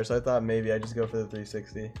screwed there, so I thought maybe I just go for the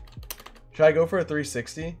 360. Should I go for a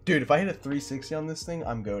 360? Dude, if I hit a 360 on this thing,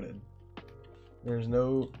 I'm goated. There's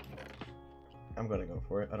no... I'm gonna go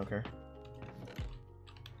for it. I don't care.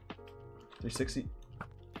 360.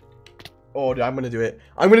 Oh, dude, I'm gonna do it.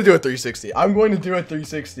 I'm gonna do a 360. I'm going to do a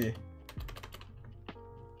 360.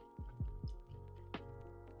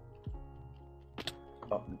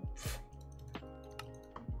 Oh.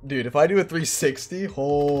 Dude, if I do a 360,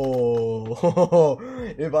 oh,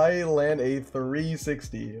 if I land a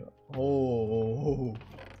 360, oh.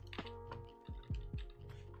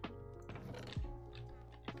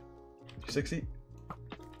 360.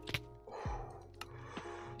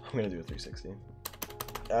 I'm gonna do a 360.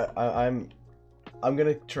 I'm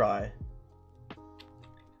gonna try.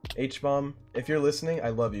 H-bomb, if you're listening, I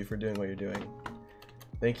love you for doing what you're doing.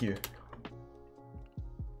 Thank you.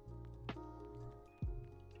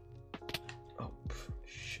 Oh,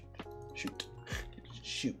 shoot, shoot,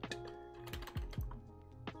 shoot.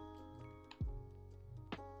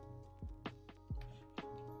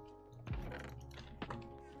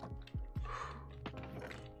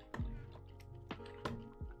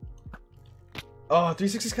 Oh,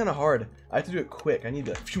 360 is kind of hard. I have to do it quick. I need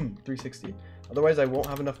to 360. Otherwise, I won't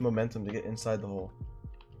have enough momentum to get inside the hole.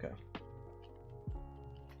 Okay.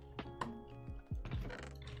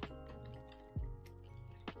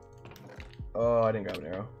 Oh, I didn't grab an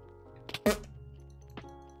arrow.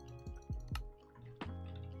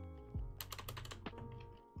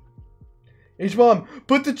 H-bomb,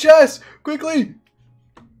 put the chest quickly.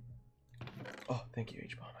 Oh, thank you,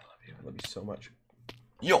 H-bomb. I love you. I love you so much.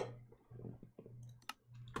 Yo.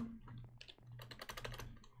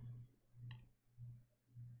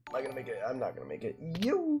 Am I gonna make it? I'm not gonna make it.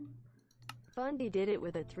 Yo. Fundy did it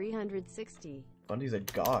with a 360. Fundy's a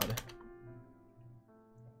god.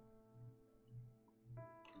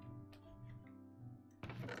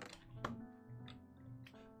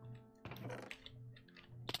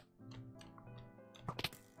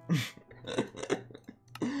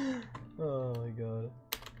 Oh my god.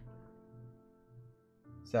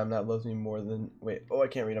 Sapnap loves me more than... Wait, oh, I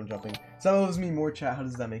can't read, I'm jumping. Sapnap loves me more, chat. How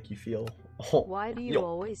does that make you feel? Oh. Why do you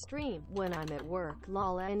always stream when I'm at work?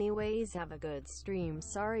 Lol, anyways, have a good stream.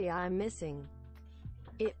 Sorry I'm missing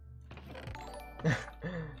it.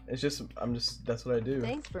 It's just, that's what I do.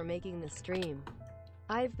 Thanks for making the stream.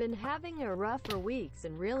 I've been having a rougher weeks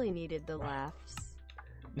and really needed the laughs.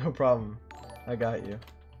 No problem. I got you.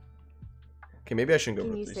 Okay, maybe I shouldn't go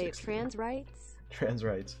Can for you 360. say trans rights? Trans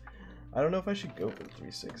rights. I don't know if I should go for the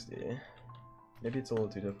 360. Maybe it's a little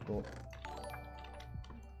too difficult.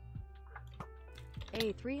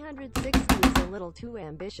 A 360 is a little too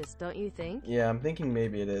ambitious, don't you think? Yeah, I'm thinking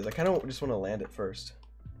maybe it is. I kind of just want to land it first.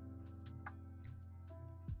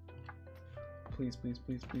 Please, please,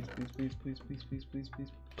 please, please, please, please, please, please, please, please,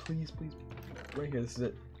 please, please, please. Right here, this is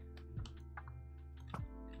it.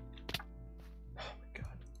 Oh my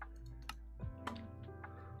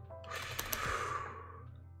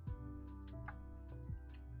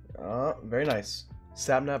god. Very nice.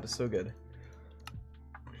 Sapnap is so good.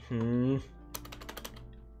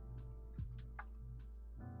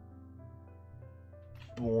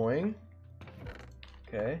 Boing.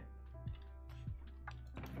 Okay.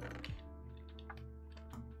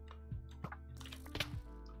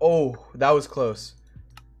 Oh, that was close.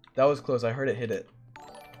 That was close. I heard it hit it.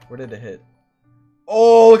 Where did it hit?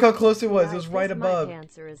 Oh, look how close it was. It was right above. My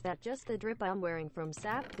answer is that just the drip I'm wearing from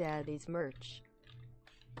Sap Daddy's merch.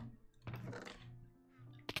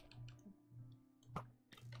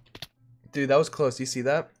 Dude, that was close. You see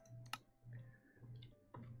that?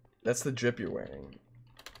 That's the drip you're wearing.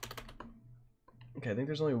 Okay, I think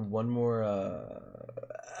there's only one more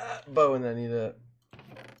bow and then I need to...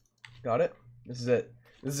 Got it? This is it.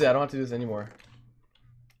 This is it. I don't have to do this anymore.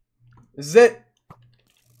 This is it!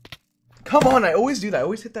 Come on, I always do that. I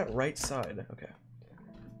always hit that right side. Okay.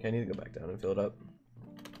 Okay, I need to go back down and fill it up.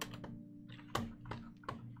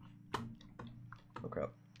 Oh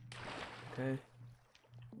crap. Okay.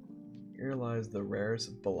 Here lies the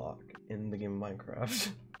rarest block in the game of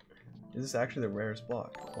Minecraft. Is this actually the rarest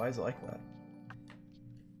block? Why is it like that?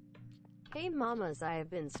 Hey mamas, I have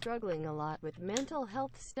been struggling a lot with mental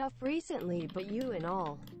health stuff recently, but you and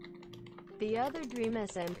all the other Dream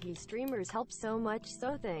SMP streamers help so much,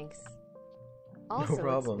 so thanks. Also, No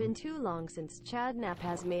problem. It's been too long since Sapnap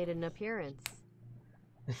has made an appearance.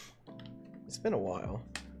 It's been a while.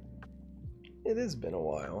 It has been a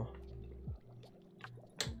while.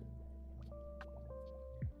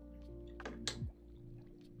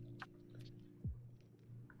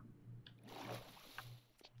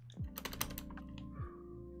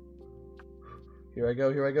 Here I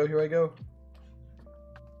go, here I go, here I go.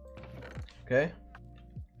 Okay.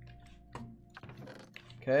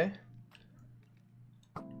 Okay.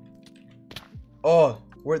 Oh,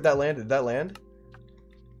 where'd that land? Did that land?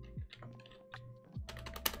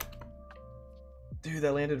 Dude,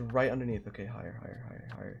 that landed right underneath. Okay, higher, higher, higher,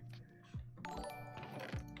 higher.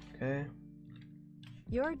 Okay.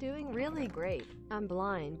 You're doing really great. I'm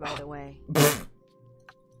blind, by the way.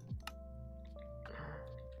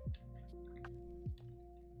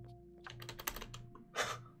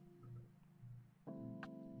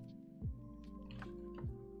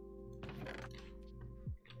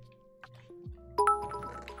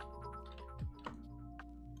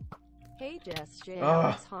 Hey Jess, J,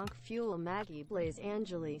 Alex, Honk, Fuel, Maggie, Blaze,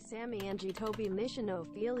 Angeli, Sammy, Angie, Toby, Mission,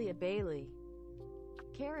 Ophelia, Bailey,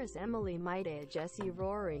 Karis, Emily, Maida, Jesse,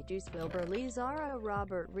 Rory, Deuce, Wilbur, Lee, Zara,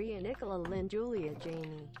 Robert, Ria, Nicola, Lynn, Julia,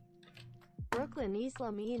 Janie, Brooklyn,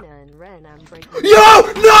 Islamina, and Ren. I'm breaking. Yo!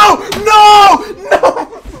 No! No!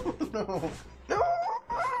 No! No! No!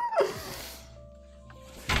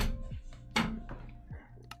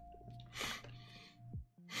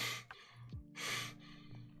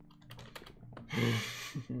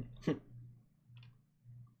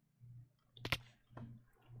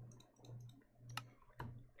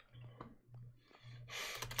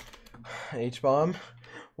 H-bomb?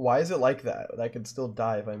 Why is it like that? I could still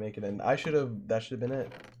die if I make it in. That should have been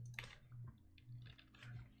it.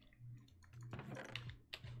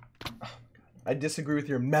 Oh, I disagree with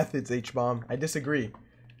your methods, H-bomb. I disagree.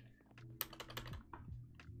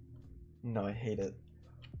 No, I hate it.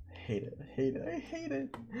 I hate it. I hate it. I hate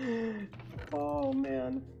it. Oh,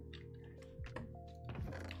 man.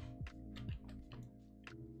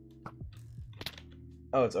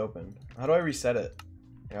 Oh, it's open. How do I reset it?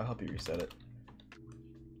 Yeah, I'll help you reset it.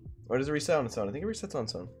 Or does it reset on its own? I think it resets on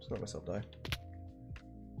its own. Just let myself die.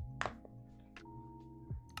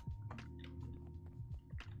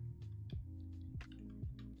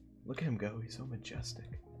 Look at him go. He's so majestic.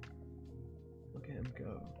 Look at him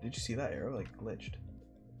go. Did you see that arrow? Like, glitched.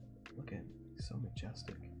 Look at him. He's so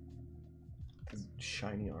majestic. His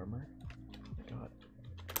shiny armor. Oh my god.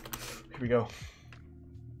 Here we go.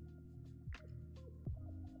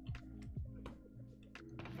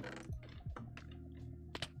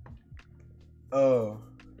 Oh.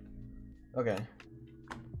 Okay.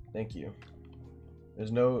 Thank you.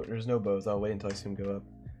 There's no bows. I'll wait until I see him go up.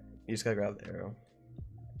 You just gotta grab the arrow.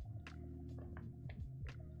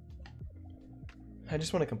 I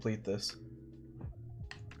just want to complete this.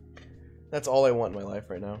 That's all I want in my life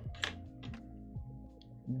right now.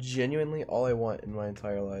 Genuinely all I want in my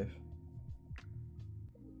entire life.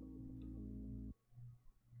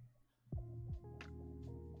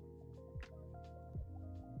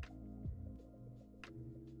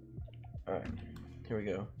 Alright, here we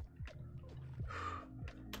go.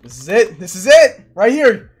 This is it! This is it! Right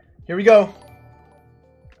here! Here we go!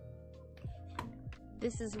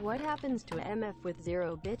 This is what happens to an MF with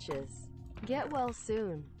 0 bitches. Get well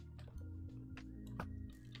soon.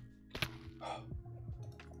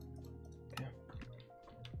 Okay.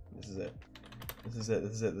 This is it. This is it.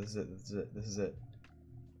 This is it. This is it. This is it. This is it.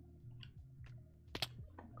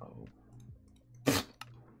 Oh.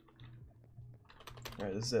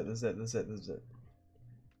 Alright, this is it. This is it. This is it. This is it.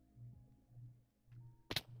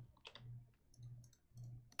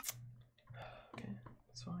 Okay,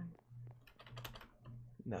 that's fine.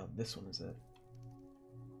 Now this one is it.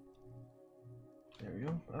 There we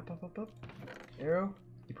go. Up, up, up, up. Arrow.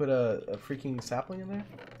 You put a freaking sapling in there.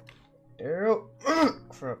 Arrow.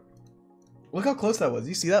 Crap. Look how close that was.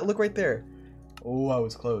 You see that? Look right there. Oh, I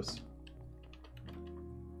was close.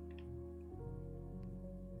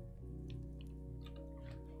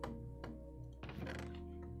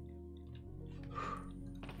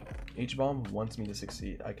 H-bomb wants me to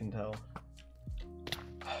succeed. I can tell.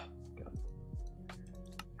 God.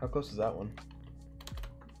 How close is that one?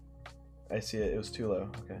 I see it. It was too low.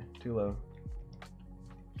 Okay, too low.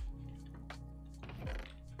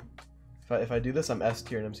 If I do this, I'm S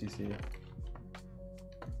tier in MCC.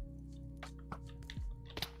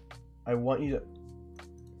 I want you to.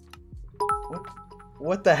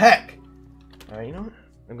 What the heck? All right, you know what?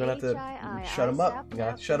 I'm gonna have to shut him up. I'm gonna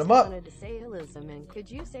have to shut him up. Wanted to say Elism, and could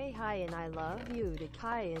you say hi and I love you to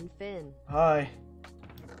Kai and Finn? Hi.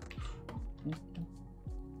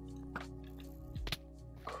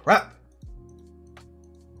 Crap.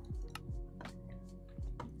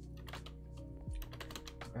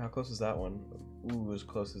 How close is that one? Ooh, it was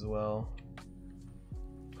close as well.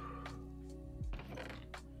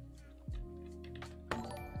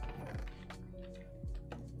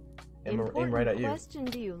 Aim right at you. Question: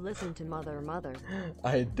 do you listen to Mother?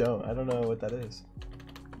 I don't. I don't know what that is.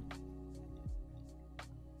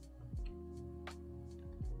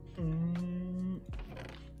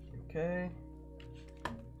 Okay.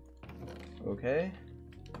 Okay.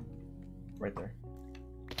 Right there.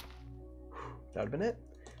 That would have been it.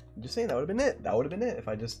 I'm just saying that would have been it. That would have been it if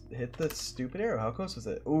I just hit the stupid arrow. How close was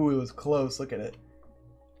it? Ooh, it was close. Look at it.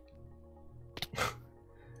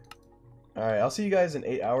 Alright, I'll see you guys in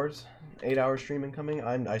 8 hours. 8-hour stream incoming.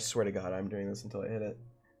 I swear to God, I'm doing this until I hit it.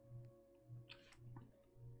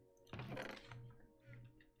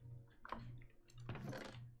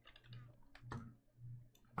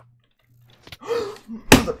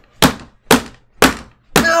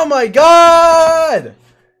 Oh my God!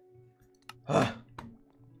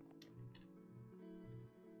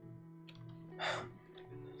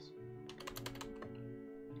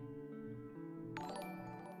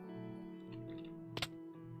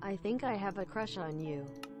 I think I have a crush on you.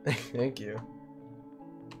 Thank you.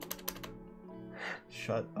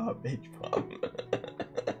 Shut up, H-bomb.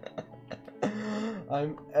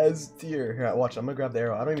 I'm S tier. Here, watch. I'm gonna grab the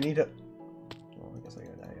arrow. I don't even need to. Well, I guess I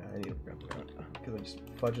need to grab the arrow because I just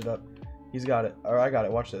fudged it up. He's got it. Or I got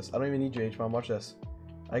it. Watch this. I don't even need you, H-bomb. Watch this.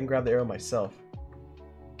 I can grab the arrow myself.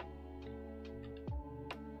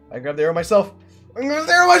 I can grab the arrow myself. I can grab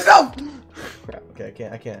the arrow myself. Crap. Okay,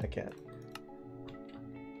 I can't.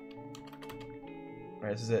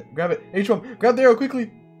 Alright, this is it. Grab it. H-bomb, grab the arrow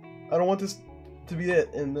quickly. I don't want this to be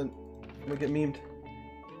it, and then I'm gonna get memed.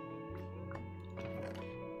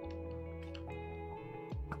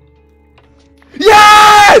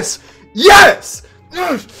 Yes! Yes!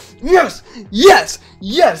 Yes! Yes! Yes!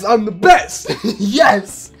 Yes! I'm the best!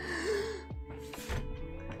 Yes!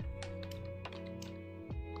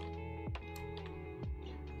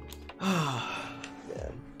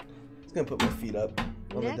 Man. Just gonna put my feet up.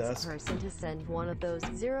 Next person to send one of those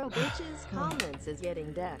 0 bitches comments is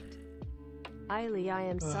getting decked. Eiley, I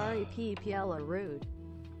am sorry, PPL are rude.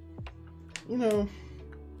 You know,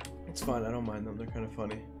 it's fine. I don't mind them. They're kind of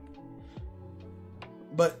funny.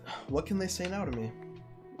 But what can they say now to me?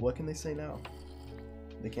 What can they say now?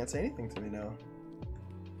 They can't say anything to me now.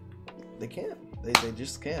 They can't. They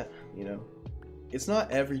just can't, you know. It's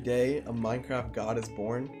not every day a Minecraft god is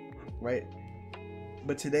born, right?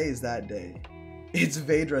 But today is that day. It's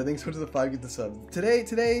Vadra. Thanks for the 5 get the sub. Today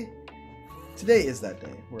is that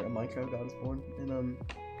day where a Minecraft god is born. And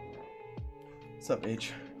what's up,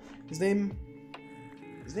 H? His name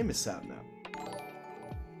is Sapnap.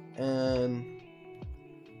 And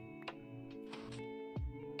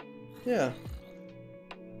yeah,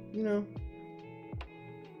 you know,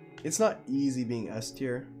 it's not easy being S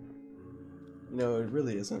tier. You know, it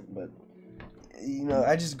really isn't. But you know,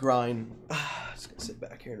 I just grind. Just gonna sit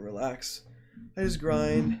back here and relax. I just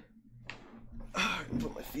grind. And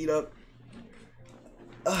put my feet up.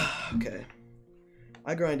 Okay.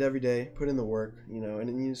 I grind every day, put in the work, you know,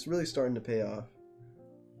 and it's really starting to pay off.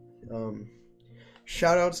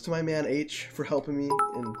 Shout outs to my man H for helping me,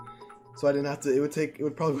 and so I didn't have to. It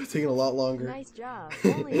would probably have taken a lot longer. Nice job.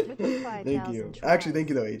 Only took me 5,000 Thank you. tries. Actually, thank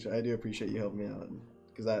you though, H. I do appreciate you helping me out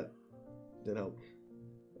because that did help.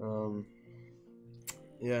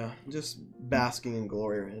 Yeah, just basking in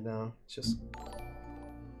glory right now. It's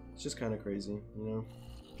just kind of crazy, you know.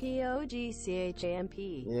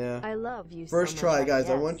 POGCHAMP. Yeah. I love you. First so much, try, guys.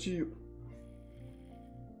 yes. I want you.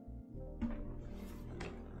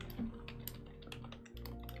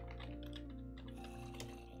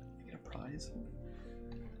 Get a prize.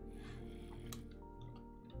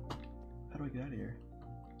 How do I get out of here?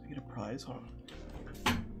 I get a prize? Hold on.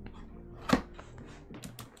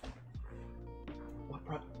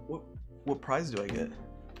 What prize do I get?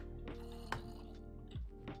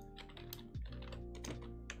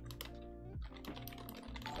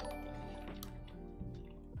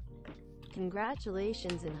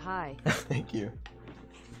 Congratulations and hi. Thank you.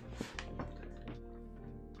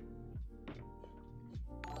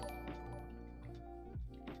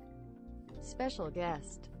 Special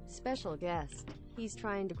guest. Special guest. He's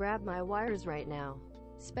trying to grab my wires right now.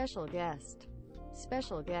 Special guest.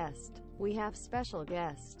 Special guest. We have special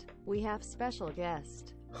guest. We have special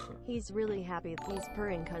guest. He's really happy. He's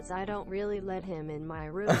purring cause I don't really let him in my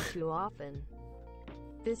room too often.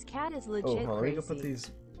 This cat is legit hold on, let me crazy. go put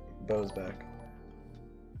these bows back.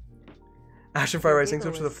 Asher Fire Rice, thanks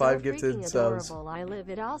so much for the 5 gifted subs. I live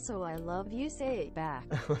it also. I love you. Say it back.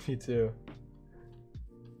 I love you too.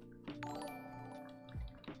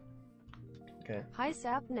 Okay. Hi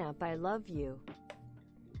Sapnap, I love you.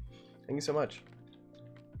 Thank you so much.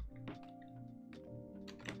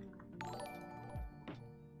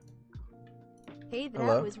 Hey, that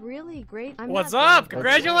Hello? was really great. What's up?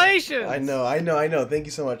 Congratulations! I know. Thank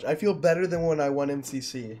you so much. I feel better than when I won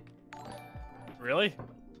MCC. Really?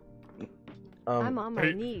 I'm on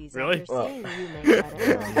my knees really? after seeing you make that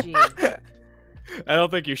emoji. I don't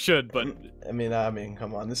think you should, but I mean,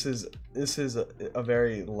 come on. This is a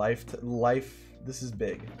very life. This is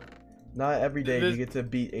big. Not every day you get to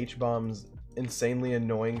beat H-Bomb's insanely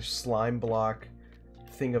annoying slime block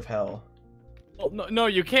thing of hell. well, no,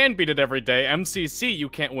 you can beat it every day. MCC, you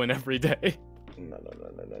can't win every day. No.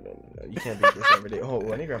 You can't beat this every day. Oh,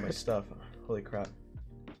 I need to grab my stuff. Holy crap.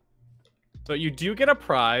 So you do get a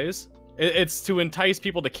prize. It's to entice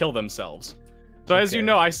people to kill themselves. So as you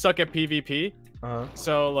know, I suck at PvP.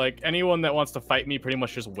 So like anyone that wants to fight me pretty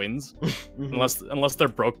much just wins, unless they're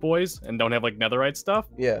broke boys and don't have like netherite stuff.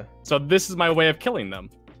 Yeah. So this is my way of killing them.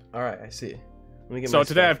 All right, I see. Let me get So my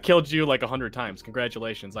today stuff. I've killed you like 100 times.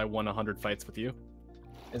 Congratulations, I won 100 fights with you.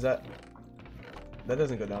 Is that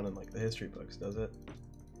doesn't go down in like the history books, does it?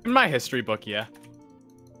 In my history book, yeah.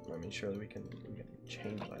 I mean, surely we can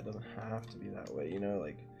change that. It doesn't have to be that way, you know.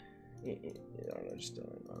 Like, I don't know, just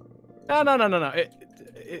No.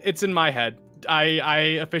 It's in my head.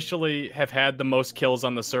 I officially have had the most kills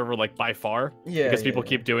on the server, like by far. Yeah. Because people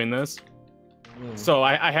keep doing this. So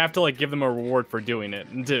I have to like give them a reward for doing it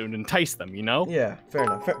and to entice them, you know? Yeah, fair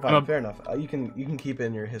enough. Fair enough. You can keep it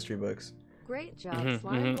in your history books. Great job,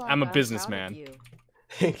 Slime Block. I'm a I'm businessman. proud of you.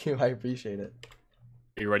 Thank you. I appreciate it.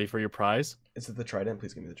 Are you ready for your prize? Is it the trident?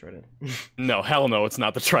 Please give me the trident. No, hell no, it's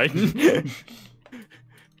not the trident.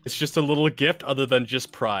 It's just a little gift other than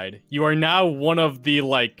just pride. You are now one of the,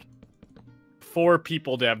 like, 4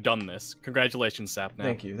 people to have done this. Congratulations, Sapnap.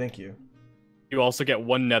 Thank you. You also get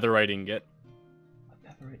 1 netherite ingot. A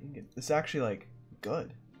netherite ingot. This is actually, like,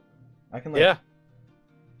 good. I can, like... Yeah.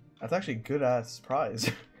 That's actually a good-ass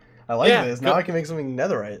prize. I like this. Now I can make something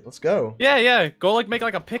netherite. Let's go. Yeah. Go, like, make,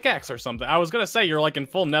 like, a pickaxe or something. I was gonna say, you're, like, in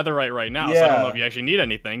full netherite right now, so I don't know if you actually need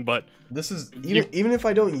anything, but... This is... Even if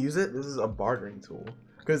I don't use it, this is a bartering tool.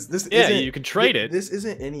 Because this isn't... you can trade it. This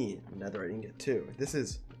isn't any netherite ingot, too. This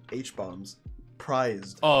is H-Bomb's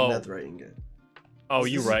prized netherite ingot. Oh,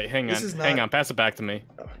 you're right. Hang on. Pass it back to me.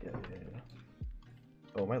 Oh, yeah.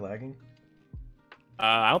 Oh, am I lagging?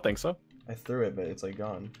 I don't think so. I threw it, but it's, like,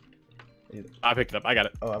 gone. I picked it up. I got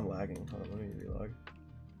it. Oh, I'm lagging. Hold on, let me relog.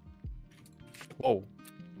 Whoa.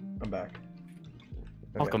 I'm back.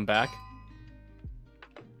 Okay. Welcome back.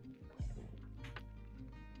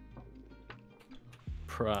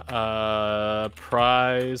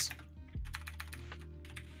 Prize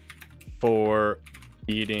for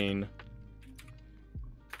eating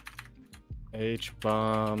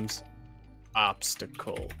H-Bomb's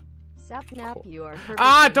obstacle. Sapnap, you are perfect.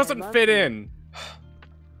 It doesn't fit in.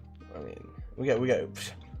 I mean, we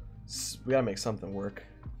gotta make something work.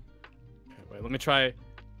 Wait, let me try.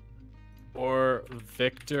 Or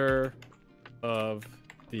victor of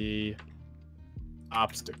the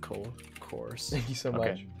obstacle course. Thank you so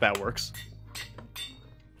much. Okay, that works.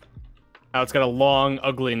 Now it's got a long,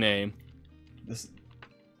 ugly name. This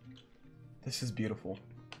is beautiful.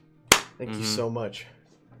 Thank you so much.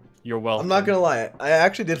 You're welcome. I'm not gonna lie, I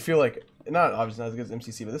actually did feel like, not obviously not as good as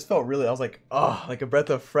MCC, but this felt really, I was like, oh, like a breath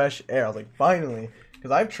of fresh air. I was like, finally.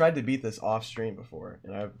 Because I've tried to beat this off stream before,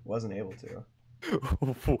 and I wasn't able to.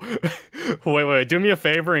 Wait, do me a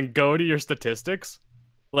favor and go to your statistics.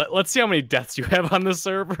 Let's see how many deaths you have on the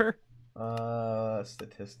server.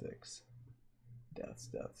 Statistics.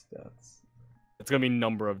 Deaths. It's gonna be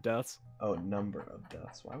number of deaths. Oh, number of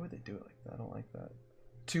deaths. Why would they do it like that? I don't like that.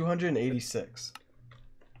 286.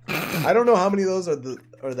 I don't know how many of those are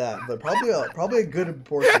that, but probably a good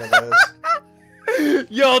portion of those.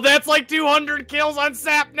 Yo, that's like 200 kills on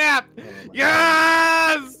Sapnap! Oh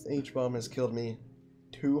Yes! H-Bomb has killed me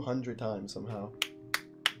 200 times somehow.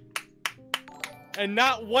 And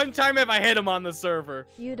not one time have I hit him on the server.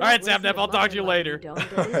 You All right, Sapnap, I'll talk to you later.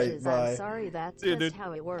 Alright, bye. I'm sorry, that's just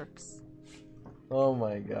how it works. Oh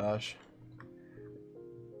my gosh.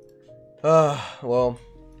 Well,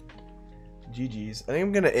 GG's. I think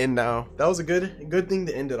I'm gonna end now. That was a good thing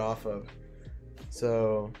to end it off of.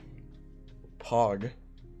 So, Pog's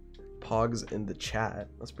in the chat.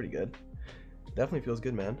 That's pretty good. Definitely feels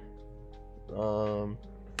good, man.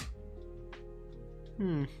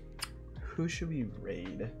 Who should we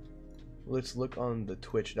raid? Let's look on the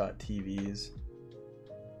twitch.tvs.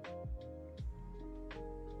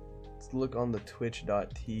 Let's look on the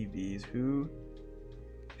twitch.tvs. Who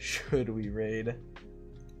should we raid?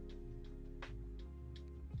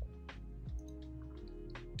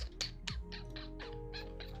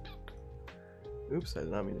 Oops, I did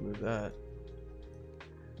not mean to move that.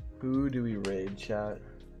 Who do we raid, chat?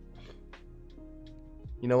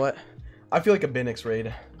 You know what? I feel like a Benix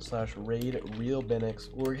raid / raid real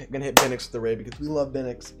Benix. We're gonna hit Benix with the raid because we love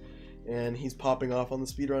Benix, and he's popping off on the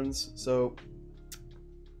speedruns. So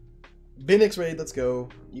Benix raid, let's go.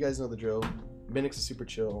 You guys know the drill. Benix is super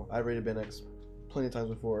chill. I've raided Benix plenty of times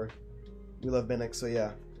before. We love Benix, so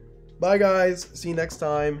yeah. Bye guys. See you next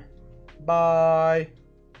time. Bye.